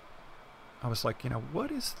I was like, you know,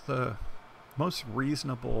 what is the most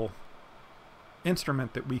reasonable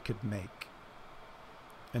instrument that we could make?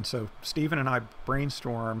 And so Stephen and I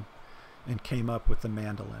brainstormed and came up with the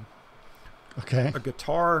mandolin. Okay. A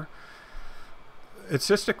guitar, it's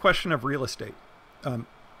just a question of real estate.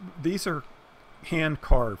 These are hand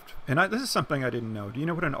carved. And this is something I didn't know. Do you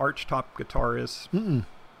know what an arch top guitar is? Mm-mm.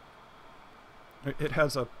 It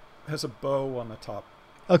has a bow on the top.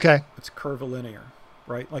 Okay. It's curvilinear,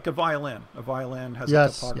 right? Like a violin. A violin has a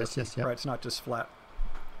Yes. topography, Yes. Yeah. right? It's not just flat.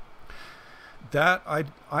 That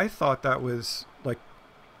I thought that was like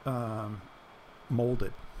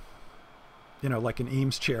molded, you know, like an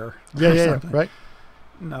Eames chair. Yeah. Right.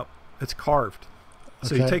 No, it's carved.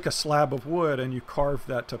 So you take a slab of wood and you carve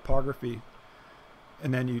that topography,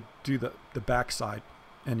 and then you do the backside,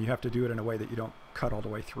 and you have to do it in a way that you don't cut all the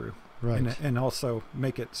way through. Right. and also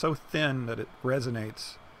make it so thin that it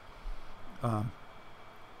resonates,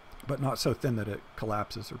 but not so thin that it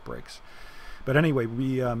collapses or breaks. But anyway,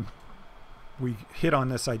 we hit on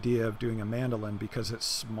this idea of doing a mandolin because it's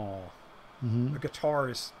small. Mm-hmm. A guitar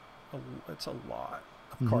it's a lot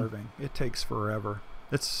of carving. It takes forever.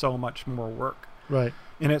 It's so much more work. Right.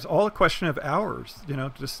 And it's all a question of hours,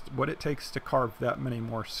 just what it takes to carve that many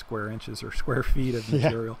more square inches or square feet of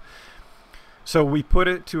material. So we put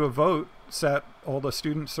it to a vote, sat all the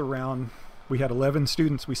students around. We had 11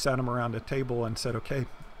 students. We sat them around a table and said, okay,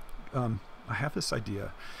 I have this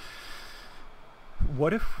idea.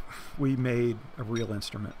 What if we made a real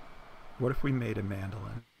instrument? What if we made a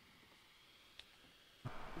mandolin?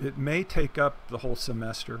 It may take up the whole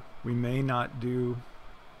semester. We may not do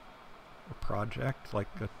a project like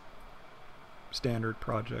a standard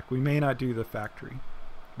project. We may not do the factory.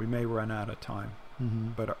 We may run out of time. Mm-hmm.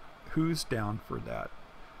 But who's down for that?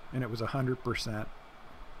 And it was 100%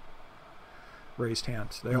 raised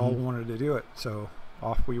hands. They all wanted to do it. So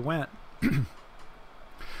off we went.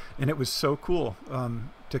 And it was so cool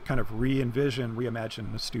to kind of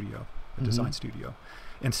reimagine the studio, the design studio.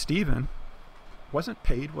 And Stephen wasn't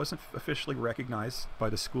paid, wasn't officially recognized by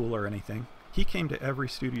the school or anything. He came to every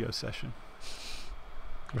studio session.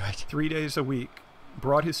 Right. 3 days a week,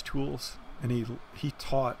 brought his tools, and he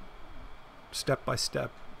taught step by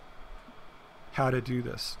step how to do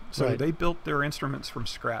this. So they built their instruments from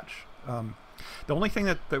scratch. The only thing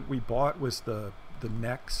that we bought was the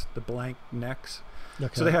necks, the blank necks.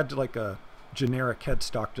 Okay. So they had like a generic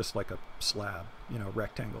headstock, just like a slab,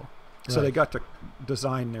 rectangle. So they got to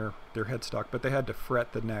design their headstock, but they had to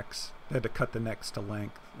fret the necks. They had to cut the necks to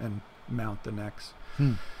length and mount the necks.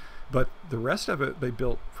 But the rest of it they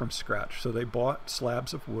built from scratch. So they bought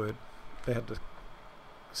slabs of wood. They had to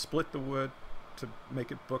split the wood to make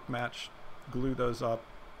it book match, glue those up,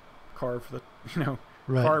 carve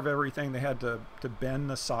carve everything. They had to bend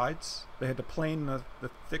the sides. They had to plane the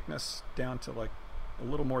thickness down to like a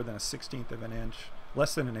little more than a 1/16 of an inch,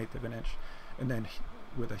 less than an 1/8 of an inch, and then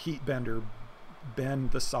with a heat bender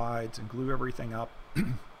bend the sides and glue everything up.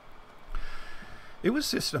 It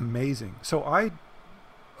was just amazing. So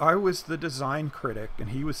I was the design critic and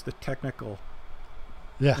he was the technical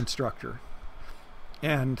instructor.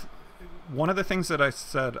 And one of the things that I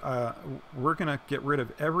said, we're going to get rid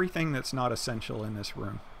of everything that's not essential in this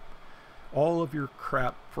room. All of your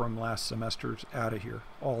crap from last semester's out of here.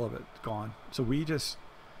 All of it gone. So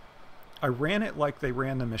I ran it like they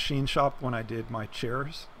ran the machine shop when I did my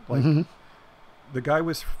chairs. Like the guy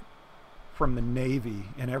was from the Navy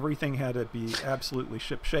and everything had to be absolutely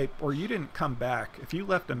ship shape or you didn't come back. If you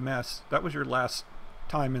left a mess, that was your last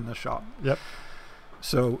time in the shop. Yep.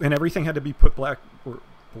 So, and everything had to be put back where it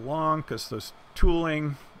belonged because those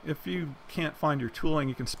tooling, if you can't find your tooling,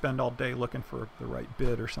 you can spend all day looking for the right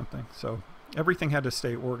bit or something. So everything had to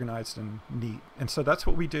stay organized and neat. And so that's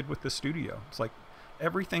what we did with the studio. It's like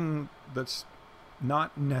everything that's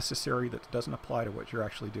not necessary, that doesn't apply to what you're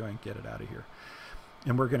actually doing, get it out of here.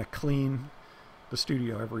 And we're going to clean the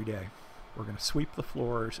studio every day. We're going to sweep the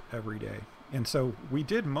floors every day. And so we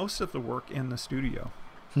did most of the work in the studio.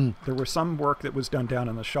 There was some work that was done down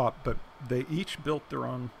in the shop, but they each built their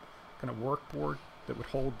own kind of work board that would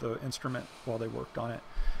hold the instrument while they worked on it.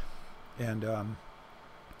 And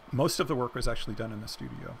most of the work was actually done in the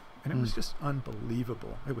studio. And it was just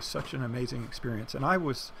unbelievable. It was such an amazing experience. And I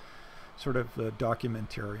was sort of the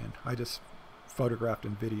documentarian. I just photographed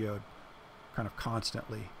and videoed kind of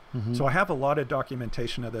constantly. So I have a lot of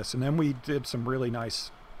documentation of this. And then we did some really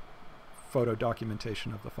nice photo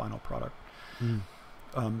documentation of the final product.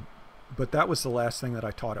 But that was the last thing that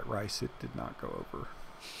I taught at Rice. It did not go over.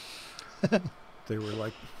 They were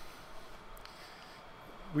like,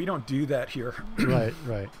 we don't do that here.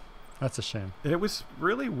 Right. That's a shame. And it was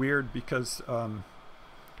really weird because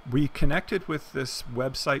we connected with this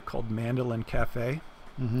website called Mandolin Cafe.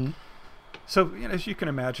 So as you can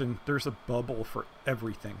imagine, there's a bubble for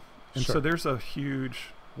everything. And so there's a huge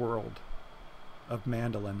world of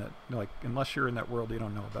mandolin that, like, unless you're in that world, you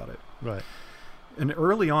don't know about it. Right. And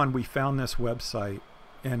early on, we found this website,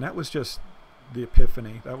 and that was just the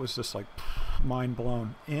epiphany. That was just like mind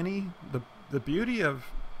blown. The beauty of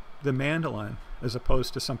the mandolin, as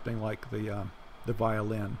opposed to something like the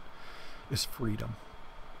violin, is freedom,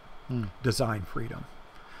 design freedom.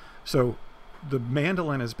 So the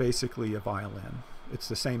mandolin is basically a violin. It's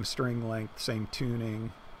the same string length, same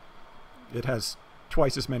tuning. It has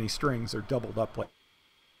twice as many strings. They're doubled up. Like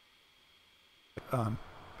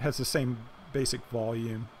has the same basic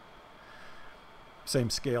volume, same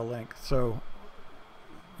scale length. So,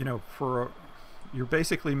 you're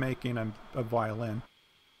basically making a violin.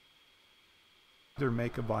 either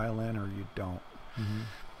make a violin or you don't. Mm-hmm.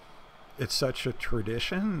 It's such a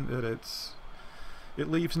tradition that it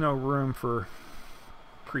leaves no room for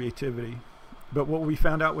creativity. But what we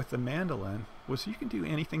found out with the mandolin was you can do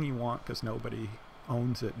anything you want because nobody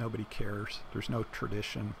owns it, nobody cares. There's no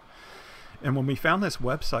tradition. And when we found this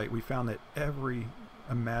website, we found that every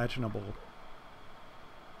imaginable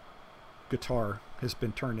guitar has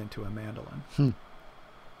been turned into a mandolin.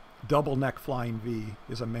 Double neck flying V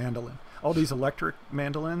is a mandolin. All these electric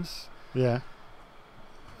mandolins, Yeah.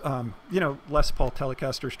 Les Paul,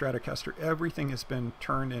 Telecaster, Stratocaster, everything has been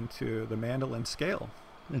turned into the mandolin scale.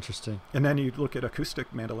 Interesting. And then you look at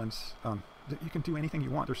acoustic mandolins, you can do anything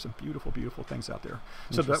you want. There's some beautiful, beautiful things out there.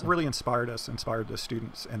 So that really inspired the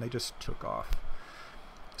students, and they just took off.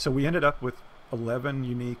 So we ended up with 11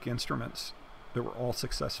 unique instruments that were all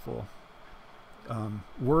successful.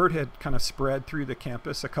 Word had kind of spread through the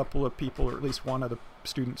campus. A couple of people, or at least one of the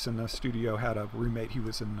students in the studio, had a roommate who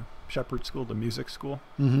was in the Shepherd School, the music school.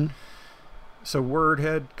 Mm-hmm. So word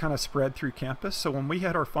had kind of spread through campus. So when we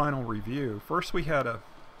had our final review, first we had a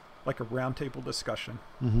roundtable discussion.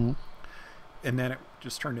 Mm-hmm. And then it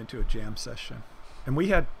just turned into a jam session. And we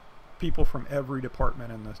had people from every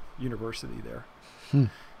department in the university there.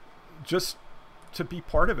 Just to be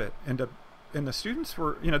part of it. And the students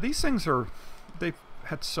were, these things they've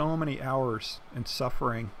had so many hours and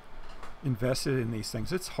suffering invested in these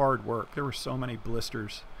things. It's hard work. There were so many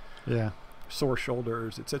blisters. Yeah. Sore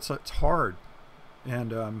shoulders. It's hard.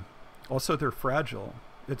 And also they're fragile.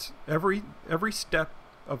 It's every step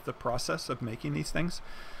of the process of making these things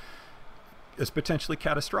is potentially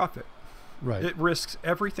catastrophic. Right. It risks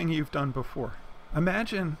everything you've done before.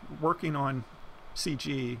 Imagine working on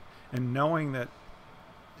CG and knowing that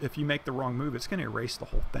if you make the wrong move, it's going to erase the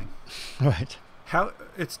whole thing. Right.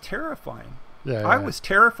 It's terrifying. Yeah. I was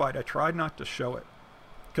terrified. I tried not to show it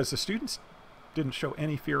because the students didn't show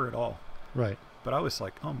any fear at all. Right. But I was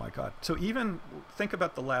like, oh my God. So even think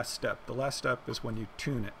about the last step. The last step is when you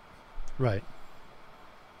tune it. Right.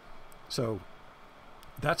 So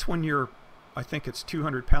that's when I think it's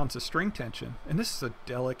 200 pounds of string tension. And this is a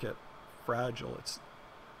delicate, fragile, it's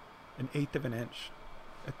 1/8 of an inch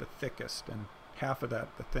at the thickest and half of that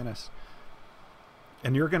the thinnest.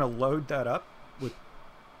 And you're going to load that up with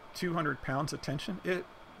 200 pounds of tension. It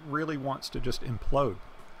really wants to just implode.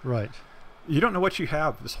 Right. You don't know what you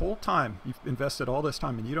have this whole time. You've invested all this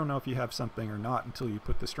time and you don't know if you have something or not until you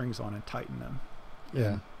put the strings on and tighten them.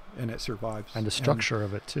 Yeah. And it survives. And the structure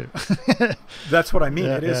of it too. That's what I mean.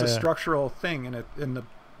 Yeah, it is a yeah. structural thing. And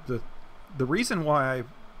the reason why I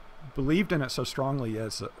believed in it so strongly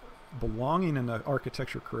as belonging in the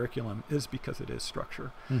architecture curriculum is because it is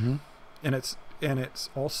structure. Mm-hmm. And it's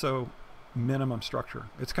also minimum structure.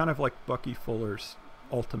 It's kind of like Bucky Fuller's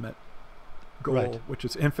ultimate goal, Right. which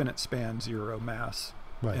is infinite span, zero mass,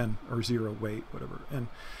 Right. or zero weight, whatever. And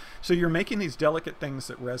so you're making these delicate things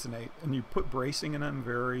that resonate, and you put bracing in them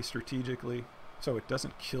very strategically so it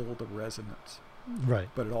doesn't kill the resonance, Right.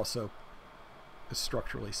 but it also is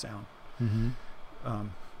structurally sound. Mm-hmm.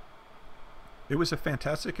 It was a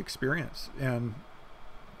fantastic experience, and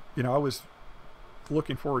I was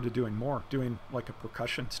looking forward to doing like a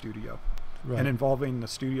percussion studio. Right. And involving the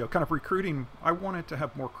studio, kind of recruiting. I wanted to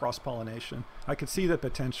have more cross-pollination. I could see the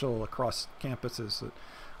potential across campuses that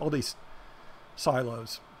all these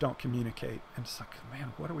silos don't communicate. And it's like,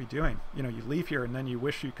 man, what are we doing? You leave here and then you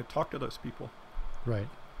wish you could talk to those people Right.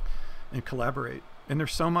 and collaborate. And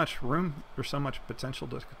there's so much room, there's so much potential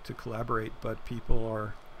to collaborate, but people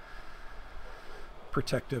are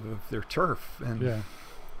protective of their turf and Yeah.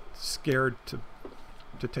 scared to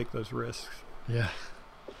take those risks. Yeah.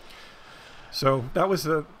 So that was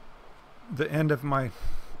the end of my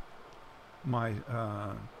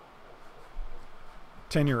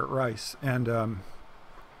tenure at Rice, and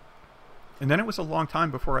then it was a long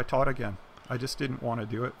time before I taught again. I just didn't want to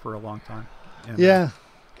do it for a long time. And, Yeah.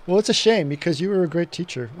 Well, it's a shame because you were a great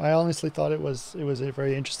teacher. I honestly thought it was a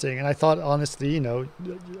very interesting, and I thought honestly,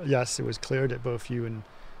 yes, it was clear that both you and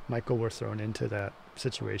Michael were thrown into that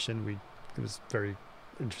situation. It was very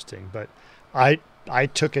interesting, but I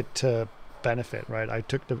took it to benefit, right? I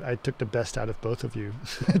took the best out of both of you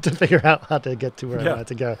to figure out how to get to where I wanted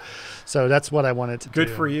to go. So that's what I wanted to do. Good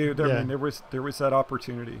for you. I mean, there was that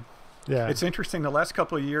opportunity. Yeah. It's interesting. The last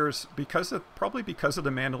couple of years, probably because of the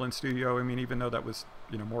mandolin studio. I mean, even though that was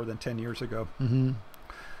more than 10 years ago.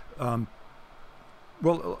 Mm-hmm.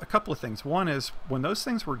 Well, a couple of things. One is when those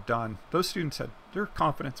things were done, those students their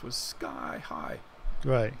confidence was sky high.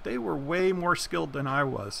 Right. They were way more skilled than I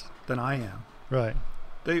am. Right.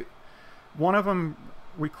 One of them,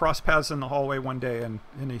 we crossed paths in the hallway one day, and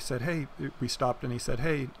he said, "Hey," we stopped, and he said,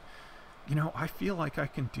 "Hey, I feel like I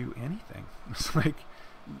can do anything. It's like,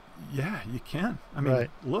 yeah, you can. I mean, Right.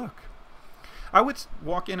 look. I would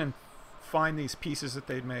walk in and find these pieces that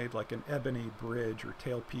they'd made, like an ebony bridge or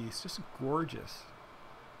tailpiece, just gorgeous.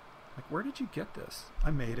 Like, where did you get this?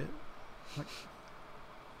 I made it. Like,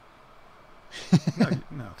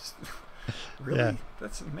 no, really? Yeah.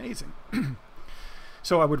 That's amazing.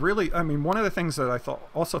 So I would really, I mean, one of the things that I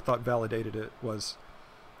also thought validated it was,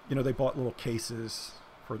 they bought little cases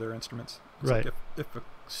for their instruments. It's Right. like if a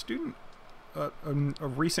student, a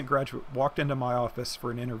recent graduate, walked into my office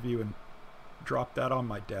for an interview and dropped that on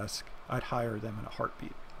my desk, I'd hire them in a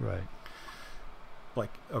heartbeat. Right.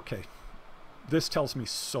 Like, okay, this tells me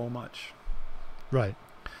so much. Right.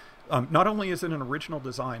 Not only is it an original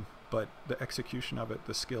design, but the execution of it,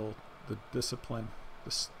 the skill, the discipline,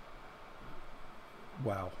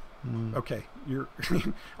 wow. Okay,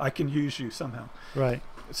 I can use you somehow. Right.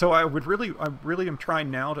 So I really am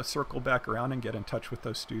trying now to circle back around and get in touch with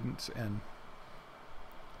those students and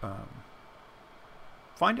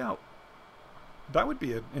find out. That would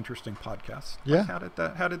be an interesting podcast. Yeah.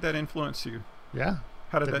 Like, how did that influence you? Yeah.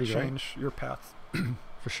 How did That'd that be great. change your path?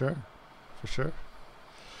 For sure.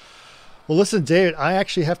 Well, listen, David, I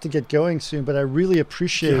actually have to get going soon, but I really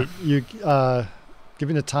appreciate you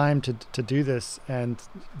giving the time to do this, and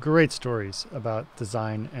great stories about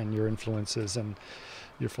design and your influences and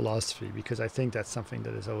your philosophy, because I think that's something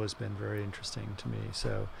that has always been very interesting to me.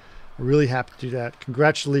 So I'm really happy to do that.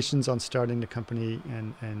 Congratulations on starting the company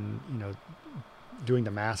and doing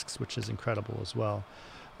the masks, which is incredible as well.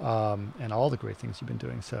 And all the great things you've been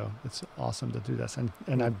doing. So it's awesome to do this. And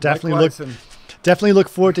I definitely look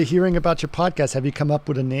forward to hearing about your podcast. Have you come up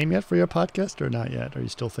with a name yet for your podcast, or not yet? Are you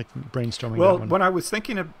still brainstorming? Well, that one? when I was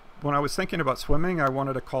thinking about swimming, I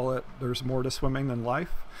wanted to call it "There's More to Swimming Than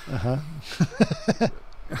Life."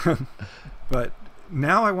 But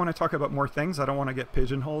now I want to talk about more things. I don't want to get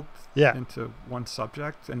pigeonholed into one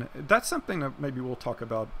subject, and that's something that maybe we'll talk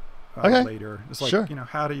about later. It's like, sure.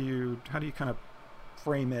 How do you kind of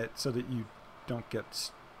frame it so that you don't get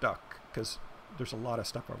stuck, because there's a lot of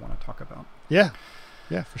stuff I want to talk about. Yeah,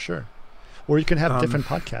 for sure. Or you can have different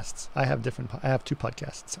podcasts. I have 2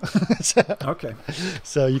 podcasts. Okay.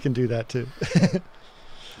 So you can do that too.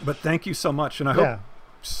 But thank you so much, and I hope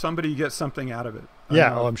somebody gets something out of it.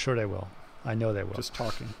 I'm sure they will. I know they will. Just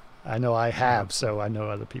talking. I know I have, so I know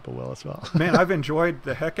other people will as well. Man, I've enjoyed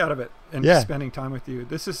the heck out of it, and spending time with you.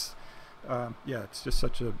 This is it's just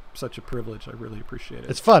such a privilege. I really appreciate it.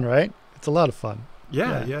 It's fun, right? It's a lot of fun.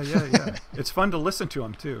 Yeah. It's fun to listen to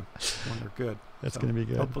them too when they're good. That's going to be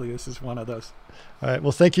good. Hopefully this is one of those. All right.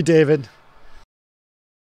 Well, thank you, David.